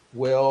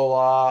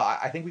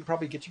 I think we can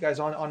probably get you guys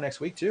on next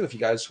week too if you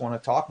guys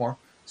want to talk more.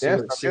 See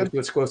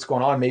what's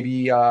going on.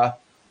 Maybe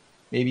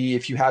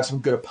if you have some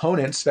good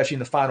opponents, especially in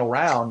the final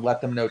round, let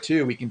them know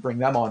too. We can bring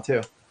them on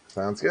too.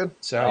 Sounds good.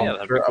 So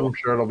yeah, I'm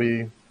sure it'll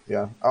be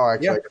Oh,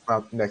 actually, I guess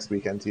not next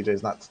weekend.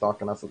 TJ's not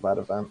stalking us at that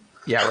event.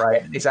 Yeah,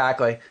 right.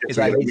 Exactly.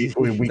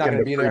 We weekend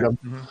of freedom.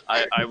 Mm-hmm.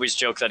 I always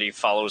joke that he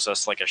follows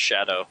us like a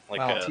shadow,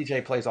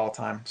 TJ plays all the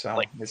time,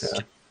 so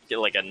get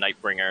like a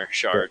Nightbringer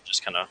shard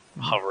just kind of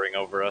hovering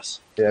over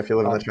us. Yeah, if you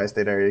live in the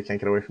tri-state area, you can't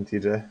get away from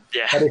TJ.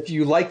 Yeah. But if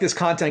you like this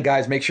content,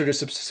 guys, make sure to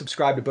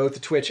subscribe to both the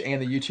Twitch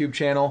and the YouTube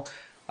channel.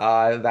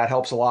 That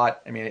helps a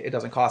lot. I mean, it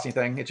doesn't cost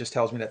anything. It just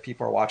tells me that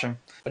people are watching.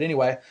 But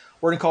anyway,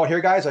 we're going to call it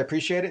here, guys. I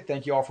appreciate it.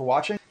 Thank you all for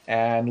watching.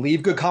 And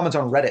leave good comments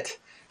on Reddit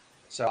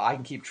so I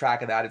can keep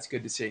track of that. It's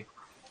good to see.